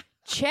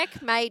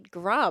 Checkmate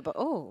Grub.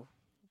 Oh,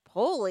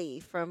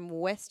 Paulie from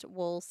West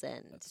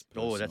Wallsend. That's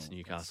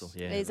Newcastle.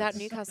 Yeah, Is that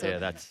Newcastle? Yeah,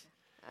 that's.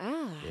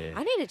 Yeah.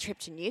 I need a trip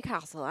to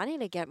Newcastle. I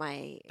need to get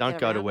my. Don't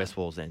go to around West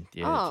there. Wallsend.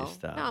 Yeah,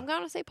 No, I'm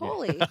going to see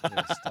Paulie.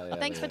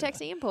 Thanks for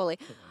texting in, Paulie.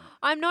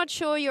 I'm not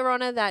sure, Your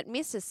Honour, that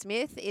Mr.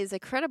 Smith is a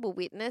credible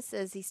witness,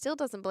 as he still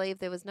doesn't believe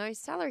there was no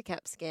salary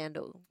cap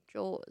scandal.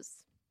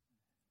 Jaws.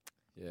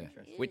 Yeah.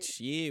 Which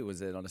year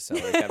was it on a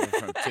salary cap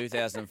from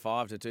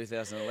 2005 to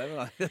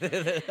 2011?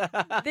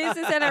 This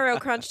is NRL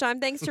Crunch Time.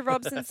 Thanks to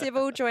Robson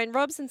Civil. Join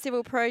Robson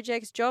Civil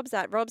Projects, jobs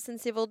at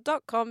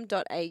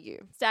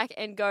robsoncivil.com.au. Stack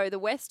and go. The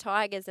West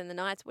Tigers and the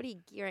Knights. What are you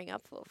gearing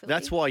up for, Philly?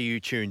 That's why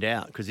you tuned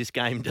out, because this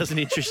game doesn't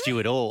interest you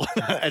at all.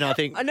 And I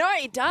think. No,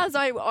 it does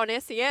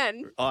on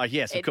SEN. Oh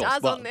yes, of It course.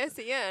 does Well, on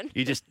SEN.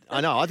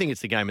 I think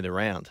it's the game of the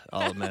round.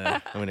 I'm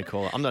going to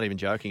call it. I'm not even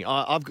joking.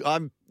 I'm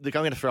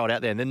going to throw it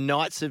out there. The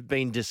Knights have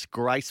been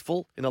disgraceful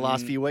in the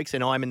last few weeks,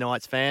 and I'm a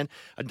Knights fan,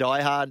 a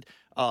diehard.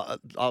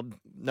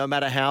 No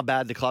matter how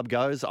bad the club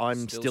goes,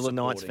 I'm still a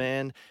Knights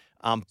fan.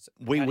 We How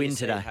do you win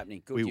see it today.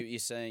 happening? Good, you're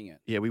seeing it.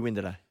 Yeah, we win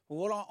today.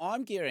 Well, what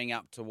I'm gearing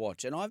up to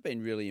watch, and I've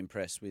been really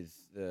impressed with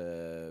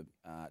the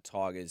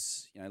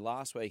Tigers.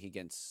 Last week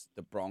against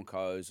the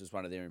Broncos was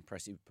one of their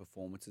impressive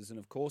performances, and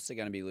of course they're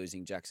going to be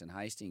losing Jackson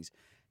Hastings.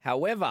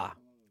 However,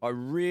 I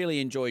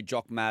really enjoyed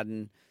Jock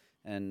Madden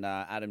and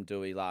Adam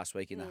Dewey last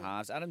week in the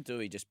halves. Adam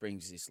Dewey just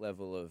brings this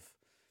level of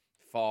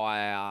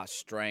fire,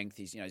 strength.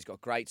 He's got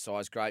great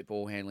size, great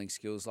ball handling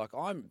skills. Like,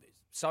 I'm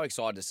so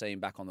excited to see him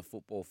back on the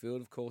football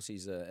field. Of course,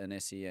 he's an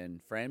SEN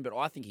friend, but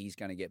I think he's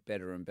going to get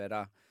better and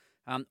better.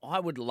 I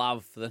would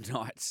love for the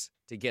Knights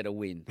to get a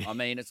win. I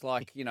mean, it's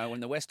like,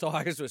 when the West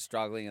Tigers were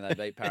struggling and they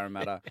beat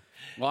Parramatta,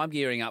 I'm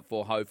gearing up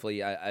for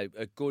hopefully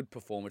a good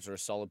performance or a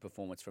solid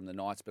performance from the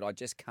Knights, but I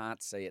just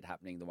can't see it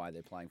happening the way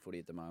they're playing footy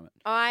at the moment.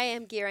 I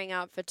am gearing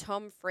up for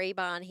Tom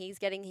Freebarn. He's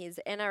getting his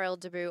NRL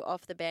debut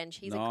off the bench.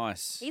 He's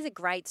a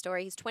great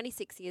story. He's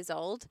 26 years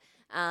old,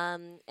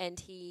 and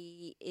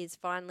he is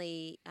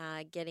finally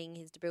getting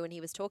his debut. And he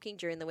was talking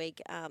during the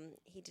week.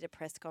 He did a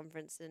press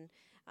conference, and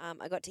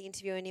I got to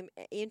interview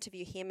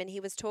him, and he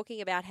was talking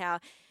about how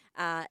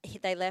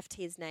they left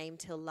his name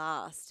till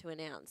last to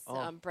announce.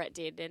 Brett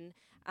did, and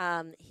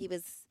he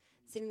was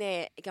sitting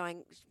there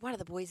going, one of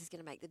the boys is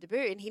going to make the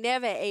debut, and he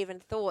never even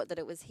thought that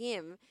it was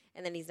him,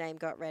 and then his name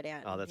got read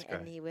out. Oh, that's great.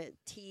 And he were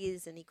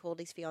tears, and he called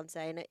his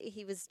fiancée, and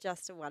he was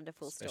just a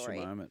wonderful Special story.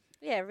 moment.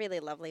 Yeah, really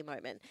lovely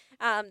moment.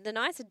 The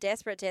Knights are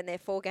desperate to end their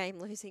 4-game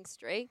losing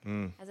streak.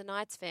 As a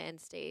Knights fan,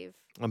 Steve.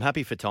 I'm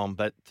happy for Tom,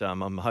 but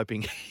I'm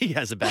hoping he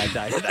has a bad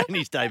day in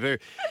his debut.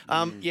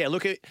 Yeah,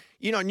 look,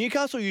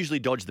 Newcastle usually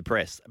dodge the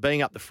press.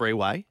 Being up the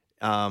freeway,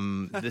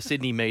 The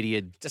Sydney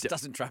media just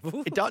doesn't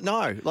travel. It don't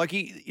know. Like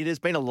there's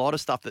been a lot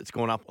of stuff that's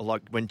gone up.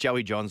 Like when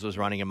Joey Johns was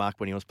running amok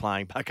when he was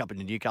playing back up in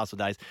the Newcastle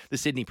days, the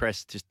Sydney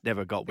press just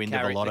never got wind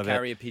of a lot of it. The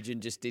carrier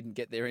pigeon just didn't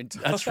get there in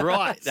time. That's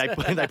right.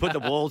 They put the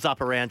walls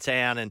up around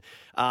town,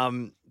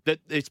 and but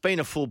it's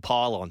been a full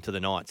pile-on to the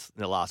Knights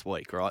in the last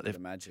week, right?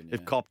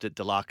 They've copped it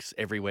deluxe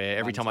everywhere.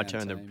 Every time I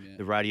turn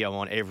the radio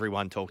on,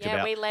 everyone talked about.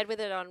 Yeah, we led with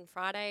it on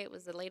Friday. It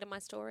was the lead of my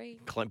story.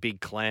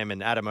 Big Clem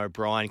and Adam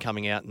O'Brien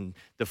coming out and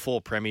the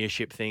 4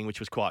 premiership thing, which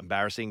was quite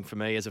embarrassing for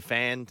me as a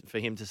fan for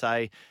him to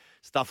say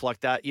stuff like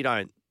that. You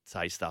don't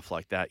say stuff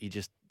like that. You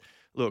just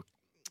look.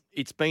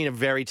 It's been a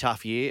very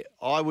tough year.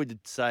 I would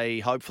say,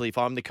 hopefully, if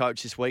I'm the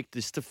coach this week,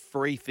 just to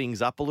free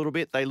things up a little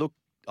bit. They look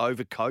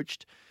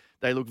overcoached.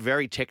 They look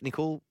very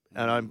technical,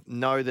 and I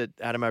know that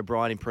Adam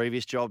O'Brien in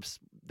previous jobs,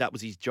 that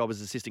was his job as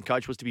assistant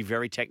coach, was to be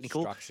very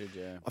technical. Structured,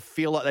 yeah. I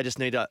feel like they just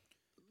need to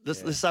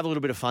let's have a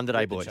little bit of fun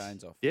today, boys.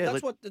 Chains off. Yeah,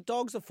 that's what the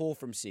Dogs are 4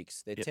 from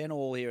 6. They're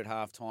 10-all here at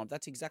halftime.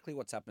 That's exactly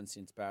what's happened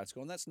since Barrett's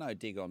gone. That's no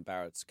dig on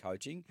Barrett's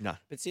coaching. No,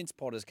 but since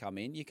Potter's come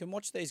in, you can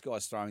watch these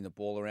guys throwing the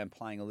ball around,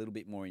 playing a little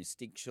bit more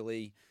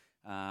instinctually.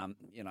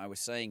 We're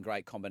seeing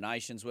great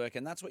combinations work,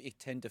 and that's what you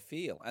tend to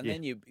feel. And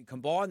then you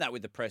combine that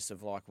with the press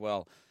of like,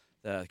 well,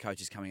 the coach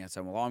is coming out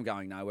saying, well, I'm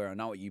going nowhere. I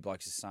know what you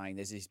blokes are saying.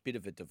 There's this bit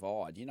of a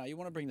divide. You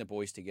want to bring the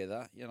boys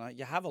together.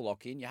 You have a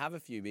lock-in, you have a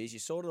few beers, you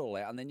sort it all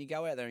out, and then you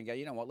go out there and go,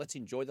 you know what, let's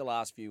enjoy the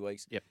last few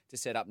weeks to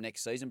set up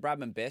next season.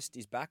 Bradman Best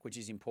is back, which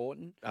is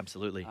important.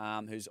 Absolutely.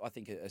 Who's, I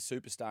think, a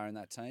superstar in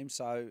that team.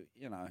 So,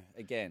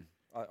 again,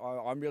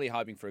 I'm really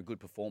hoping for a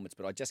good performance,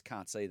 but I just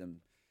can't see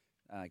them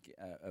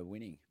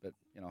winning, but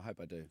I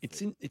hope I do.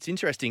 It's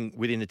interesting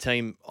within the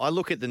team. I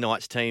look at the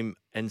Knights team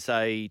and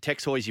say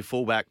Tex Hoy's your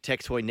fullback.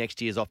 Tex Hoy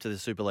next year's off to the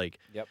Super League.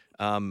 Yep.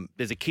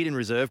 There's a kid in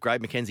reserve,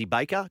 Grade Mackenzie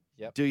Baker.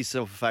 Yep. Do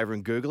yourself a favour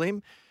and Google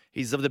him.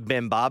 He's of the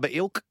Ben Barber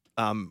ilk.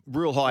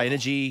 Real high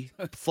energy,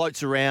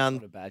 floats around.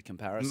 Not a bad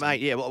comparison, mate.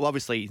 Yeah, well,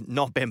 obviously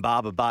not Ben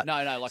Barber, but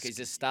no, like he's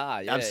a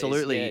star. Yeah,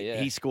 absolutely,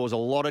 he scores a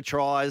lot of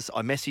tries.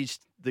 I messaged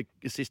the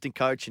assistant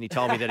coach, and he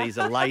told me that he's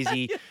a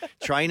lazy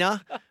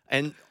trainer.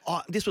 And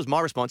this was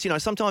my response.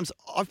 Sometimes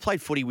I've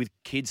played footy with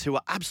kids who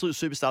are absolute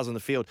superstars on the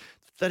field.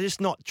 They're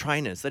just not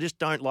trainers. They just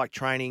don't like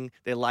training.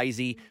 They're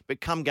lazy. But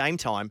come game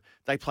time,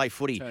 they play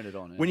footy. Turn it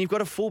on. Yeah. When you've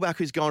got a fullback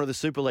who's going to the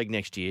Super League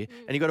next year,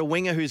 and you've got a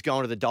winger who's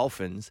going to the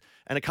Dolphins,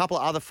 and a couple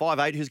of other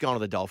 5'8" who's going to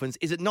the Dolphins,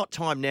 is it not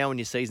time now when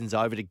your season's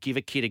over to give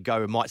a kid a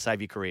go who might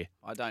save your career?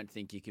 I don't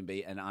think you can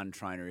be an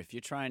untrainer. If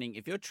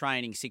you're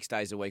training 6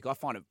 days a week, I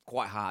find it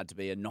quite hard to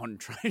be a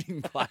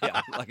non-training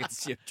player. Like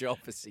it's your job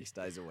for 6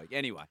 days a week.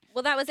 Anyway.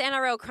 Well, that was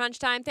NRL Crunch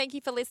Time. Thank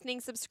you for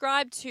listening.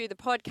 Subscribe to the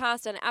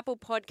podcast on Apple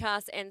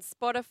Podcasts and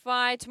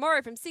Spotify.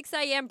 Tomorrow from 6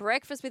 a.m,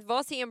 breakfast with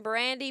Vossi and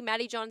Brandy,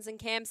 Matty Johns and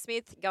Cam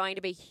Smith, going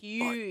to be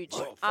huge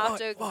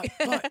after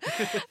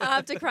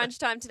Crunch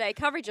Time today.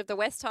 Coverage of the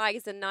West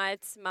Tigers and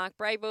Knights, Mark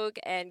Braybook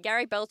and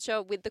Gary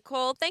Belcher with the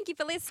call. Thank you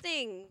for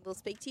listening. We'll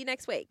speak to you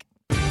next week.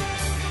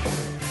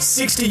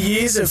 60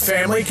 years of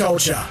family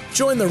culture.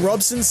 Join the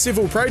Robson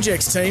Civil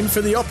Projects team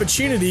for the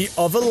opportunity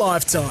of a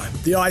lifetime.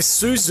 The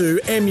Isuzu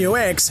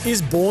MUX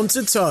is born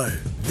to tow.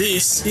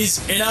 This is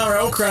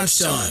NRL Crunch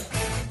Time.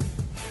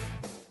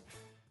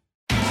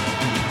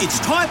 It's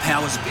Tyre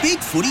Power's Big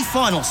Footy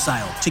Final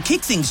Sale. To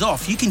kick things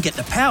off, you can get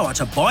the power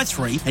to buy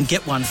 3 and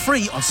get 1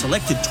 free on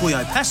selected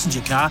Toyo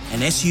passenger car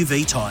and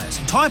SUV tyres.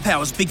 Tyre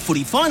Power's Big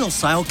Footy Final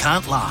Sale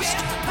can't last.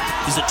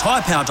 Visit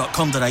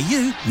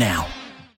tyrepower.com.au now.